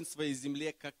восстановлен в своей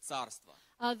земле как царство.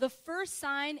 The first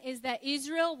sign is that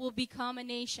Israel will become a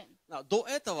nation. До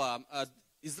этого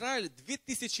Израиль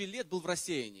 2000 лет был в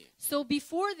рассеянии. So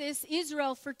before this,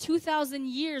 Israel for 2,000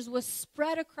 years was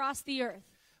spread across the earth.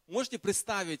 Можете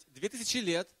представить, 2000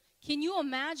 лет Can you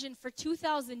imagine for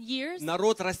 2,000 years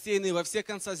народ рассеянный во все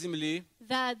конца земли?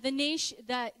 that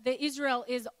the Israel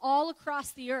is all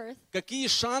across the earth? Какие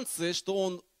шансы, что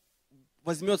он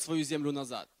возьмет свою землю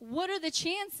назад? What are the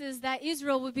chances that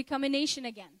Israel will become a nation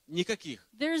again? Никаких.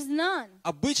 There's none.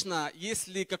 Обычно,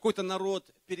 если какой-то народ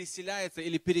переселяется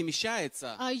или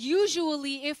перемещается,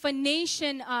 Usually, if a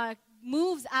nation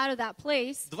moves out of that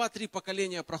place, 2-3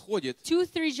 поколения проходит,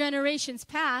 2-3 generations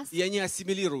pass, и они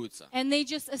ассимилируются. and they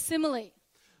just assimilate.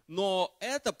 Но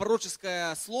это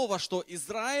пророческое слово, что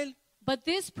Израиль But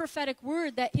this prophetic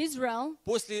word that Israel,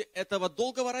 после этого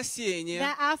долгого рассеяния,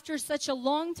 that after such a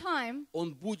long time,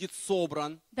 он будет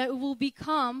собран that it will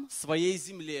become в своей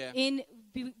земле.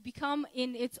 become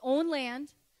in its own land.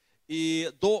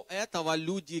 И до этого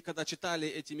люди, когда читали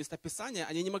эти местописания,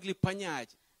 они не могли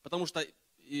понять, потому что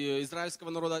израильского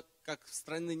народа как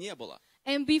страны не было.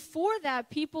 And before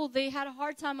that, people, they had a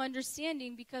hard time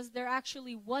understanding because there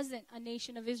actually wasn't a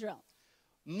nation of Israel.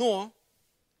 Но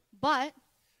But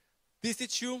в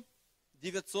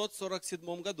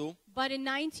 1947 году in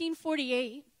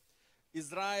 1948,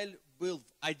 Израиль был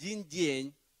в один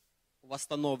день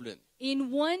восстановлен.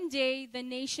 in one day, the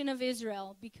nation of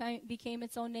Israel became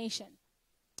its own nation.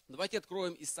 Давайте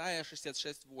откроем Исайя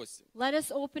 66:8. Let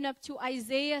us open up to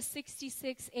Isaiah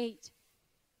 66:8.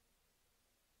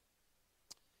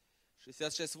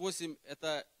 66:8 —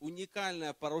 это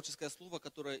уникальное пророческое слово,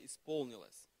 которое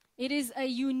исполнилось It is a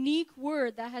unique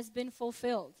word that has been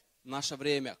fulfilled. в наше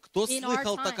время. Кто In our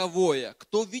слыхал time. таковое?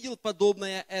 Кто видел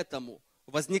подобное этому?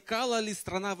 Возникала ли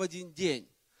страна в один день?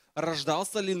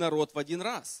 Рождался ли народ в один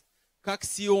раз? Как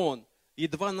Сион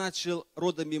едва начал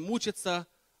родами мучиться,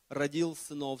 родил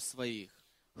сынов своих.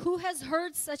 Who has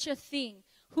heard such a thing?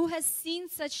 Who has seen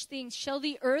such things? Shall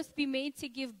the earth be made to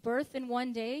give birth in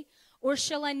one day? Or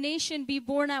shall a nation be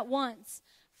born at once?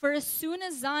 For as soon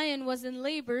as Zion was in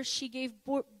labor, she gave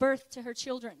birth to her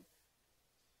children.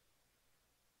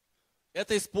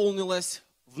 Это исполнилось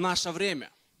в наше время.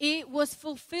 It was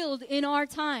fulfilled in our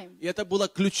time. И это было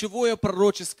ключевое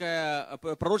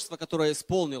пророчество, которое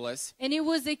исполнилось And it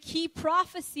was a key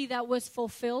prophecy that was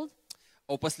fulfilled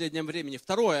о последнем времени.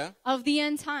 Второе, of the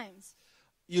end times.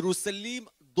 Иерусалим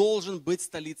должен быть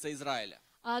столицей Израиля.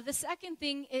 The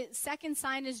second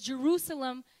sign is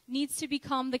Jerusalem needs to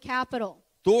become the capital.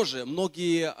 Тоже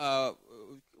многие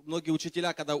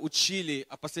учителя, когда учили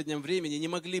о последнем времени, не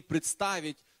могли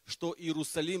представить, что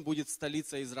Иерусалим будет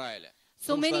столицей Израиля.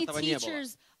 So many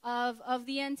teachers of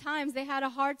the end times, they had a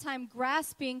hard time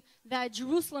grasping that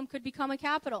Jerusalem could become a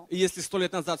capital. И если 100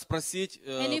 лет назад спросить,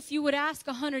 And if you would ask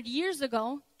 100 years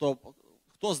ago, то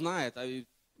кто знает, they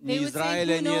ни would say,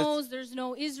 Израиля who нет. knows, there's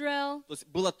no Israel. То есть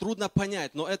было трудно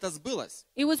понять, но это сбылось.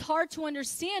 It was hard to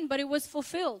understand, but it was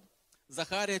fulfilled.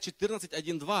 Захария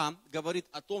 14:1-2 говорит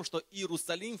о том, что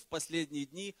Иерусалим в последние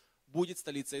дни будет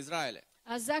столицей Израиля.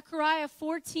 Zechariah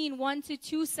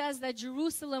 14:1-2 says that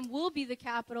Jerusalem will be the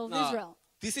capital of Israel.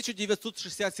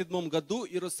 1967 году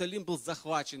Иерусалим был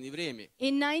захвачен евреями.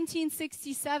 In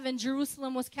 1967,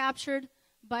 Jerusalem was captured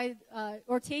by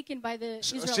or taken by the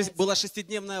Israelites. Была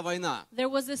шестидневная война. There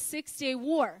was a 6-day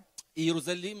war, И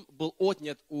Иерусалим был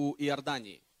отнят у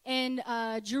Иордании. and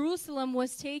Jerusalem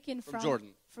was taken From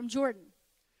Jordan. from Jordan.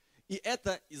 И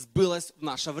это сбылось в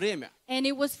наше время. And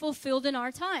it was fulfilled in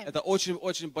our time. Это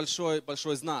очень-очень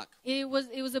большой знак. It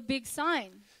was a big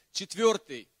sign.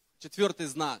 Четвертый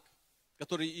знак,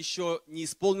 который еще не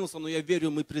исполнился, но я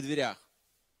верю, мы при дверях.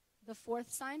 The fourth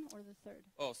sign or the third?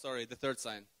 Oh, sorry, the third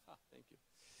sign. Thank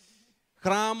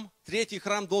you. Третий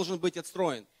храм должен быть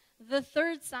отстроен. The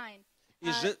third sign.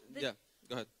 Yeah,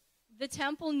 go ahead. The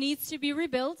temple needs to be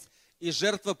rebuilt, И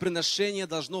жертвоприношение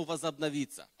должно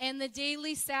возобновиться. and the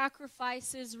daily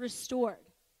sacrifices restored.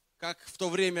 Как в то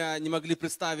время не могли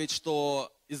представить,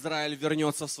 что Израиль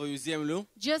вернется в свою землю,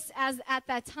 Just as at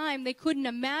that time they couldn't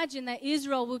imagine that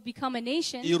Israel would become a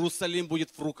nation, Иерусалим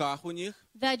будет в руках у них,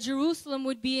 that Jerusalem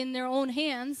would be in their own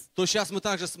hands, то сейчас мы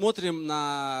также смотрим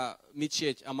на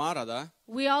мечеть Амара, да?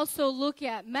 we also look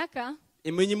at Mecca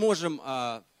И мы не можем,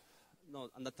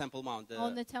 on the Temple Mount,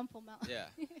 on the Temple Mount. yeah,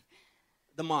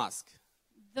 the mosque,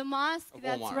 The mosque Of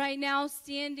that's Omar. right now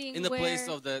standing in the where, place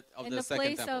of the in the second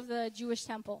place temple. of the Jewish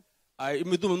temple. И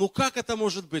мы думаем, как это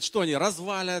может быть? Что они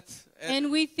развалят, And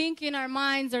we think in our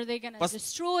minds, are they going to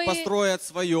destroy it? построят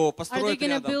свое, Are they построят going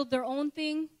to рядом. build their own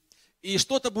thing? И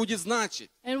что-то будет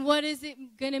значить. And what is it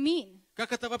going to mean?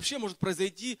 Как это вообще может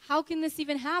произойти How can this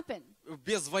even happen?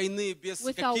 без войны, без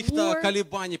Without каких-то war.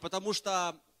 колебаний? Потому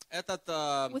что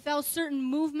Without certain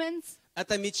movements?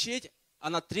 эта мечеть,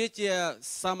 она третья,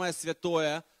 самое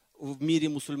святое в мире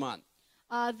мусульман.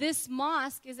 This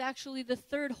mosque is actually the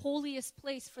third holiest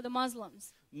place for the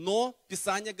Muslims. Но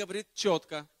Писание говорит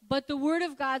четко, But the Word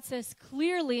of God says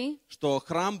clearly что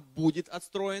храм будет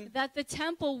отстроен, that the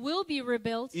temple will be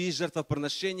rebuilt и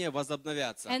жертвоприношения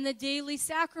возобновятся. and the daily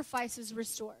sacrifices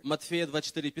restored. Матфея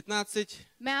 24:15,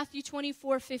 Matthew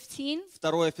 24:15,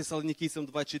 2 Фессалоникийцам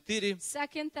 2:4,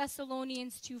 2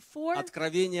 Thessalonians 2:4,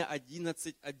 Откровение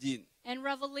 11:1. and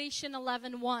Revelation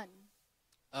 11:1.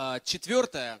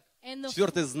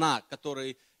 Четвертый знак,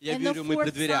 который, я And the верю, мы при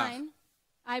fourth дверях. sign,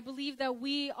 I believe that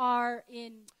we are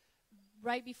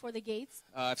right before the gates.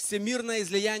 Всемирное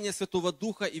излияние Святого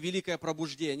Духа и великое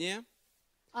пробуждение.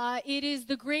 It is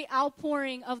the great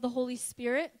outpouring of the Holy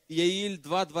Spirit. Иаиль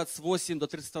 2:28 до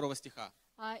 32 стиха.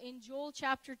 In Joel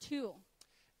chapter 2.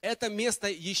 Это место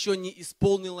еще не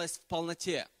исполнилось в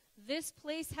полноте. This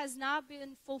place has not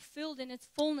been fulfilled in its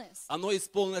fullness. Оно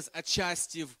исполнилось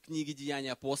отчасти в книге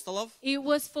Деяний апостолов, It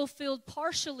was fulfilled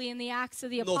partially in the Acts of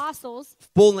the но Apostles, в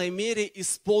полной мере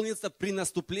исполнится при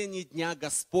наступлении Дня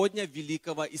Господня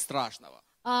великого и страшного.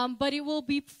 but it will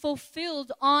be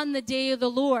fulfilled on the day of the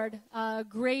Lord,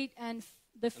 great and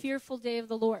the fearful day of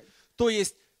the Lord. То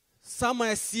есть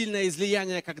самое сильное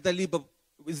излияние когда-либо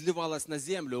изливалось на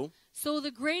землю, So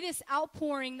the greatest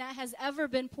outpouring that has ever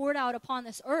been poured out upon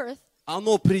this earth,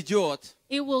 оно придет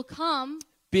it will come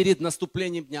перед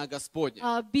наступлением Дня Господня.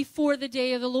 before the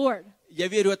day of the Lord. Я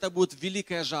верю, это будет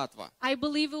великая жатва. I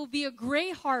believe it will be a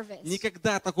great harvest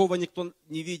Никогда такого никто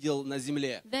не видел на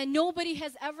земле. that nobody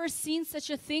has ever seen such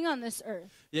a thing on this earth.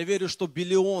 Я верю, что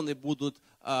биллионы будут,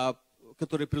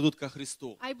 которые придут ко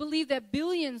Христу. I believe that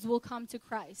billions will come to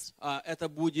Christ. Это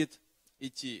будет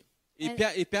идти. И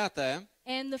And- пятое,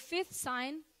 And the fifth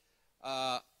sign,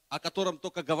 о котором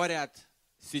только говорят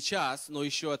сейчас, но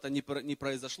еще это не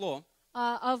произошло,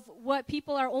 of what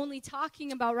people are only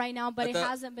talking about right now, but it Это-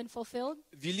 hasn't been fulfilled.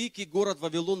 великий город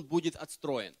Вавилон будет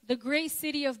отстроен. The great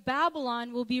city of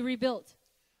Babylon will be rebuilt.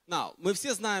 Now, мы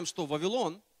все знаем, что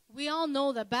Вавилон, We all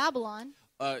know that Babylon,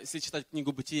 если читать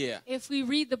книгу Бытие, if we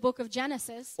read the book of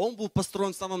Genesis, он был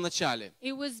построен в самом начале.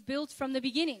 it was built from the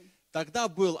beginning. Тогда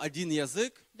был один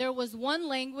язык, There was one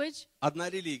language одна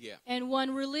религия. and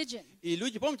one religion. И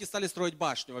люди, помните, стали строить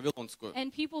башню Вавилонскую. And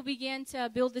people began to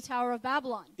build the Tower of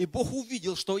Babylon. И Бог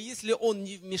увидел, что если он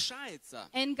не вмешается,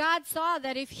 And God saw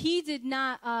that if he did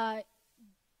not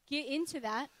get into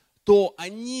that, то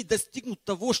они достигнут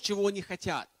того, чего они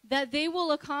хотят. that they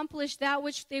will accomplish that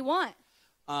which they want.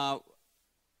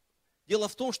 Дело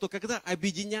в том, что когда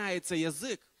объединяется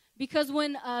язык Because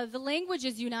when the language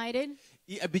is united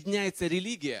и объединяется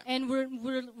религия, and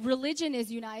religion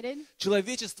is united,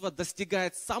 человечество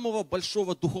достигает самого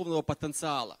большого духовного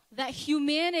потенциала that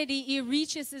humanity, it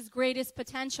reaches its greatest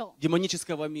potential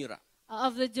демонического мира.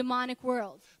 of the demonic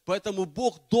world. Поэтому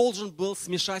Бог должен был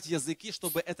смешать языки,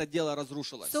 чтобы это дело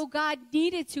разрушилось. So God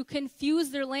needed to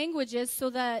confuse their languages so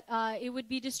that it would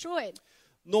be destroyed.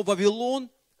 Но Вавилон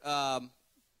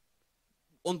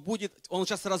он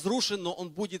сейчас разрушен, но он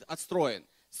будет отстроен.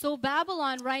 So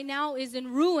Babylon right now is in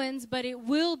ruins, but it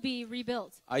will be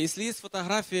rebuilt. А если есть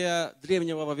фотография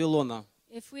древнего Вавилона,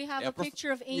 If we have Я a просто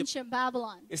picture of ancient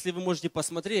Babylon, если вы можете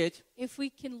посмотреть, if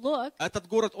we can look, этот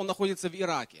город, он находится в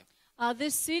Ираке.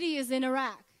 this city is in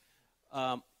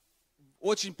Iraq.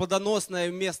 Очень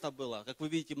плодоносное место было. Как вы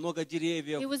видите, много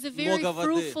деревьев, It was a very много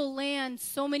воды. fruitful land,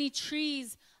 so many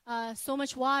trees, so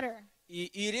much water. И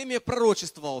Иеремия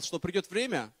пророчествовал, что придет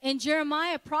время, And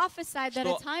Jeremiah prophesied that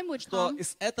a time would что come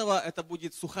из этого это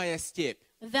будет сухая степь.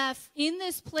 that in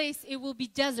this place it will be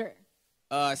desert.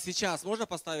 Сейчас можно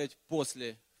поставить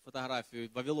после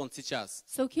фотографию Вавилон сейчас?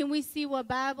 So can we see what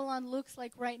Babylon looks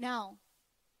like right now?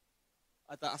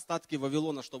 Это остатки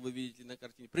Вавилона, что вы видите на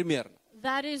картине. Примерно.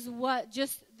 That is what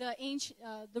just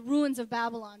the ruins of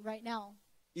Babylon right now.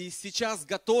 И сейчас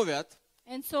готовят.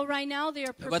 And so right now they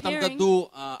are В этом preparing году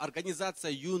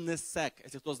организация ЮНЕСЕК,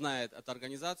 если кто знает эту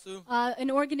организацию, an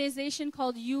organization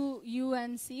called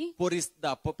UNC,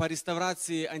 по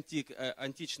реставрации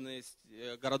античных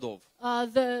городов.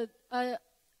 The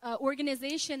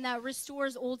organization that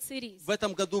restores old cities. В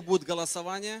этом году будет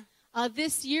голосование.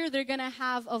 This year they're going to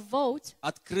have a vote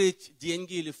Открыть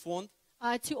деньги или фонд,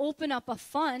 to open up a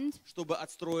fund чтобы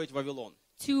отстроить Вавилон.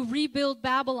 to rebuild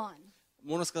Babylon.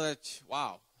 Можно сказать,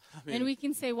 вау. And we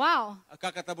can say, wow, А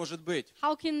как это может быть?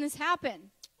 how can this happen?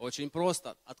 Очень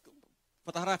просто.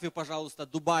 Фотографию, пожалуйста,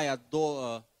 Дубая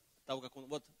до того, как он...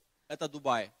 Вот это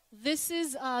Дубай. This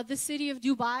is the city of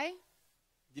Dubai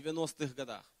В 90-х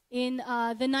годах. in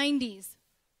the 90s.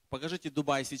 Покажите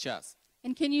Дубай сейчас.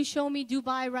 And can you show me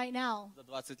Dubai right now За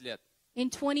 20 лет. in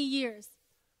 20 years,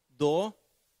 До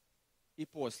и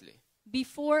после.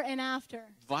 before and after?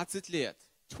 20 лет.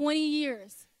 20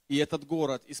 years. И этот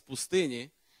город из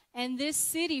пустыни, And this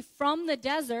city from the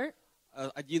desert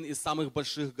один из самых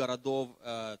больших городов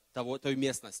той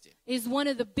местности. is one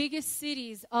of the biggest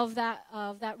cities of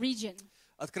that region.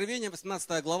 Откровение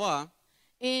 18 глава,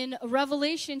 In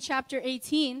Revelation chapter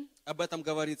 18, об этом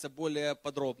говорится более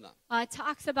подробно.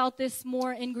 talks about this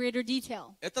more in greater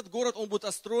detail. Этот город, он будет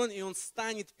отстроен, и он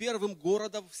станет первым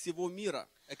городом всего мира.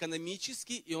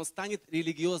 Экономически, и он станет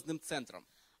религиозным центром.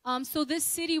 So this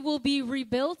city will be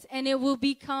rebuilt, and it will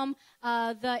become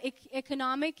the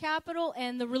economic capital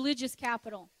and the religious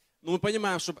capital. Но мы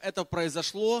понимаем, чтобы это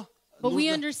произошло, But we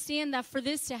understand that for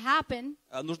this to happen,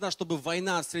 нужно, чтобы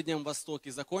война в Среднем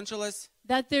Востоке закончилась,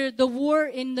 that the war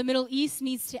in the Middle East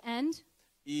needs to end.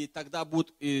 и тогда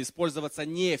будет использоваться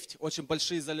нефть, очень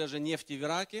большие залежи нефти в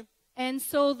Ираке. And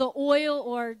so the oil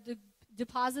or the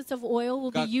deposits of oil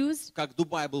will be used, Как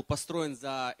Дубай был построен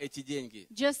за эти деньги.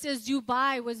 just as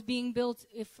Dubai was being built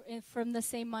from the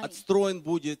same money. Отстроен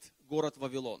будет город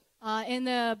Вавилон. And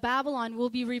the Babylon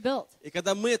will be rebuilt. И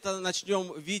когда мы это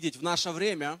начнем видеть в наше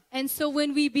время, And so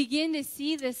when we begin to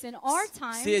see this in our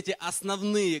time, все эти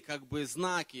основные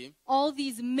знаки, all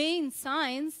these main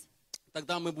signs,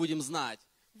 тогда мы будем знать,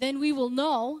 then we will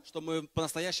know что мы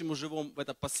по-настоящему живем в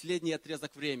этот последний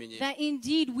отрезок времени that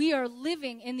indeed we are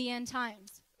living in the end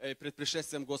times пред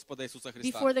пришествием Господа Иисуса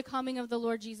Христа. before the coming of the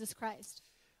Lord Jesus Christ.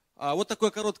 Вот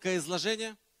такое короткое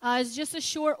изложение. It's just a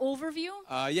short overview.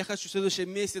 Я хочу в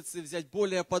следующем месяце взять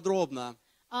более подробно,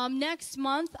 Next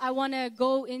month, I want to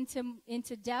go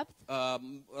into depth,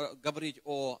 говорить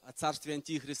о царстве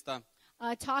Антихриста,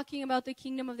 talking about the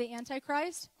kingdom of the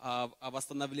Antichrist, о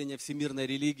восстановлении всемирной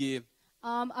религии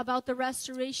about the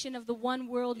restoration of the one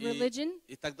world religion.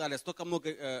 и так далее. Столько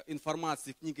много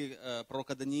информации в книге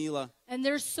пророка Даниила. And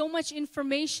there's so much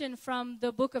information from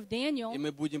the book of Daniel. И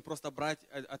мы будем просто брать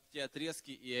эти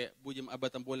отрезки и будем об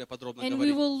этом более подробно And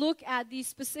we говорить. will look at these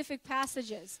specific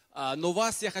passages. Но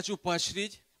вас я хочу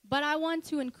поощрить. But I want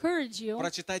to encourage you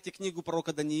Прочитайте книгу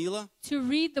пророка Даниила to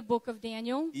read the book of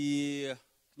Daniel и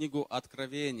книгу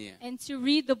Откровения. and to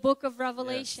read the book of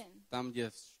Revelation. Там,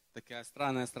 где такая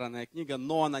странная книга,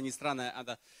 но она не странная.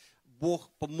 Бог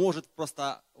поможет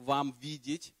просто вам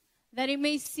видеть. That it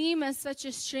may seem as such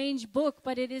a strange book,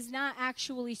 but it is not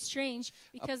actually strange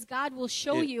because God will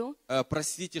show you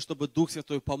Просите, чтобы Дух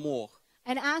Святой помог.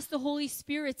 and ask the Holy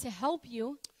Spirit to help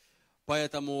you.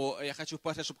 Поэтому я хочу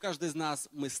поощрять, чтобы каждый из нас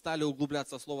мы стали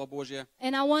углубляться в Слово Божье.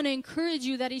 And I want to encourage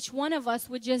you that each one of us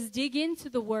would just dig into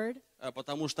the Word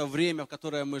Потому что время, в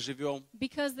которое мы живем,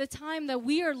 because the time that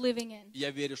we are living in,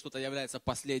 я верю, что это является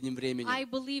последним временем. I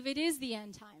believe it is the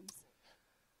end times.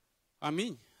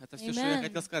 Аминь. Это все, что я Amen.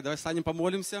 хотел сказать. Давай встанем,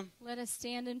 помолимся. Let us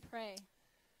stand and pray.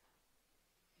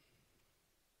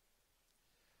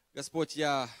 Господь,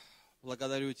 я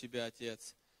благодарю Тебя,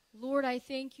 Отец, Lord, I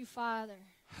thank you, Father,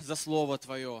 за Слово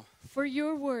Твое. for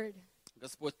your word.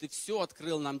 Господь, Ты все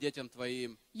открыл нам, детям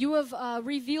Твоим. You have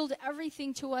revealed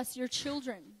everything to us, your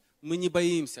children. Мы не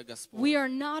боимся, Господь, We are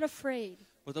not afraid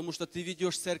потому что Ты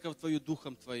ведешь церковь Твою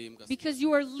Духом Твоим, Господь. because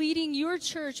you are leading your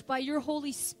church by your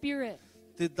Holy Spirit.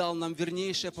 Ты дал нам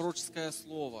вернейшее пророческое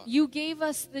слово, You gave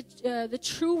us the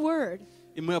true word,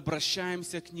 и мы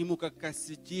обращаемся к Нему как к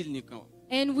светильнику.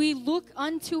 and we look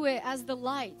unto it as the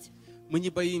light. Мы не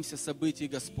боимся событий,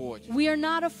 Господь, We are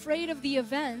not afraid of the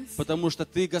events потому что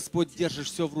Ты, Господь, держишь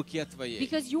все в руке Твоей.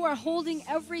 because you are holding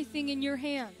everything in your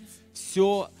hands.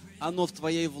 Все оно в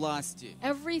Твоей власти.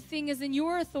 Everything is in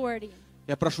your authority.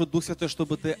 Я прошу, Дух Святой,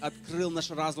 чтобы Ты открыл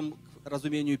наш разум к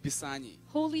разумению Писаний.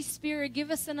 Holy Spirit, give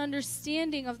us an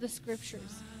understanding of the scriptures.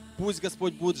 Пусть,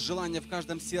 Господь, будет желание в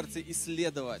каждом сердце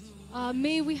исследовать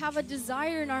May we have a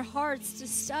desire in our hearts to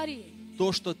study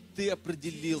то, что Ты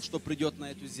определил, что придет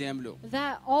на эту землю.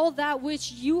 that all that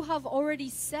which you have already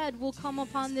said will come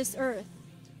upon this earth.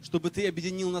 Чтобы Ты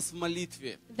объединил нас в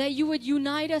молитве That you would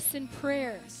unite us in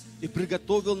prayer. и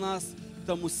приготовил нас к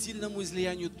тому сильному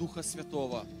излиянию Духа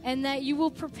Святого, And that you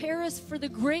will prepare us for the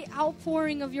great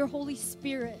outpouring of your Holy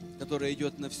Spirit которое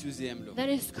идет на всю землю. that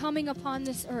is coming upon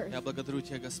this earth. Я благодарю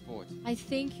Тебя, Господь, I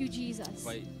thank you, Jesus.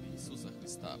 во имя Иисуса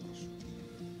Христа прошу.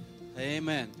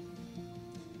 Аминь.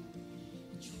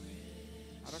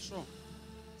 Хорошо.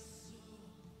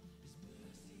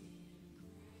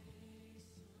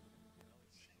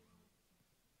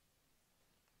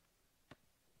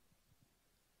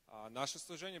 Наше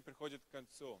служение приходит к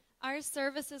концу. Our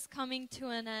service is coming to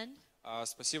an end.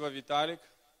 Спасибо, Виталик.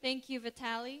 Thank you,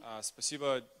 Vitaly.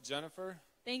 Спасибо, Дженнифер.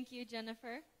 Thank you,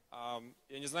 Jennifer.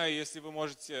 Я не знаю, если вы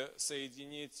можете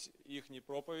соединить их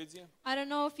проповеди, I don't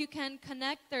know if you can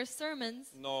connect their sermons,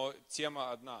 но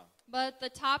тема одна. but the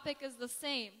topic is the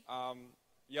same.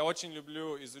 Я очень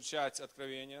люблю изучать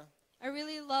Откровение. I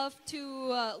really love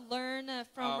to learn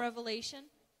from Revelation.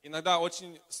 Иногда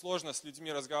очень сложно с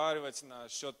людьми разговаривать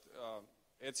насчет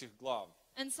этих глав.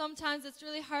 And sometimes it's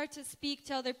really hard to speak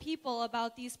to other people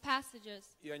about these passages.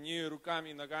 И они руками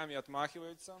и ногами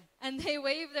отмахиваются. And they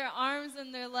wave their arms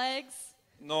and their legs.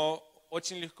 Но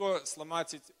очень легко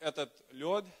сломать этот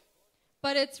лед.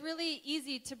 But it's really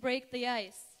easy to break the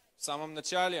ice. В самом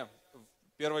начале,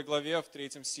 в первой главе, в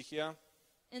 3 стихе,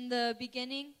 In the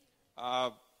beginning,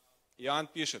 Иоанн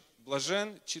пишет: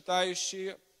 «Блажен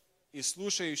читающие и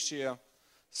слушающие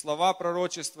слова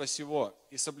пророчества сего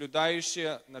и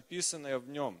соблюдающие написанное в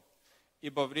нем,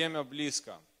 ибо время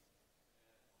близко».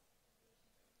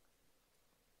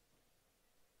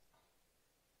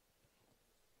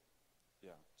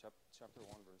 Chapter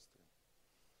 1, verse 3.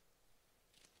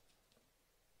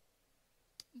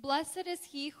 Blessed is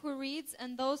he who reads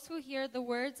and those who hear the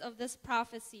words of this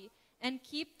prophecy, and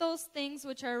keep those things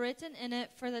which are written in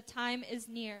it, for the time is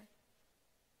near.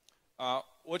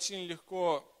 Очень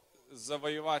легко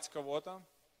завоевать кого-то,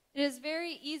 It is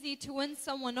very easy to win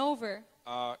someone over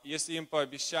если им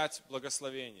пообещать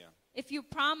благословение. if you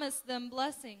promise them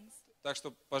blessings. Так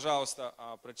что, пожалуйста,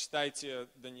 прочитайте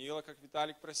Даниила, как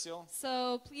Виталик просил,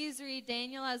 So please read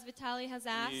Daniel as Vitaly has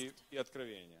asked, и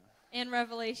Откровение. and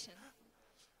Revelation.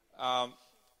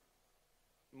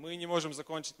 Мы не можем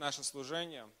закончить наше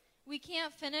служение, We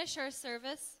can't finish our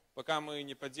service пока мы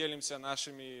не поделимся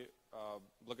нашими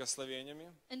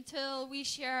благословениями until we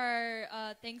share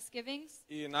our thanksgivings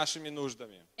и нашими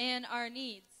нуждами. and our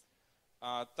needs.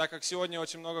 Так как сегодня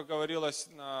очень много говорилось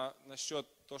насчет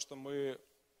того, что мы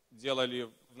делали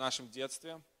в нашем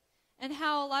детстве, And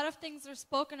how a lot of things are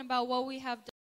spoken about what we have